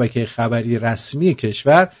مهمترین شبکه خبری رسمی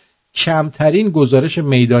کشور کمترین گزارش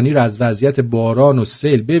میدانی را از وضعیت باران و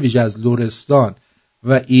سیل به ویژه از لرستان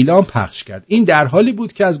و ایلام پخش کرد. این در حالی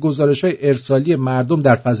بود که از گزارش‌های ارسالی مردم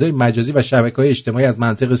در فضای مجازی و شبکه‌های اجتماعی از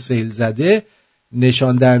منطقه سیل زده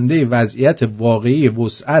نشان دهنده وضعیت واقعی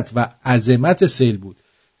وسعت و عظمت سیل بود.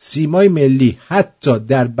 سیمای ملی حتی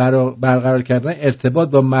در برقرار کردن ارتباط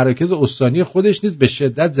با مراکز استانی خودش نیز به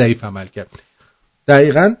شدت ضعیف عمل کرد.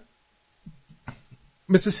 دقیقاً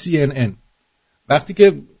مثل CNN وقتی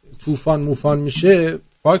که طوفان موفان میشه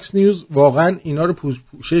فاکس نیوز واقعا اینا رو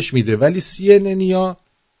پوشش میده، ولی CNN یا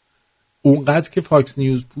اونقدر که فاکس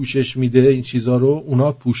نیوز پوشش میده این چیزا رو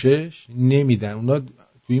اونا پوشش نمیدن. اونا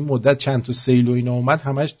توی این مدت چند تا سیل و اینا اومد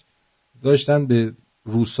همش داشتن به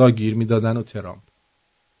روسا گیر میدادن و ترامپ.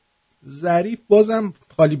 ظریف بازم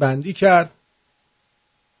خالی بندی کرد.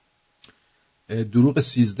 دروغ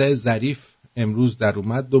 13 ظریف امروز در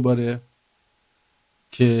اومد دوباره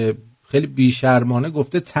که خیلی بیشرمانه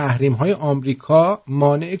گفته تحریم‌های آمریکا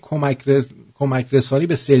مانع کمک رسانی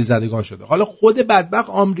به سیل زدگان شده. حالا خود بدبخت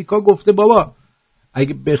آمریکا گفته بابا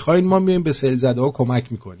اگه بخواین ما میایم به سیل‌زده ها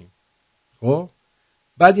کمک میکنیم. خب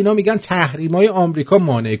بعد اینا میگن تحریم‌های آمریکا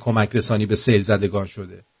مانع کمک رسانی به سیل‌زدگان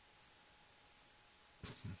شده.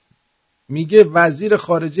 میگه وزیر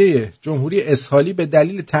خارجه جمهوری اسحالی به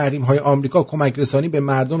دلیل تحریم‌های آمریکا کمک رسانی به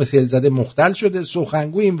مردم سیل‌زده مختل شده.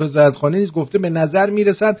 سخنگوی این وزارتخانه نیز گفته به نظر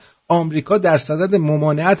میرسد آمریکا در صدد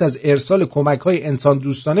ممانعت از ارسال کمک‌های انسان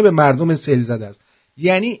دوستانه به مردم سیل‌زده است.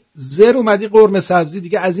 یعنی زر اومدی قرمه سبزی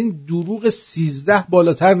دیگه، از این دروغ 13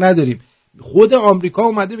 بالاتر نداریم. خود آمریکا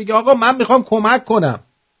اومده بگه آقا من میخوام کمک کنم،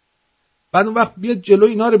 بعد اون وقت بیاد جلو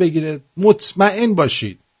اینا رو بگیره. مطمئن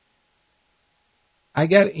باشید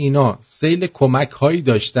اگر اینا سیل کمک هایی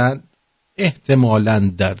داشتن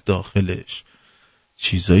احتمالاً در داخلش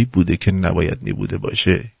چیزایی بوده که نباید میبوده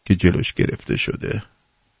باشه که جلوش گرفته شده.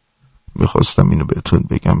 میخواستم اینو بهتون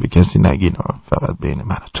بگم، به کسی نگین، فقط بین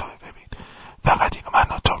من و تو. ببین فقط اینو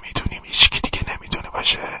من و تو میدونیم، هیچ کی دیگه نمیدونه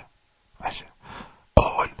باشه.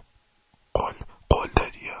 قول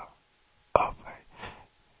دادی یا آفرین.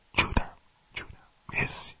 جونم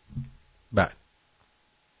مرسی. بله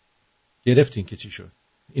گرفتین که چی شد.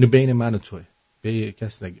 اینو بین من و توه، به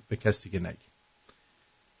کسی دیگه نگی.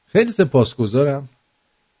 خیلی سپاسگزارم،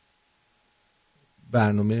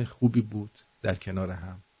 برنامه خوبی بود در کنار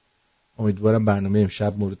هم. امیدوارم برنامه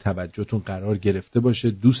امشب مورد توجهتون قرار گرفته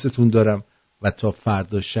باشه. دوستتون دارم و تا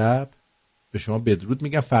فردا شب به شما بدرود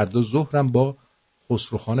میگم. فردا ظهرم با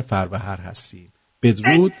خسروخان فروهر هستیم.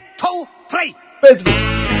 بدرود. بدرود.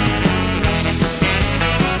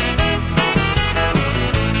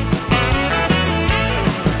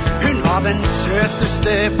 Var den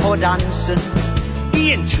søteste på dansen I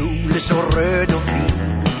en kjole så rød og fin.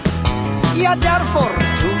 Ja, derfor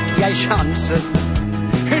tog jeg sjansen.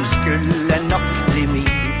 Hun skulle nok bli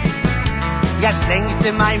min. Jeg slengte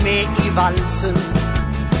meg med I valsen.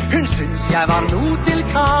 Hun syntes jeg var noe til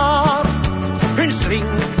kar. Hun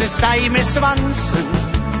svingte seg med svansen.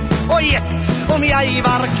 Og gjett om jeg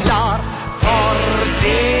var klar. For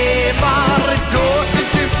det var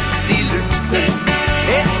dåseduft I luften.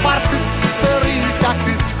 Et par pupper ut av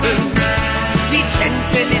kuften. Vi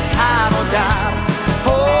kjente litt her og der,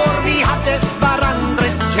 for vi hadde hverandre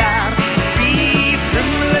kjær. Vi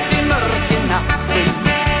fumlet I mørke natten.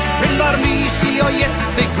 Hun var mysig og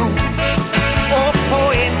jettegod. Og på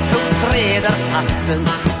 1, 2, 3 der satt den.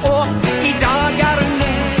 Og I dag hun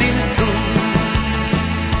mor til 2.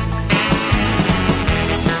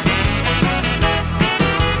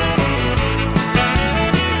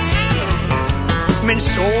 Men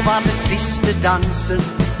så var det siste dansen.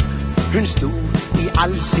 Hun stod I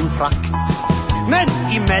all sin prakt. Men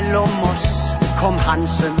imellom oss kom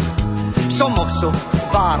Hansen, som også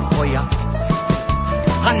var på jakt.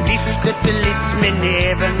 Han viftet litt med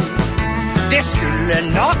neven. Det skulle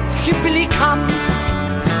nok bli kam.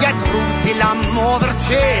 Jeg dro til ham over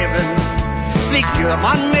kjeven. Slik gjør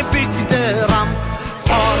man med bygderam.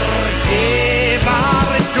 For det var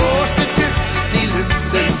dåseduft I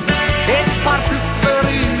luften. Et par pupper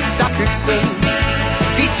ut av kuften.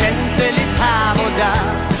 Vi kjente litt her og der,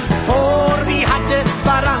 for vi hadde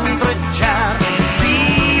hverandre kjær. Vi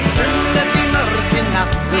fumlet I mørke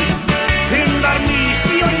natten. Hun var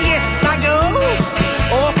mysig og jettegod.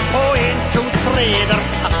 Og på 1, 2, 3 der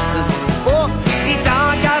satt den. Og I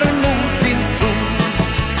dag hun mor til 2.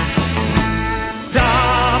 Da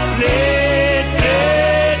ble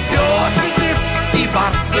det dåseduft I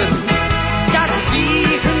barten. Skal si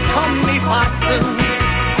hun kom I farten.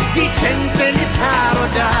 Vi kjente litt her og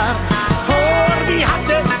der, for vi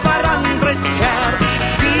hadde hverandre kjær.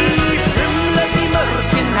 Vi fumlet I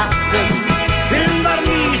mørke natten. Hun var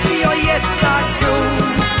mysig og jettegod.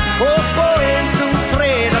 Og på 1, 2,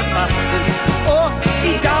 3 der satt den. Og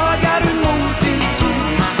I dag hun mor til 2.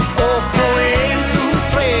 Og på 1, 2,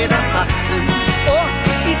 3 der satt den. Og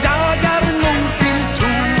I dag hun mor til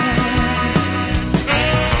 2.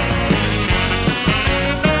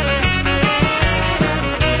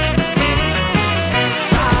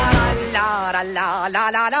 La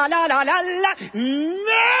la la la la la la la.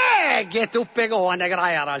 Meget oppegående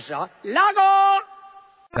greier altså. La gå.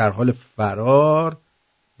 در حال فرار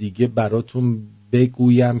دیگه براتون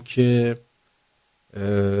بگویم که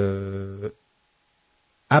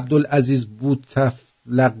عبدالعزیز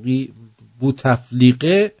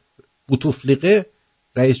بوتفلیقه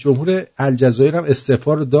رئیس جمهور الجزایر هم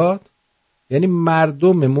استعفا رو داد. یعنی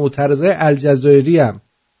مردم معترضای الجزایری هم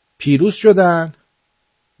پیروز شدن.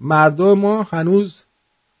 مردم ما هنوز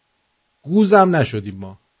گوزم نشدیم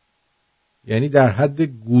ما. یعنی در حد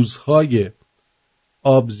گوزهای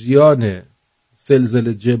آبزیان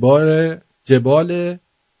سلسله جبال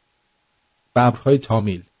ببرهای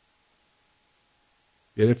تامیل.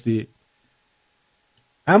 گرفتی؟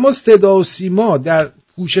 اما صدا و سیما در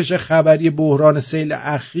پوشش خبری بحران سیل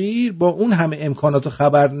اخیر با اون همه امکانات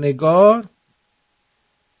خبرنگار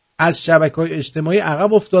از شبکه‌های اجتماعی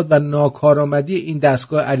عقب افتاد و ناکارآمدی این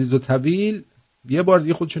دستگاه عریض و طویل یه بار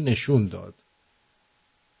دیگه خودشو نشون داد.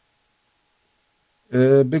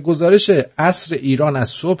 به گزارش عصر ایران از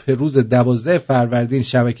صبح روز 12 فروردین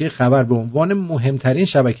شبکه خبر به عنوان مهمترین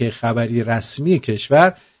شبکه خبری رسمی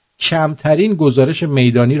کشور کمترین گزارش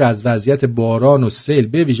میدانی را از وضعیت باران و سیل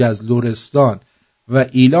به ویژه از لرستان و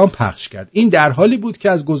ایلام پخش کرد. این در حالی بود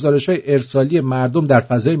که از گزارش‌های ارسالی مردم در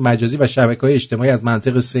فضای مجازی و شبکه‌های اجتماعی از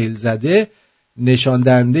منطقه سیل زده نشان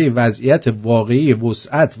دهنده وضعیت واقعی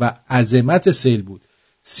وسعت و عظمت سیل بود.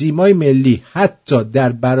 سیمای ملی حتی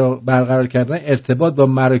در برقرار کردن ارتباط با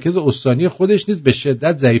مراکز استانی خودش نیز به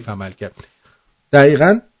شدت ضعیف عمل کرد.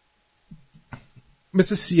 دقیقاً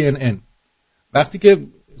مثل CNN وقتی که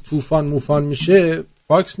طوفان موفان میشه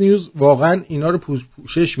فاکس نیوز واقعا اینا رو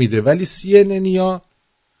پوشش میده، ولی CNN یا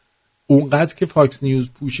اونقدر که فاکس نیوز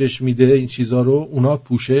پوشش میده این چیزا رو اونا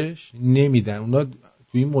پوشش نمیدن. اونا تو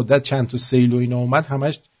این مدت چند تا سیل و اینا اومد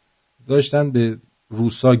همش داشتن به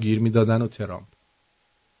روسا گیر میدادن و ترامپ.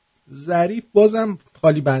 ظریف بازم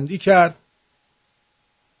خالی بندی کرد.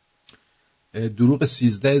 دروغ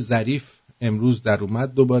 13 ظریف امروز در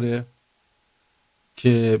اومد دوباره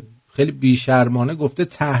که خیلی بیشرمانه گفته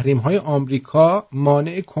تحریم‌های آمریکا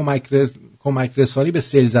مانع کمک رسانی به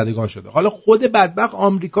سیل زدگان شده. حالا خود بدبخت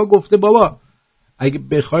آمریکا گفته بابا اگه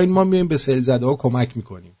بخواین ما میایم به سیل زده‌ها کمک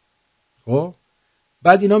میکنیم. خب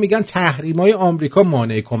بعد اینا میگن تحریم‌های آمریکا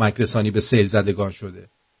مانع کمک رسانی به سیل زدگان شده.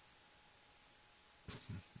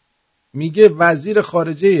 میگه وزیر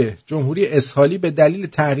خارجه جمهوری اسحاقی به دلیل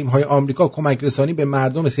تحریم‌های آمریکا کمک رسانی به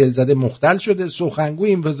مردم سیل زده مختل شده. سخنگوی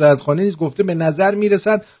این وزارتخانه نیز گفته به نظر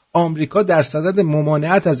میرسد آمریکا در صدد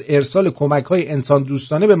ممانعت از ارسال کمک‌های انسان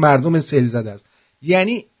دوستانه به مردم سیل زده است.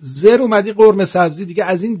 یعنی زر اومدی قرمه سبزی دیگه،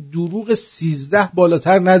 از این دروغ 13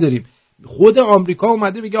 بالاتر نداریم. خود آمریکا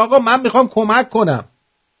اومده میگه آقا من میخوام کمک کنم،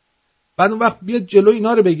 بعد اون وقت بیاد جلو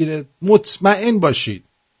اینا رو بگیره. مطمئن باشید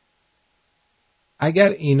اگر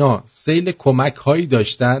اینا سیل کمک هایی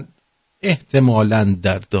داشتن احتمالاً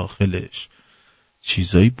در داخلش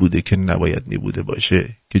چیزایی بوده که نباید میبوده باشه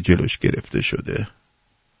که جلوش گرفته شده.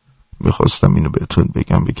 میخواستم اینو بهتون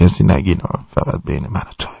بگم، به کسی نگین، فقط بین من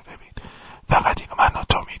و توه. ببین فقط اینو من و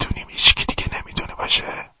تو میدونیم، هیچ کی دیگه نمیدونه باشه.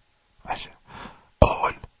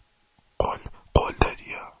 قول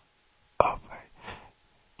دادی یا آفای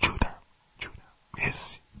جونم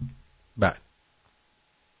مرسی. بله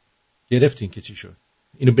گرفتین که چی شد.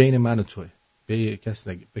 اینو بین من و توه، به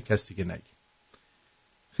کسی دیگه نگی.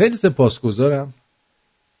 خیلی سپاسگزارم،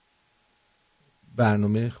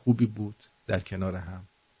 برنامه خوبی بود در کنار هم.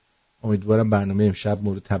 امیدوارم برنامه امشب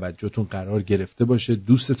مورد توجهتون قرار گرفته باشه.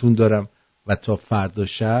 دوستتون دارم و تا فردا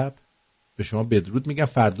شب به شما بدرود میگم.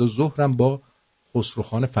 فردا ظهرم با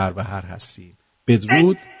خسروخان فروهر هستیم.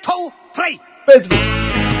 بدرود. بدرود.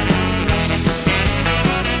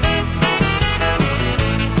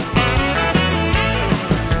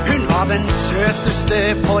 Var den søteste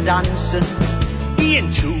på dansen I en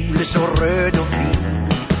kjole så rød og fin.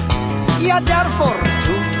 Ja, derfor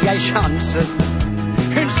tog jeg sjansen.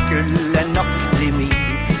 Hun skulle nok bli min.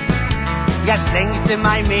 Jeg slengte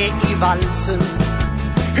meg med I valsen.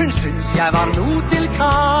 Hun syntes jeg var noe til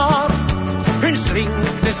kar. Hun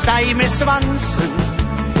svingte seg med svansen.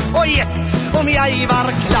 Og gjett om jeg var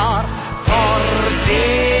klar. For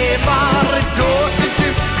det var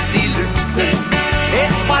dåseduft I luften.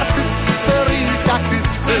 Et par pupper ut av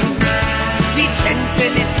kuften. Vi kjente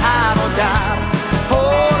litt her og der,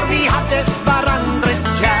 for vi hadde hverandre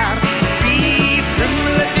kjær. Vi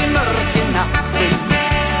fumlet I mørke natten.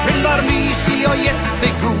 Hun var mysig og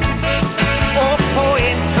jettegod. Og på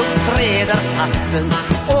 1, 2, 3 der satt den.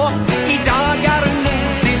 Og I dag hun mor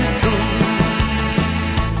til 2.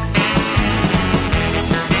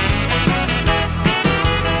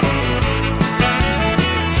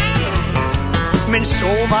 Men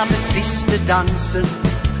så var det siste dansen.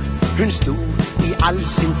 Hun stod I all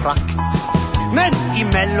sin prakt. Men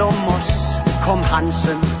imellom oss kom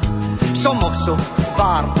Hansen, som også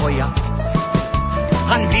var på jakt.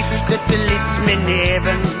 Han viftet litt med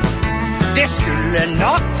neven. Det skulle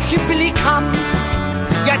nok bli kam.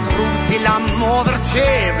 Jeg dro til ham over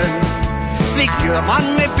kjeven. Slik gjør man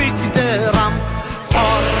med bygderam.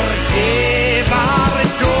 For det var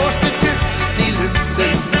dåseduft I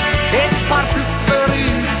luften. Et par pupper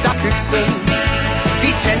ut av kuften.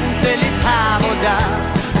 Vi kjente litt her og der,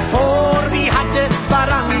 for vi hadde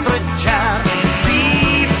hverandre kjær. Vi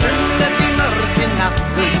fullet I mørke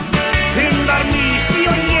natten. Hun var mysig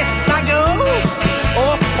og jettegod.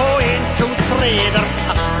 Og på 1, 2, 3 der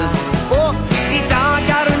satt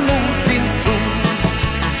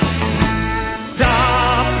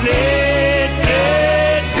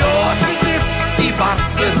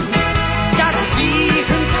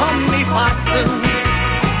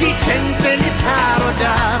kjente litt her og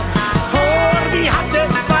der, for vi hadde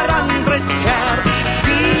hverandre kjær.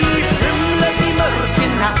 Vi fumlet i mørke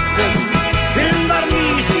natten, hun var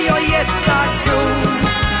mysig og gjetta god,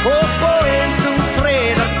 og på 1, 2, 3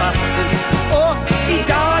 der satt hun, og i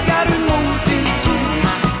dag er hun mor til 2.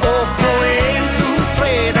 Og på 1, 2,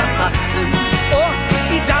 3 der satt hun, og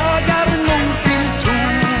i dag er hun mor til 2.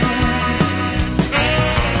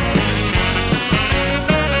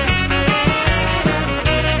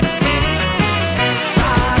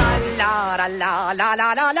 La,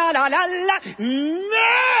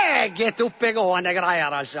 meget oppegående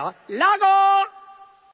greier, altså. La gå!